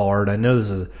is hard. I know this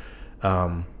is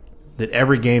that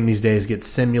every game these days gets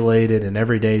simulated, and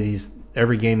every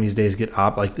game these days get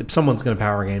like if someone's going to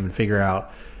power a game and figure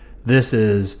out this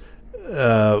is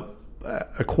a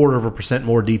 0.25%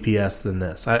 more DPS than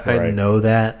this. I know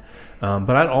that.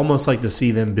 But I'd almost like to see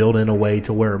them build in a way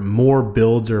to where more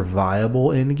builds are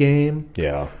viable in game.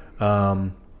 Yeah.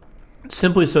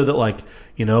 Simply so that, like,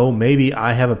 you know, maybe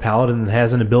I have a paladin that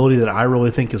has an ability that I really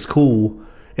think is cool,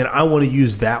 and I want to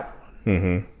use that one.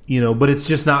 Mm-hmm. You know, but it's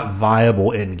just not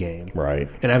viable in game. Right.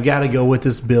 And I've got to go with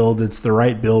this build that's the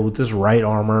right build with this right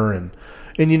armor and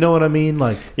you know what I mean?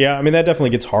 Like, yeah, I mean, that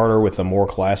definitely gets harder with the more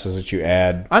classes that you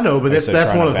add. I know, but that's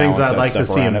one of the things I'd like to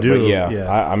see them do. But yeah.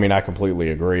 I mean, I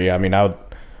completely agree. I mean,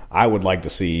 I would like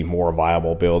to see more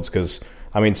viable builds because,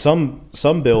 I mean, some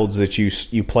builds that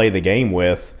you play the game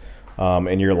with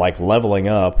and you're, like, leveling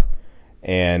up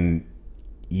and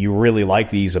you really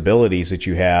like these abilities that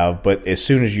you have, but as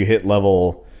soon as you hit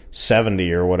level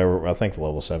 70 or whatever, I think the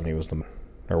level 70 was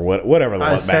whatever the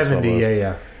max 70, level was.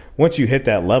 Yeah. Once you hit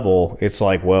that level, it's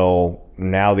like, well,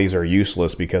 now these are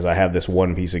useless because I have this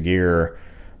one piece of gear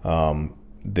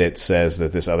that says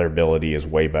that this other ability is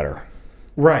way better.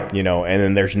 Right. You know, and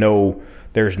then there's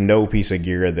no piece of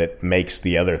gear that makes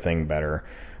the other thing better.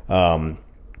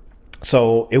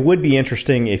 So it would be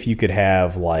interesting if you could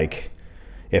have, like,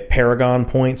 if Paragon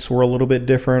points were a little bit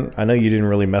different. I know you didn't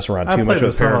really mess around too much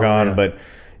with Paragon, but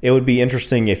it would be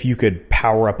interesting if you could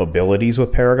power up abilities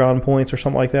with Paragon points or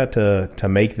something like that to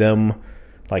make them,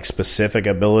 like, specific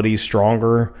abilities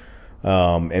stronger,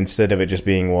 instead of it just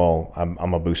being, well, I'm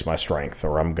going to boost my strength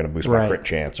or I'm going to boost my crit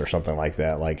chance or something like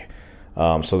that, like,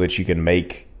 so that you can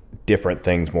make different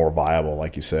things more viable,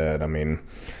 like you said. I mean,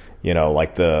 you know,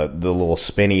 like the little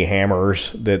spinny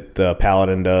hammers that the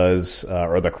Paladin does,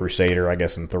 or the Crusader, I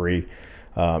guess, in 3.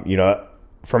 You know,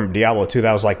 from Diablo 2,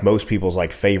 that was, like, most people's,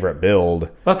 like, favorite build.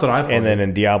 That's what I played. And then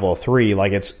in Diablo 3,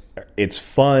 like, it's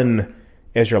fun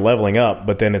as you're leveling up,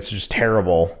 but then it's just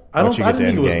terrible once you get to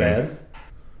end game. I didn't think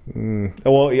it was bad.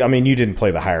 Well, I mean, you didn't play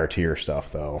the higher tier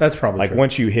stuff, though. That's probably like true.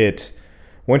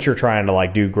 Once you're trying to,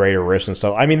 like, do greater rifts and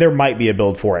stuff. I mean, there might be a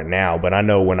build for it now, but I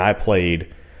know when I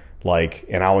played, like,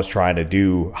 and I was trying to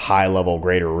do high level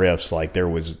greater rifts, like, there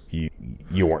was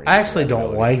you weren't. I actually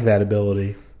don't like that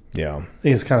ability. Yeah. I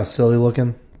think it's kind of silly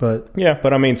looking, but... Yeah,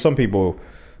 but I mean, some people,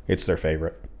 it's their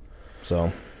favorite.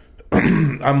 So...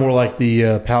 I'm more like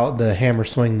the hammer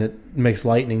swing that makes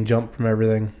lightning jump from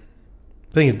everything.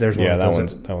 I think there's one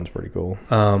that one's pretty cool.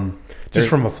 Just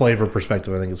from a flavor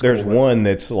perspective, I think it's there's cool. one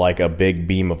that's like a big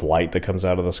beam of light that comes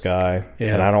out of the sky.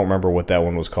 Yeah. And I don't remember what that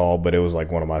one was called, but it was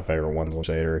like one of my favorite ones on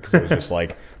Shader because it was just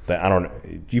like...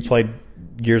 You played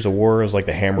Gears of War? It was like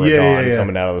the hammer of dawn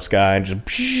coming out of the sky and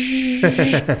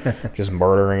just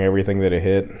murdering everything that it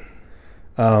hit.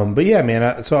 But yeah,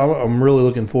 man. So I'm really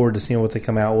looking forward to seeing what they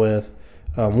come out with.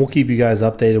 We'll keep you guys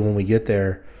updated when we get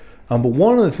there. But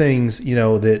one of the things, you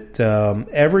know, that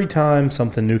every time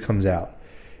something new comes out,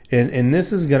 and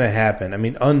this is going to happen. I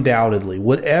mean, undoubtedly,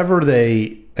 whatever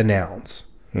they announce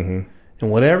and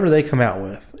whatever they come out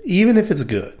with, even if it's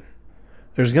good,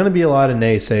 there's going to be a lot of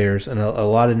naysayers and a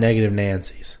lot of negative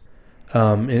Nancys.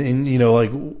 And you know,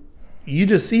 like, you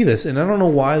just see this, and I don't know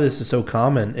why this is so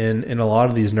common in a lot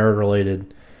of these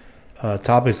nerd-related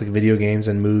topics like video games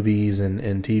and movies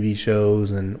and TV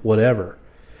shows and whatever.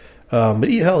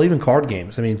 But hell, even card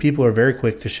games. I mean, people are very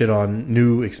quick to shit on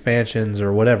new expansions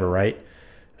or whatever, right?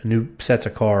 New sets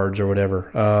of cards or whatever.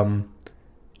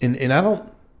 And I don't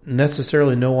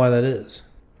necessarily know why that is.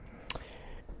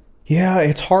 Yeah,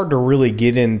 it's hard to really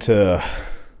get into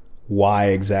why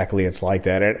exactly it's like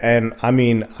that. And I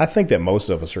mean, I think that most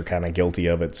of us are kind of guilty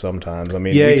of it sometimes. I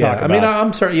mean,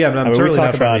 I'm sorry. Yeah, but I'm certainly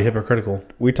not trying to be hypocritical.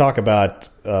 We talk about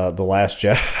The Last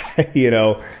Jedi, you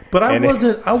know. But I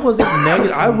wasn't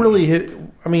negative. I really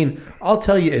I mean, I'll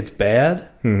tell you it's bad.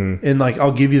 And, like,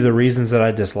 I'll give you the reasons that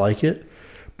I dislike it.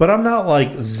 But I'm not,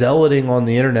 like, zealoting on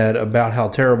the internet about how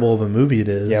terrible of a movie it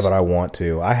is. Yeah, but I want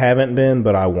to. I haven't been,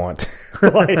 but I want to.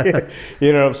 Like,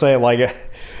 you know what I'm saying? Like,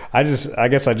 I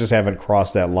guess I just haven't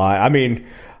crossed that line. I mean,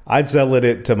 I zealot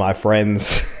it to my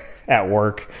friends at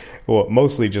work, well,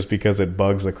 mostly just because it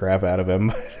bugs the crap out of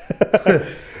them.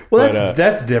 Well,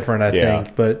 that's different, I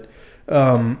think. But,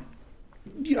 I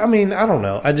mean, I don't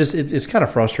know. It's kind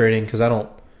of frustrating because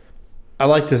I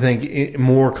like to think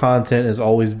more content is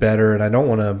always better, and I don't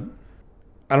want to.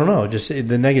 I don't know, just the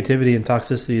negativity and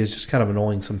toxicity is just kind of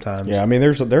annoying sometimes. Yeah, I mean,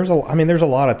 there's a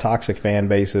lot of toxic fan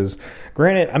bases.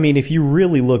 Granted, I mean, if you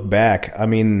really look back, I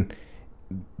mean,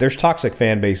 there's toxic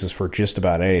fan bases for just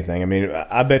about anything. I mean,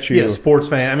 I bet you, sports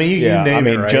fan. I mean, you name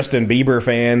it, right? Justin Bieber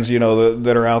fans,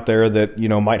 that are out there that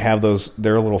might have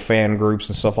their little fan groups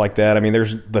and stuff like that. I mean,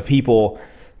 there's the people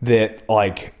that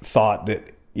like thought that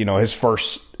his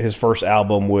first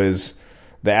album was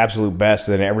the absolute best,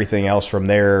 and everything else from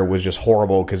there was just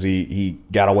horrible because he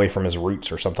got away from his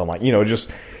roots or something like,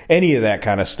 just any of that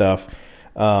kind of stuff.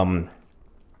 I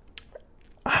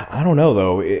don't know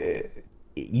though.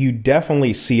 You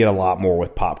definitely see it a lot more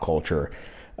with pop culture.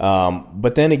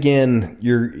 But then again,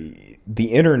 the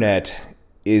internet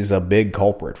is a big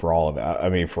culprit for all of it. I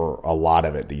mean, for a lot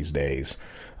of it these days.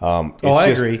 I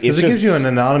agree, because it gives you an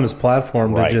anonymous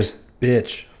platform to just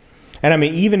bitch. And I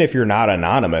mean, even if you're not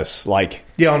anonymous, like...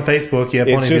 Yeah, on Facebook,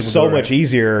 it's just so much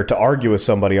easier to argue with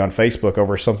somebody on Facebook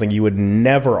over something you would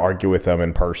never argue with them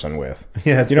in person with.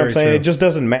 Yeah, it's you know what I'm saying? True. It just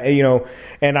doesn't matter,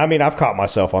 And I mean, I've caught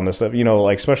myself on this stuff,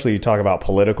 like, especially you talk about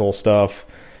political stuff,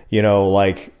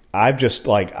 like, I just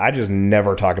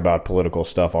never talk about political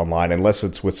stuff online unless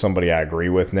it's with somebody I agree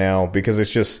with now, because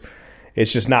it's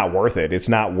just not worth it. It's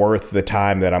not worth the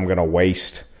time that I'm going to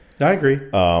waste. I agree.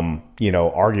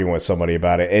 Arguing with somebody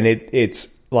about it. And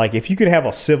it's like, if you could have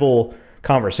a civil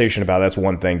conversation about it, that's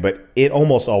one thing, but it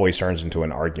almost always turns into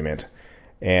an argument.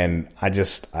 And I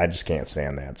just can't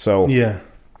stand that. So yeah,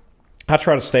 I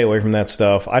try to stay away from that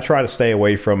stuff. I try to stay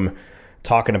away from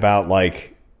talking about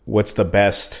like what's the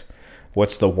best,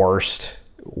 what's the worst,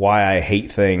 why I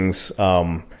hate things.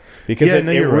 Because it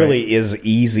really is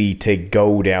easy to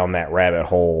go down that rabbit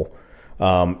hole.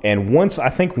 And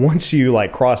once you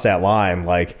like cross that line,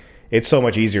 like it's so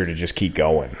much easier to just keep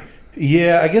going.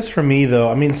 Yeah, I guess for me though,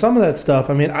 I mean, some of that stuff,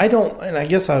 I mean, I don't, and I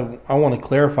guess I want to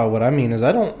clarify what I mean is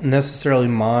I don't necessarily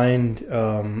mind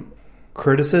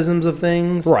criticisms of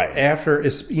things, right? After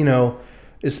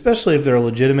especially if they're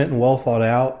legitimate and well thought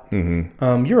out.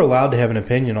 Mm-hmm. You're allowed to have an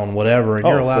opinion on whatever, and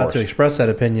you're allowed to express that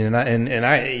opinion. And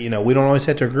I, we don't always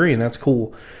have to agree, and that's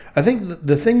cool. I think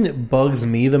the thing that bugs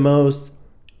me the most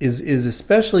is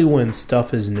especially when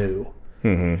stuff is new.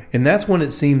 Mm-hmm. And that's when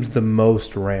it seems the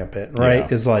most rampant, right?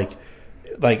 Yeah. Is like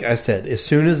I said, as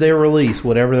soon as they release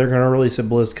whatever they're going to release at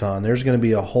BlizzCon, there's going to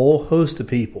be a whole host of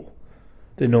people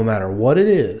that no matter what it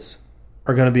is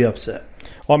are going to be upset.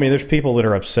 Well, I mean, there's people that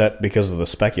are upset because of the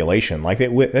speculation. Like they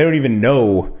don't even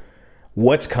know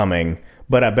what's coming,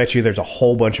 but I bet you there's a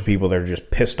whole bunch of people that are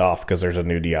just pissed off because there's a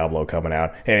new Diablo coming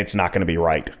out and it's not going to be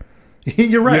right.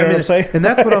 You're right. You know what I'm saying? And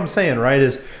that's what I'm saying, right?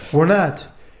 Is we're not...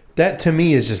 That, to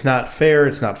me, is just not fair.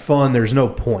 It's not fun. There's no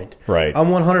point. Right. I'm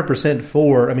 100%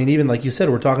 for... I mean, even like you said,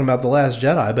 we're talking about The Last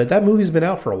Jedi, but that movie's been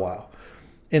out for a while.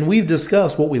 And we've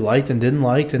discussed what we liked and didn't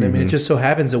like, and I mean, it just so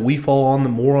happens that we fall on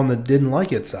more on the didn't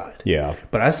like it side. Yeah.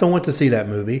 But I still went to see that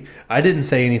movie. I didn't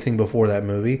say anything before that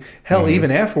movie. Hell, even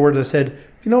afterwards, I said,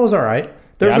 it was all right.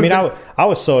 I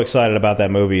was so excited about that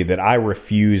movie that I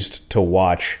refused to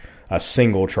watch a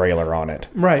single trailer on it.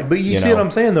 Right, but you see what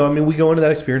I'm saying, though? I mean, we go into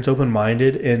that experience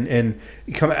open-minded, and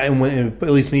when,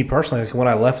 at least me personally, like when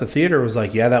I left the theater, it was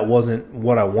like, yeah, that wasn't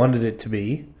what I wanted it to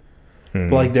be. Mm-hmm.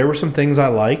 But like, there were some things I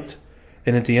liked,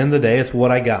 and at the end of the day, it's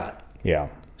what I got. Yeah.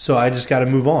 So I just got to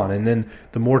move on. And then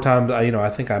the more times, I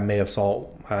think I may have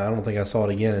I don't think I saw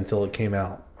it again until it came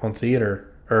out on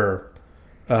theater or,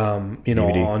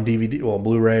 DVD. On DVD, well,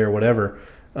 Blu-ray or whatever.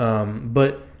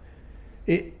 But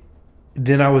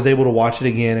then I was able to watch it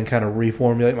again and kind of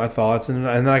reformulate my thoughts, and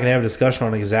then I can have a discussion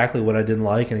on exactly what I didn't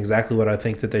like and exactly what I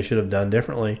think that they should have done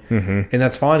differently. Mm-hmm. And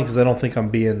that's fine because I don't think I'm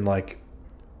being like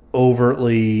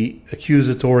overtly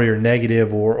accusatory or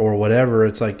negative or whatever.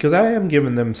 It's like, because I am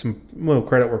giving them some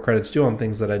credit where credit's due on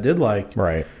things that I did like.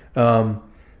 Right.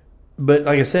 But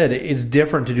like I said, it's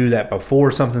different to do that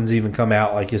before something's even come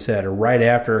out, like you said, or right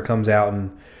after it comes out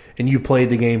and you played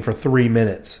the game for 3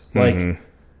 minutes. Like,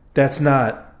 that's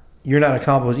not... You're not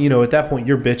accomplishing... at that point,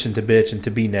 you're bitching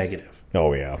to be negative.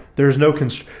 Oh, yeah. There's no...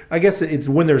 I guess it's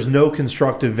when there's no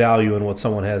constructive value in what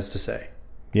someone has to say.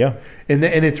 Yeah. And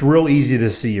it's real easy to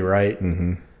see, right?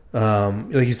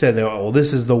 Mm-hmm. Like you said,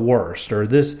 this is the worst, or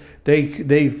this...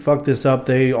 They fuck this up.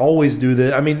 They always do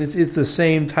this. I mean, it's the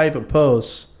same type of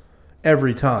posts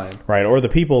every time. Right, or the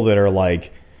people that are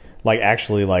like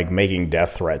actually like making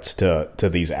death threats to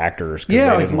these actors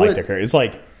because they didn't like their character. It's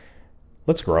like...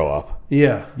 Let's grow up.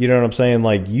 Yeah. You know what I'm saying?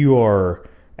 Like, you are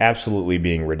absolutely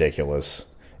being ridiculous.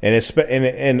 And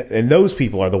and those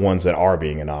people are the ones that are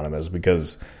being anonymous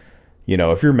because,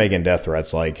 if you're making death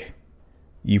threats, like,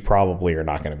 you probably are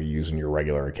not going to be using your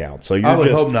regular account. So I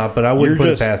would hope not, but I wouldn't put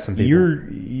it past some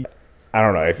people. I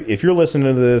don't know if you're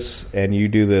listening to this and you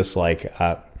do this, like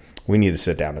we need to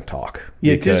sit down and talk.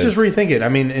 Yeah, just rethink it. I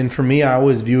mean, and for me, I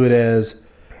always view it as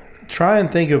try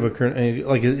and think of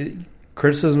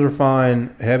criticisms are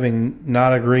fine. Having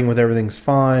not agreeing with everything's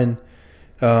fine.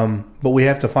 But we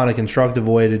have to find a constructive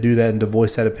way to do that and to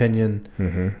voice that opinion.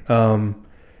 Mm-hmm.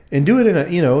 And do it in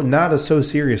a, not a so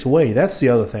serious way. That's the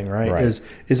other thing, right?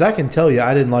 Is I can tell you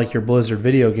I didn't like your Blizzard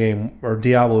video game or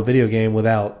Diablo video game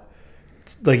without,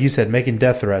 like you said, making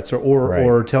death threats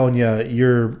or telling you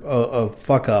you're a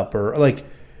fuck up or like,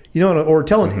 or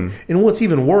telling. Mm-hmm. And what's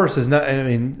even worse is not. I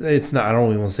mean, it's not. I don't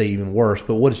even want to say even worse,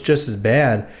 but what's just as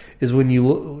bad is when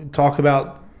you talk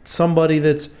about somebody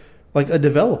that's like a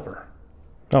developer.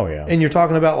 Oh yeah, and you're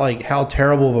talking about like how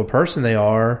terrible of a person they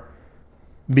are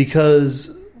because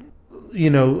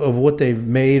of what they've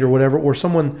made or whatever, or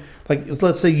someone like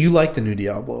let's say you like the new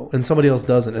Diablo and somebody else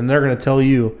doesn't, and they're going to tell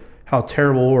you how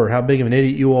terrible or how big of an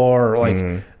idiot you are. Or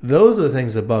like those are the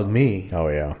things that bug me. Oh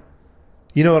yeah,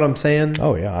 you know what I'm saying?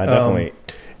 Oh yeah, I definitely.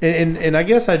 And I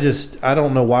guess I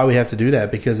don't know why we have to do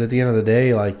that because at the end of the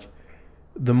day, like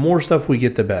the more stuff we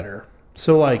get, the better.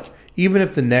 So like even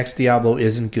if the next Diablo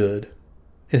isn't good.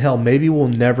 And hell, maybe we'll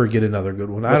never get another good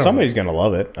one. Somebody's going to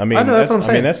love it. I mean, I know, that's what I'm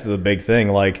saying. I mean, that's the big thing.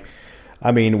 Like,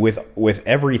 I mean, with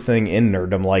everything in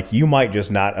nerdom, like you might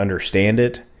just not understand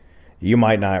it. You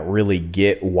might not really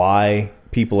get why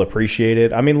people appreciate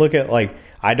it. I mean, look at like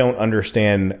I don't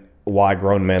understand why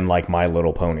grown men like My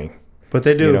Little Pony, but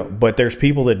they do. But there's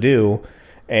people that do,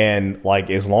 and like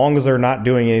as long as they're not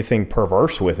doing anything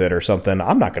perverse with it or something,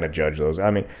 I'm not going to judge those. I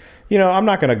mean. I'm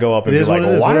not going to go up and be like,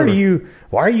 well, why are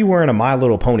you wearing a My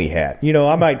Little Pony hat?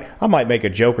 I might make a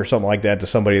joke or something like that to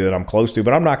somebody that I'm close to,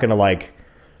 but I'm not going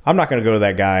to go to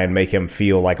that guy and make him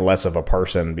feel like less of a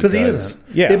person because he isn't.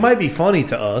 Yeah, it might be funny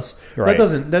to us. Right.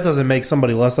 That doesn't make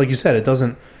somebody less. Like you said, it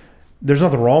doesn't. There's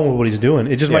nothing wrong with what he's doing.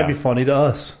 It just might be funny to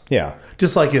us. Yeah.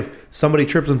 Just like if somebody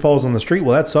trips and falls on the street,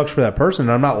 well, that sucks for that person.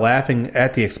 And I'm not laughing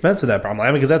at the expense of that. I'm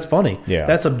laughing because that's funny. Yeah.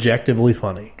 That's objectively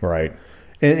funny. Right.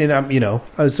 And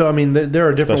I'm, so I mean, there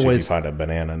are different ways. If you find a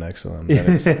banana next to them, then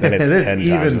it's 10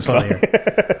 even times as funnier.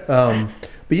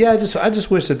 But yeah, I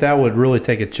just wish that would really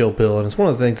take a chill pill. And it's one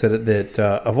of the things that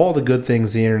of all the good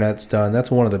things the internet's done, that's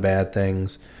one of the bad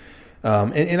things.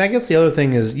 And I guess the other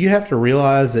thing is you have to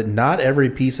realize that not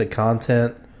every piece of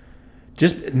content,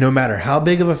 just no matter how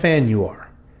big of a fan you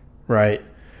are, right?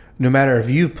 No matter if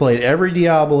you've played every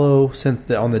Diablo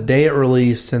on the day it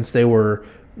released, since the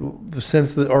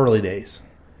early days.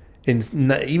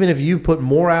 And even if you put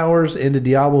more hours into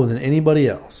Diablo than anybody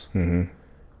else,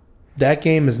 that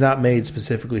game is not made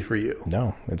specifically for you.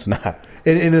 No, it's not.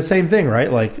 And the same thing,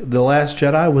 right? Like The Last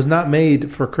Jedi was not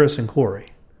made for Chris and Corey.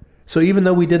 So even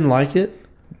though we didn't like it,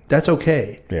 that's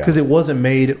okay because it wasn't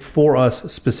made for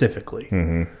us specifically.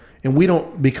 Mm-hmm.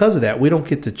 And because of that, we don't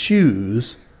get to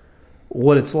choose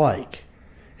what it's like,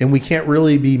 and we can't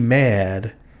really be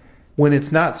mad when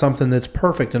it's not something that's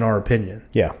perfect in our opinion.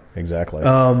 Yeah, exactly.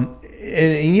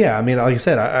 And yeah, I mean, like I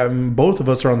said, both of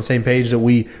us are on the same page that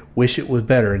we wish it was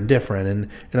better and different.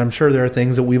 And I'm sure there are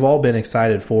things that we've all been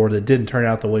excited for that didn't turn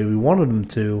out the way we wanted them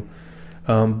to.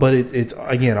 But it's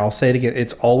again, I'll say it again,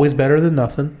 it's always better than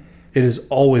nothing. It is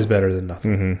always better than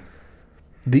nothing.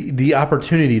 Mm-hmm. The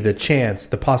opportunity, the chance,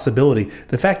 the possibility,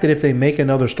 the fact that if they make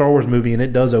another Star Wars movie and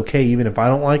it does okay, even if I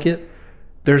don't like it,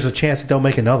 there's a chance that they'll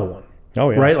make another one. Oh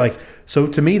yeah. Right? Like, so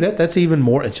to me that's even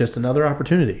more, it's just another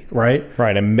opportunity, right?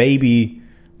 Right. And maybe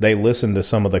they listen to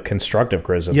some of the constructive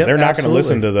criticism. Yep, they're not going to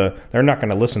listen to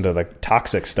the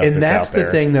toxic stuff and that's out there.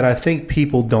 The thing that I think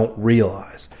people don't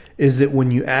realize is that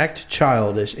when you act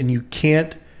childish and you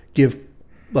can't give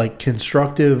like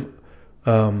constructive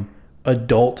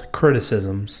adult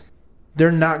criticisms,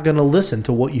 they're not going to listen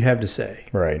to what you have to say.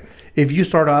 Right. If you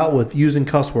start out with using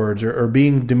cuss words or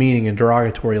being demeaning and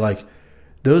derogatory, like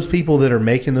those people that are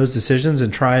making those decisions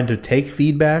and trying to take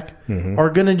feedback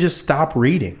are going to just stop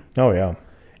reading. Oh, yeah.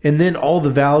 And then all the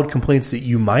valid complaints that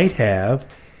you might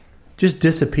have just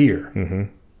disappear. Mm-hmm.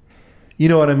 You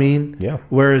know what I mean? Yeah.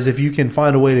 Whereas if you can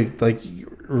find a way to like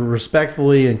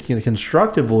respectfully and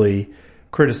constructively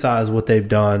criticize what they've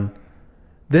done,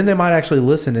 then they might actually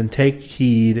listen and take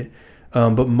heed.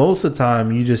 But most of the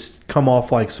time, you just come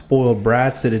off like spoiled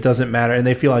brats that it doesn't matter, and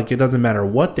they feel like it doesn't matter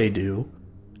what they do,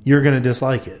 you're going to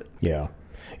dislike it. Yeah.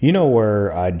 You know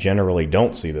where I generally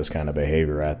don't see this kind of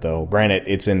behavior at, though? Granted,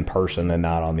 it's in person and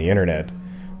not on the internet,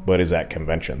 but is at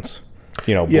conventions.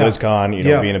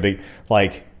 BlizzCon, being a big...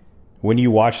 Like, when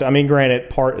you watch... I mean,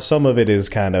 granted, some of it is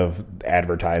kind of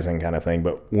advertising kind of thing,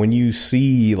 but when you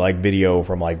see, like, video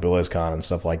from, like, BlizzCon and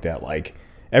stuff like that, like,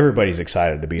 everybody's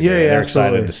excited to be there. They're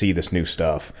excited to see this new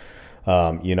stuff.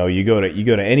 You go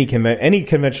to any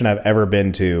convention I've ever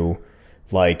been to,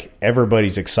 like,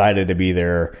 everybody's excited to be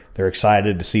there. They're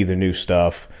excited to see the new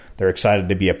stuff. They're excited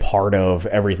to be a part of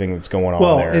everything that's going on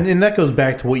there. Well, and that goes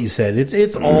back to what you said.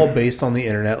 It's all based on the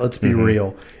internet. Let's be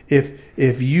real.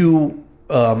 If you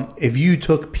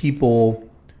took people,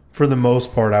 for the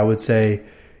most part, I would say,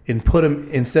 and put them,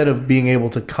 instead of being able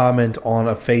to comment on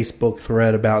a Facebook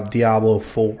thread about Diablo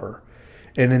 4,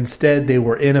 and instead they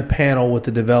were in a panel with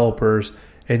the developers,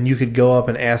 and you could go up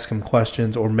and ask them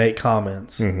questions or make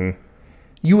comments,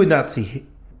 you would not see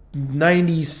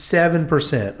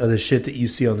 97% of the shit that you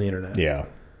see on the internet. Yeah.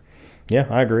 Yeah,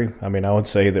 I agree. I mean, I would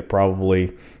say that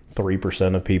probably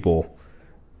 3% of people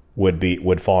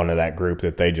would fall into that group,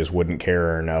 that they just wouldn't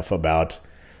care enough about,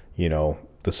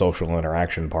 the social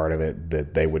interaction part of it,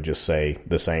 that they would just say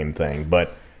the same thing.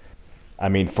 But, I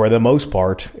mean, for the most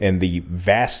part, and the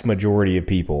vast majority of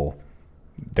people,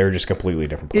 they're just completely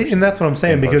different persons. And that's what I'm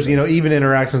saying, because, even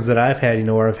interactions that I've had,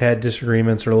 where I've had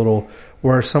disagreements or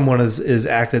where someone is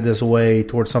acted this way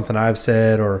towards something I've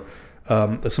said, or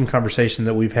some conversation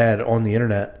that we've had on the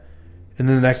internet, and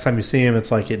then the next time you see him,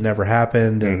 it's like it never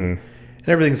happened, and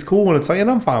everything's cool, and it's like,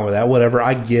 and I'm fine with that, whatever,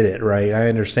 I get it, right? I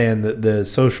understand the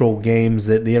social games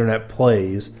that the internet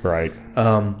plays. Right.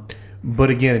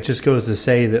 But again, it just goes to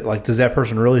say that, like, does that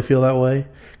person really feel that way?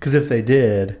 Because if they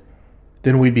did,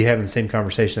 then we'd be having the same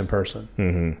conversation in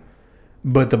person.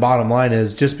 But the bottom line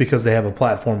is, just because they have a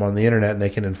platform on the internet and they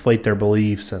can inflate their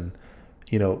beliefs, and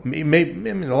a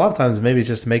lot of times maybe it's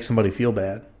just to make somebody feel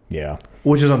bad. Yeah,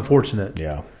 which is unfortunate.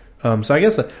 Yeah. So I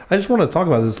guess I just want to talk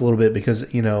about this a little bit,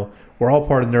 because we're all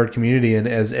part of the nerd community, and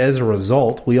as a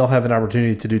result, we all have an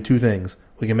opportunity to do two things: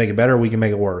 we can make it better, we can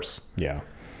make it worse. Yeah.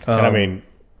 And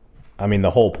I mean,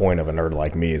 the whole point of a nerd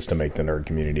like me is to make the nerd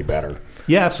community better.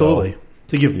 Yeah, absolutely. So,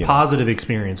 to give positive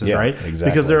experiences, right? Exactly.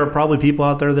 Because there are probably people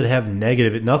out there that have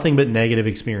nothing but negative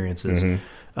experiences.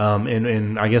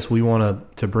 And I guess we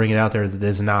want to bring it out there that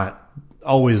is not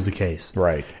always the case.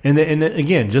 Right. And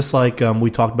again, just like we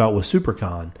talked about with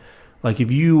SuperCon, like,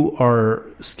 if you are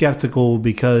skeptical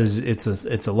because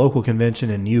it's a local convention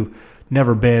and you've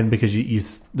never been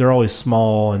because they're always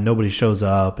small and nobody shows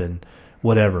up and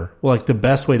whatever, well, like, the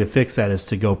best way to fix that is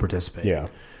to go participate. Yeah.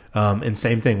 And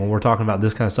same thing when we're talking about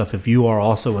this kind of stuff. If you are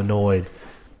also annoyed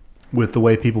with the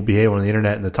way people behave on the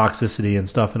internet and the toxicity and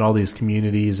stuff and all these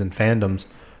communities and fandoms,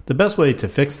 the best way to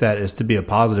fix that is to be a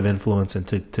positive influence and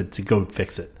to go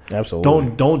fix it.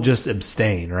 Absolutely. Don't just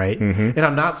abstain, right? And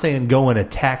I'm not saying go and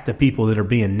attack the people that are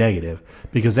being negative,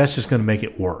 because that's just going to make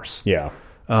it worse. Yeah.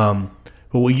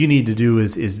 But what you need to do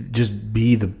is just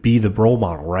be the role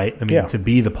model, right? I mean, to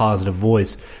be the positive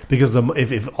voice, because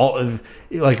if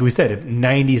like we said, if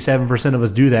 97% of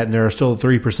us do that, and there are still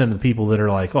 3% of the people that are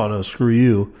like, oh no, screw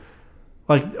you,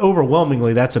 like,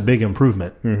 overwhelmingly, that's a big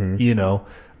improvement.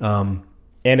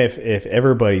 And if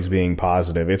everybody's being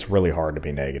positive, it's really hard to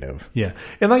be negative. Yeah,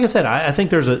 and like I said, I think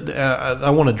there's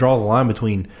I want to draw the line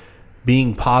between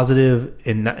being positive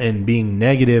and being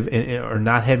negative, or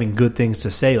not having good things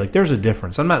to say. Like, there's a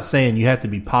difference. I'm not saying you have to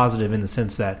be positive in the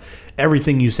sense that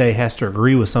everything you say has to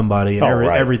agree with somebody, and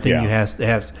everything you has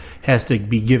to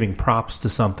be giving props to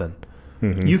something.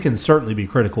 You can certainly be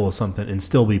critical of something and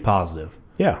still be positive.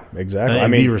 Yeah, exactly.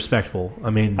 And be respectful. I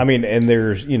mean, and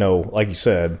there's, like you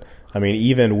said,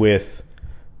 even with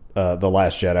The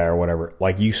Last Jedi or whatever,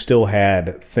 like, you still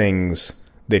had things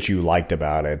that you liked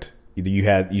about it.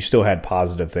 You still had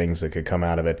positive things that could come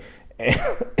out of it, and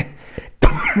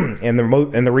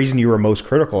the reason you were most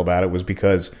critical about it was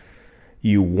because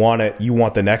you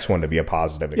want the next one to be a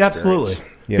positive experience. Yeah, absolutely.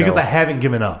 Because I haven't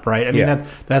given up, right? I mean,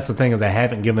 that's the thing, is I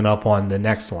haven't given up on the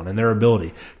next one and their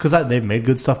ability, because they've made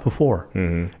good stuff before,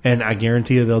 and I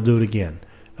guarantee you they'll do it again.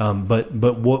 But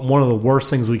one of the worst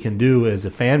things we can do as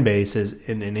a fan base is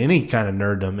in any kind of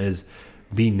nerddom is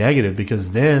be negative,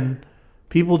 because then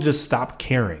people just stop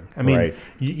caring. I mean,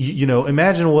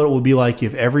 imagine what it would be like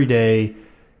if every day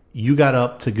you got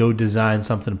up to go design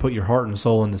something, put your heart and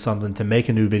soul into something, to make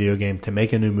a new video game, to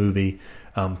make a new movie,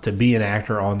 to be an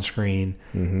actor on screen.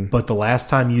 But the last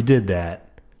time you did that,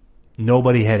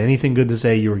 nobody had anything good to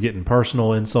say. You were getting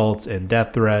personal insults and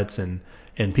death threats and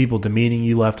people demeaning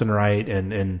you left and right.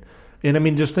 And I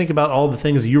mean, just think about all the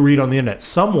things you read on the internet.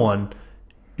 Someone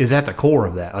is at the core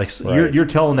of that. Like, you're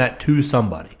telling that to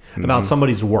somebody about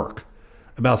somebody's work,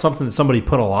 about something that somebody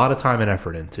put a lot of time and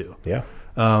effort into. Yeah.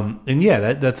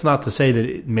 That's not to say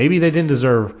that maybe they didn't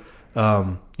deserve,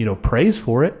 praise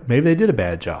for it. Maybe they did a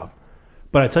bad job.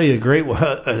 But I tell you, a great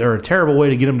or a terrible way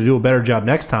to get them to do a better job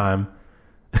next time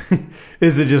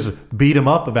is to just beat them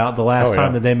up about the last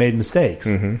time that they made mistakes.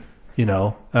 So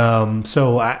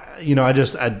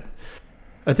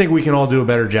I think we can all do a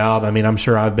better job. I mean, I'm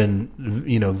sure I've been,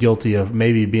 guilty of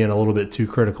maybe being a little bit too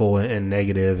critical and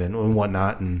negative and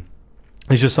whatnot. And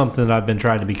it's just something that I've been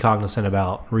trying to be cognizant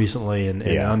about recently and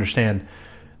understand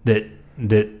that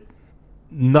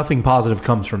nothing positive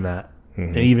comes from that. Mm-hmm.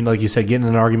 And even like you said, getting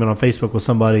in an argument on Facebook with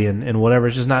somebody and whatever,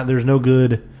 it's just not, there's no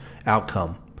good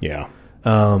outcome. Yeah.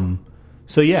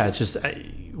 So yeah, it's just,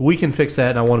 we can fix that,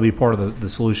 and I want to be part of the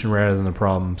solution rather than the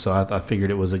problem. So I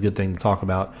figured it was a good thing to talk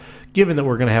about, given that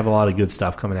we're going to have a lot of good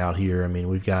stuff coming out here. I mean,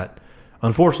 we've got,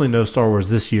 unfortunately, no Star Wars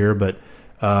this year, but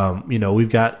we've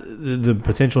got the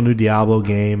potential new Diablo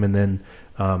game, and then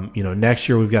next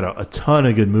year we've got a ton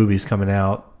of good movies coming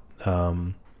out.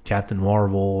 Captain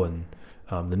Marvel and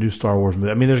the new Star Wars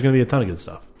movie. I mean, there's going to be a ton of good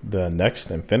stuff. The next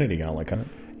Infinity Gauntlet coming.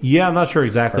 Yeah, I'm not sure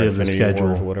exactly of the Infinity schedule.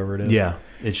 Wars or whatever it is. Yeah,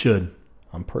 it should.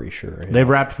 I'm pretty sure. Yeah. They've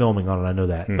wrapped filming on it. I know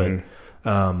that. Mm-hmm.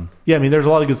 But, I mean, there's a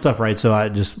lot of good stuff, right? So I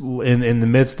just, in the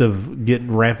midst of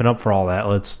ramping up for all that,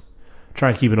 let's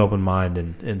try and keep an open mind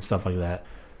and stuff like that.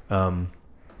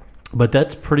 But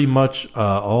that's pretty much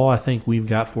all I think we've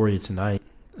got for you tonight.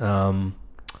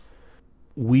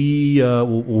 We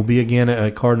will be again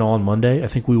at Cardinal on Monday. I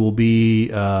think we will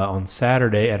be on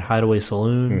Saturday at Hideaway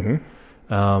Saloon. Mm-hmm.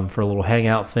 For a little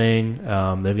hangout thing.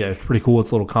 They've got, it's pretty cool.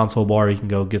 It's a little console bar. You can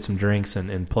go get some drinks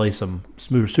and play some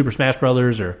Super Smash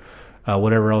Brothers or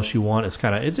whatever else you want. It's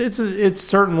kind of it's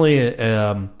certainly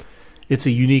it's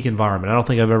a unique environment. I don't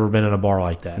think I've ever been in a bar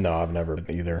like that. No, I've never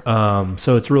been either.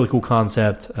 So it's a really cool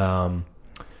concept.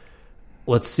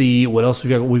 Let's see what else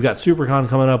we've got. We've got SuperCon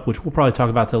coming up, which we'll probably talk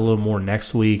about that a little more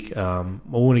next week. We'll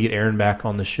want to get Aaron back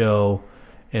on the show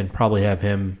and probably have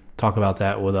him talk about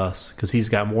that with us because he's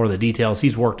got more of the details.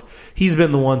 He's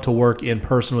been the one to work in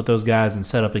person with those guys and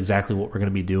set up exactly what we're going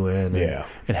to be doing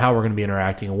and how we're going to be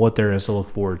interacting and what there is to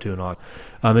look forward to and all.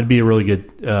 It'd be a really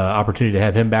good opportunity to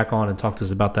have him back on and talk to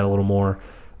us about that a little more.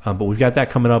 But we've got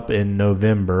that coming up in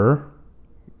November.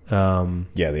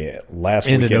 The last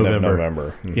weekend of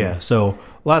November. Mm-hmm. Yeah, so a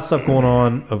lot of stuff going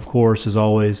on, of course, as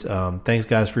always. Thanks,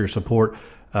 guys, for your support.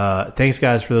 Thanks,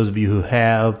 guys, for those of you who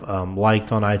have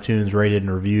liked on iTunes, rated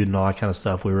and reviewed and all that kind of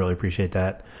stuff. We really appreciate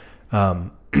that.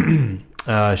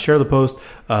 Share the post.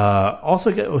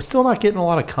 We're still not getting a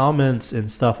lot of comments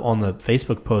and stuff on the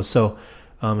Facebook post. So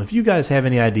if you guys have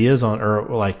any ideas on or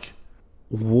like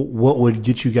what would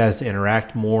get you guys to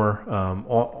interact more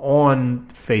on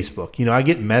Facebook, I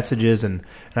get messages and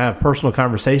I have personal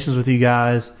conversations with you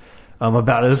guys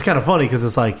about it. It's kind of funny because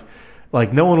it's like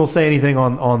no one will say anything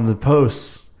on the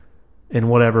posts and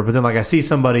whatever, but then like I see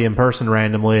somebody in person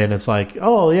randomly and it's like,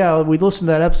 oh yeah, we listened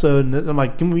to that episode, and I'm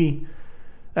like, can we?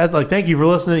 That's like, thank you for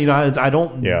listening. I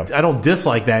don't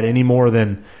dislike that any more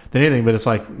than anything, but it's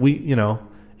like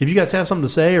if you guys have something to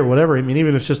say or whatever, I mean,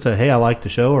 even if it's just hey, I like the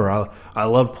show or I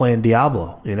love playing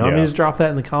Diablo, I mean, just drop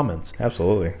that in the comments.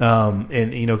 Absolutely. And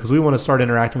because we want to start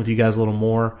interacting with you guys a little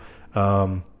more.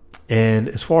 And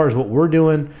as far as what we're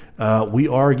doing, we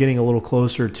are getting a little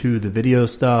closer to the video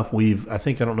stuff. I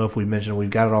don't know if we mentioned, we've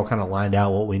got it all kind of lined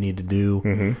out what we need to do.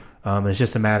 Mm-hmm. It's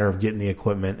just a matter of getting the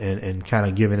equipment and kind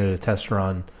of giving it a test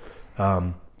run.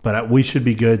 But we should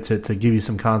be good to give you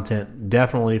some content.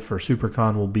 Definitely for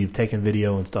SuperCon, we'll be taking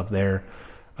video and stuff there.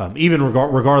 Even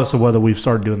regardless of whether we've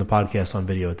started doing the podcast on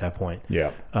video at that point.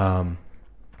 Yeah.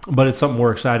 But it's something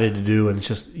we're excited to do, and it's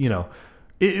just,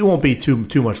 it won't be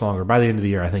too much longer. By the end of the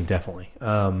year, I think, definitely.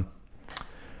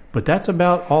 But that's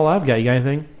about all I've got. You got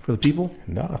anything for the people?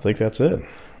 No, I think that's it.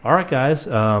 All right, guys.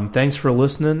 Thanks for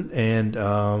listening,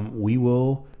 and we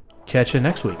will catch you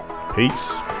next week.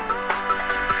 Peace.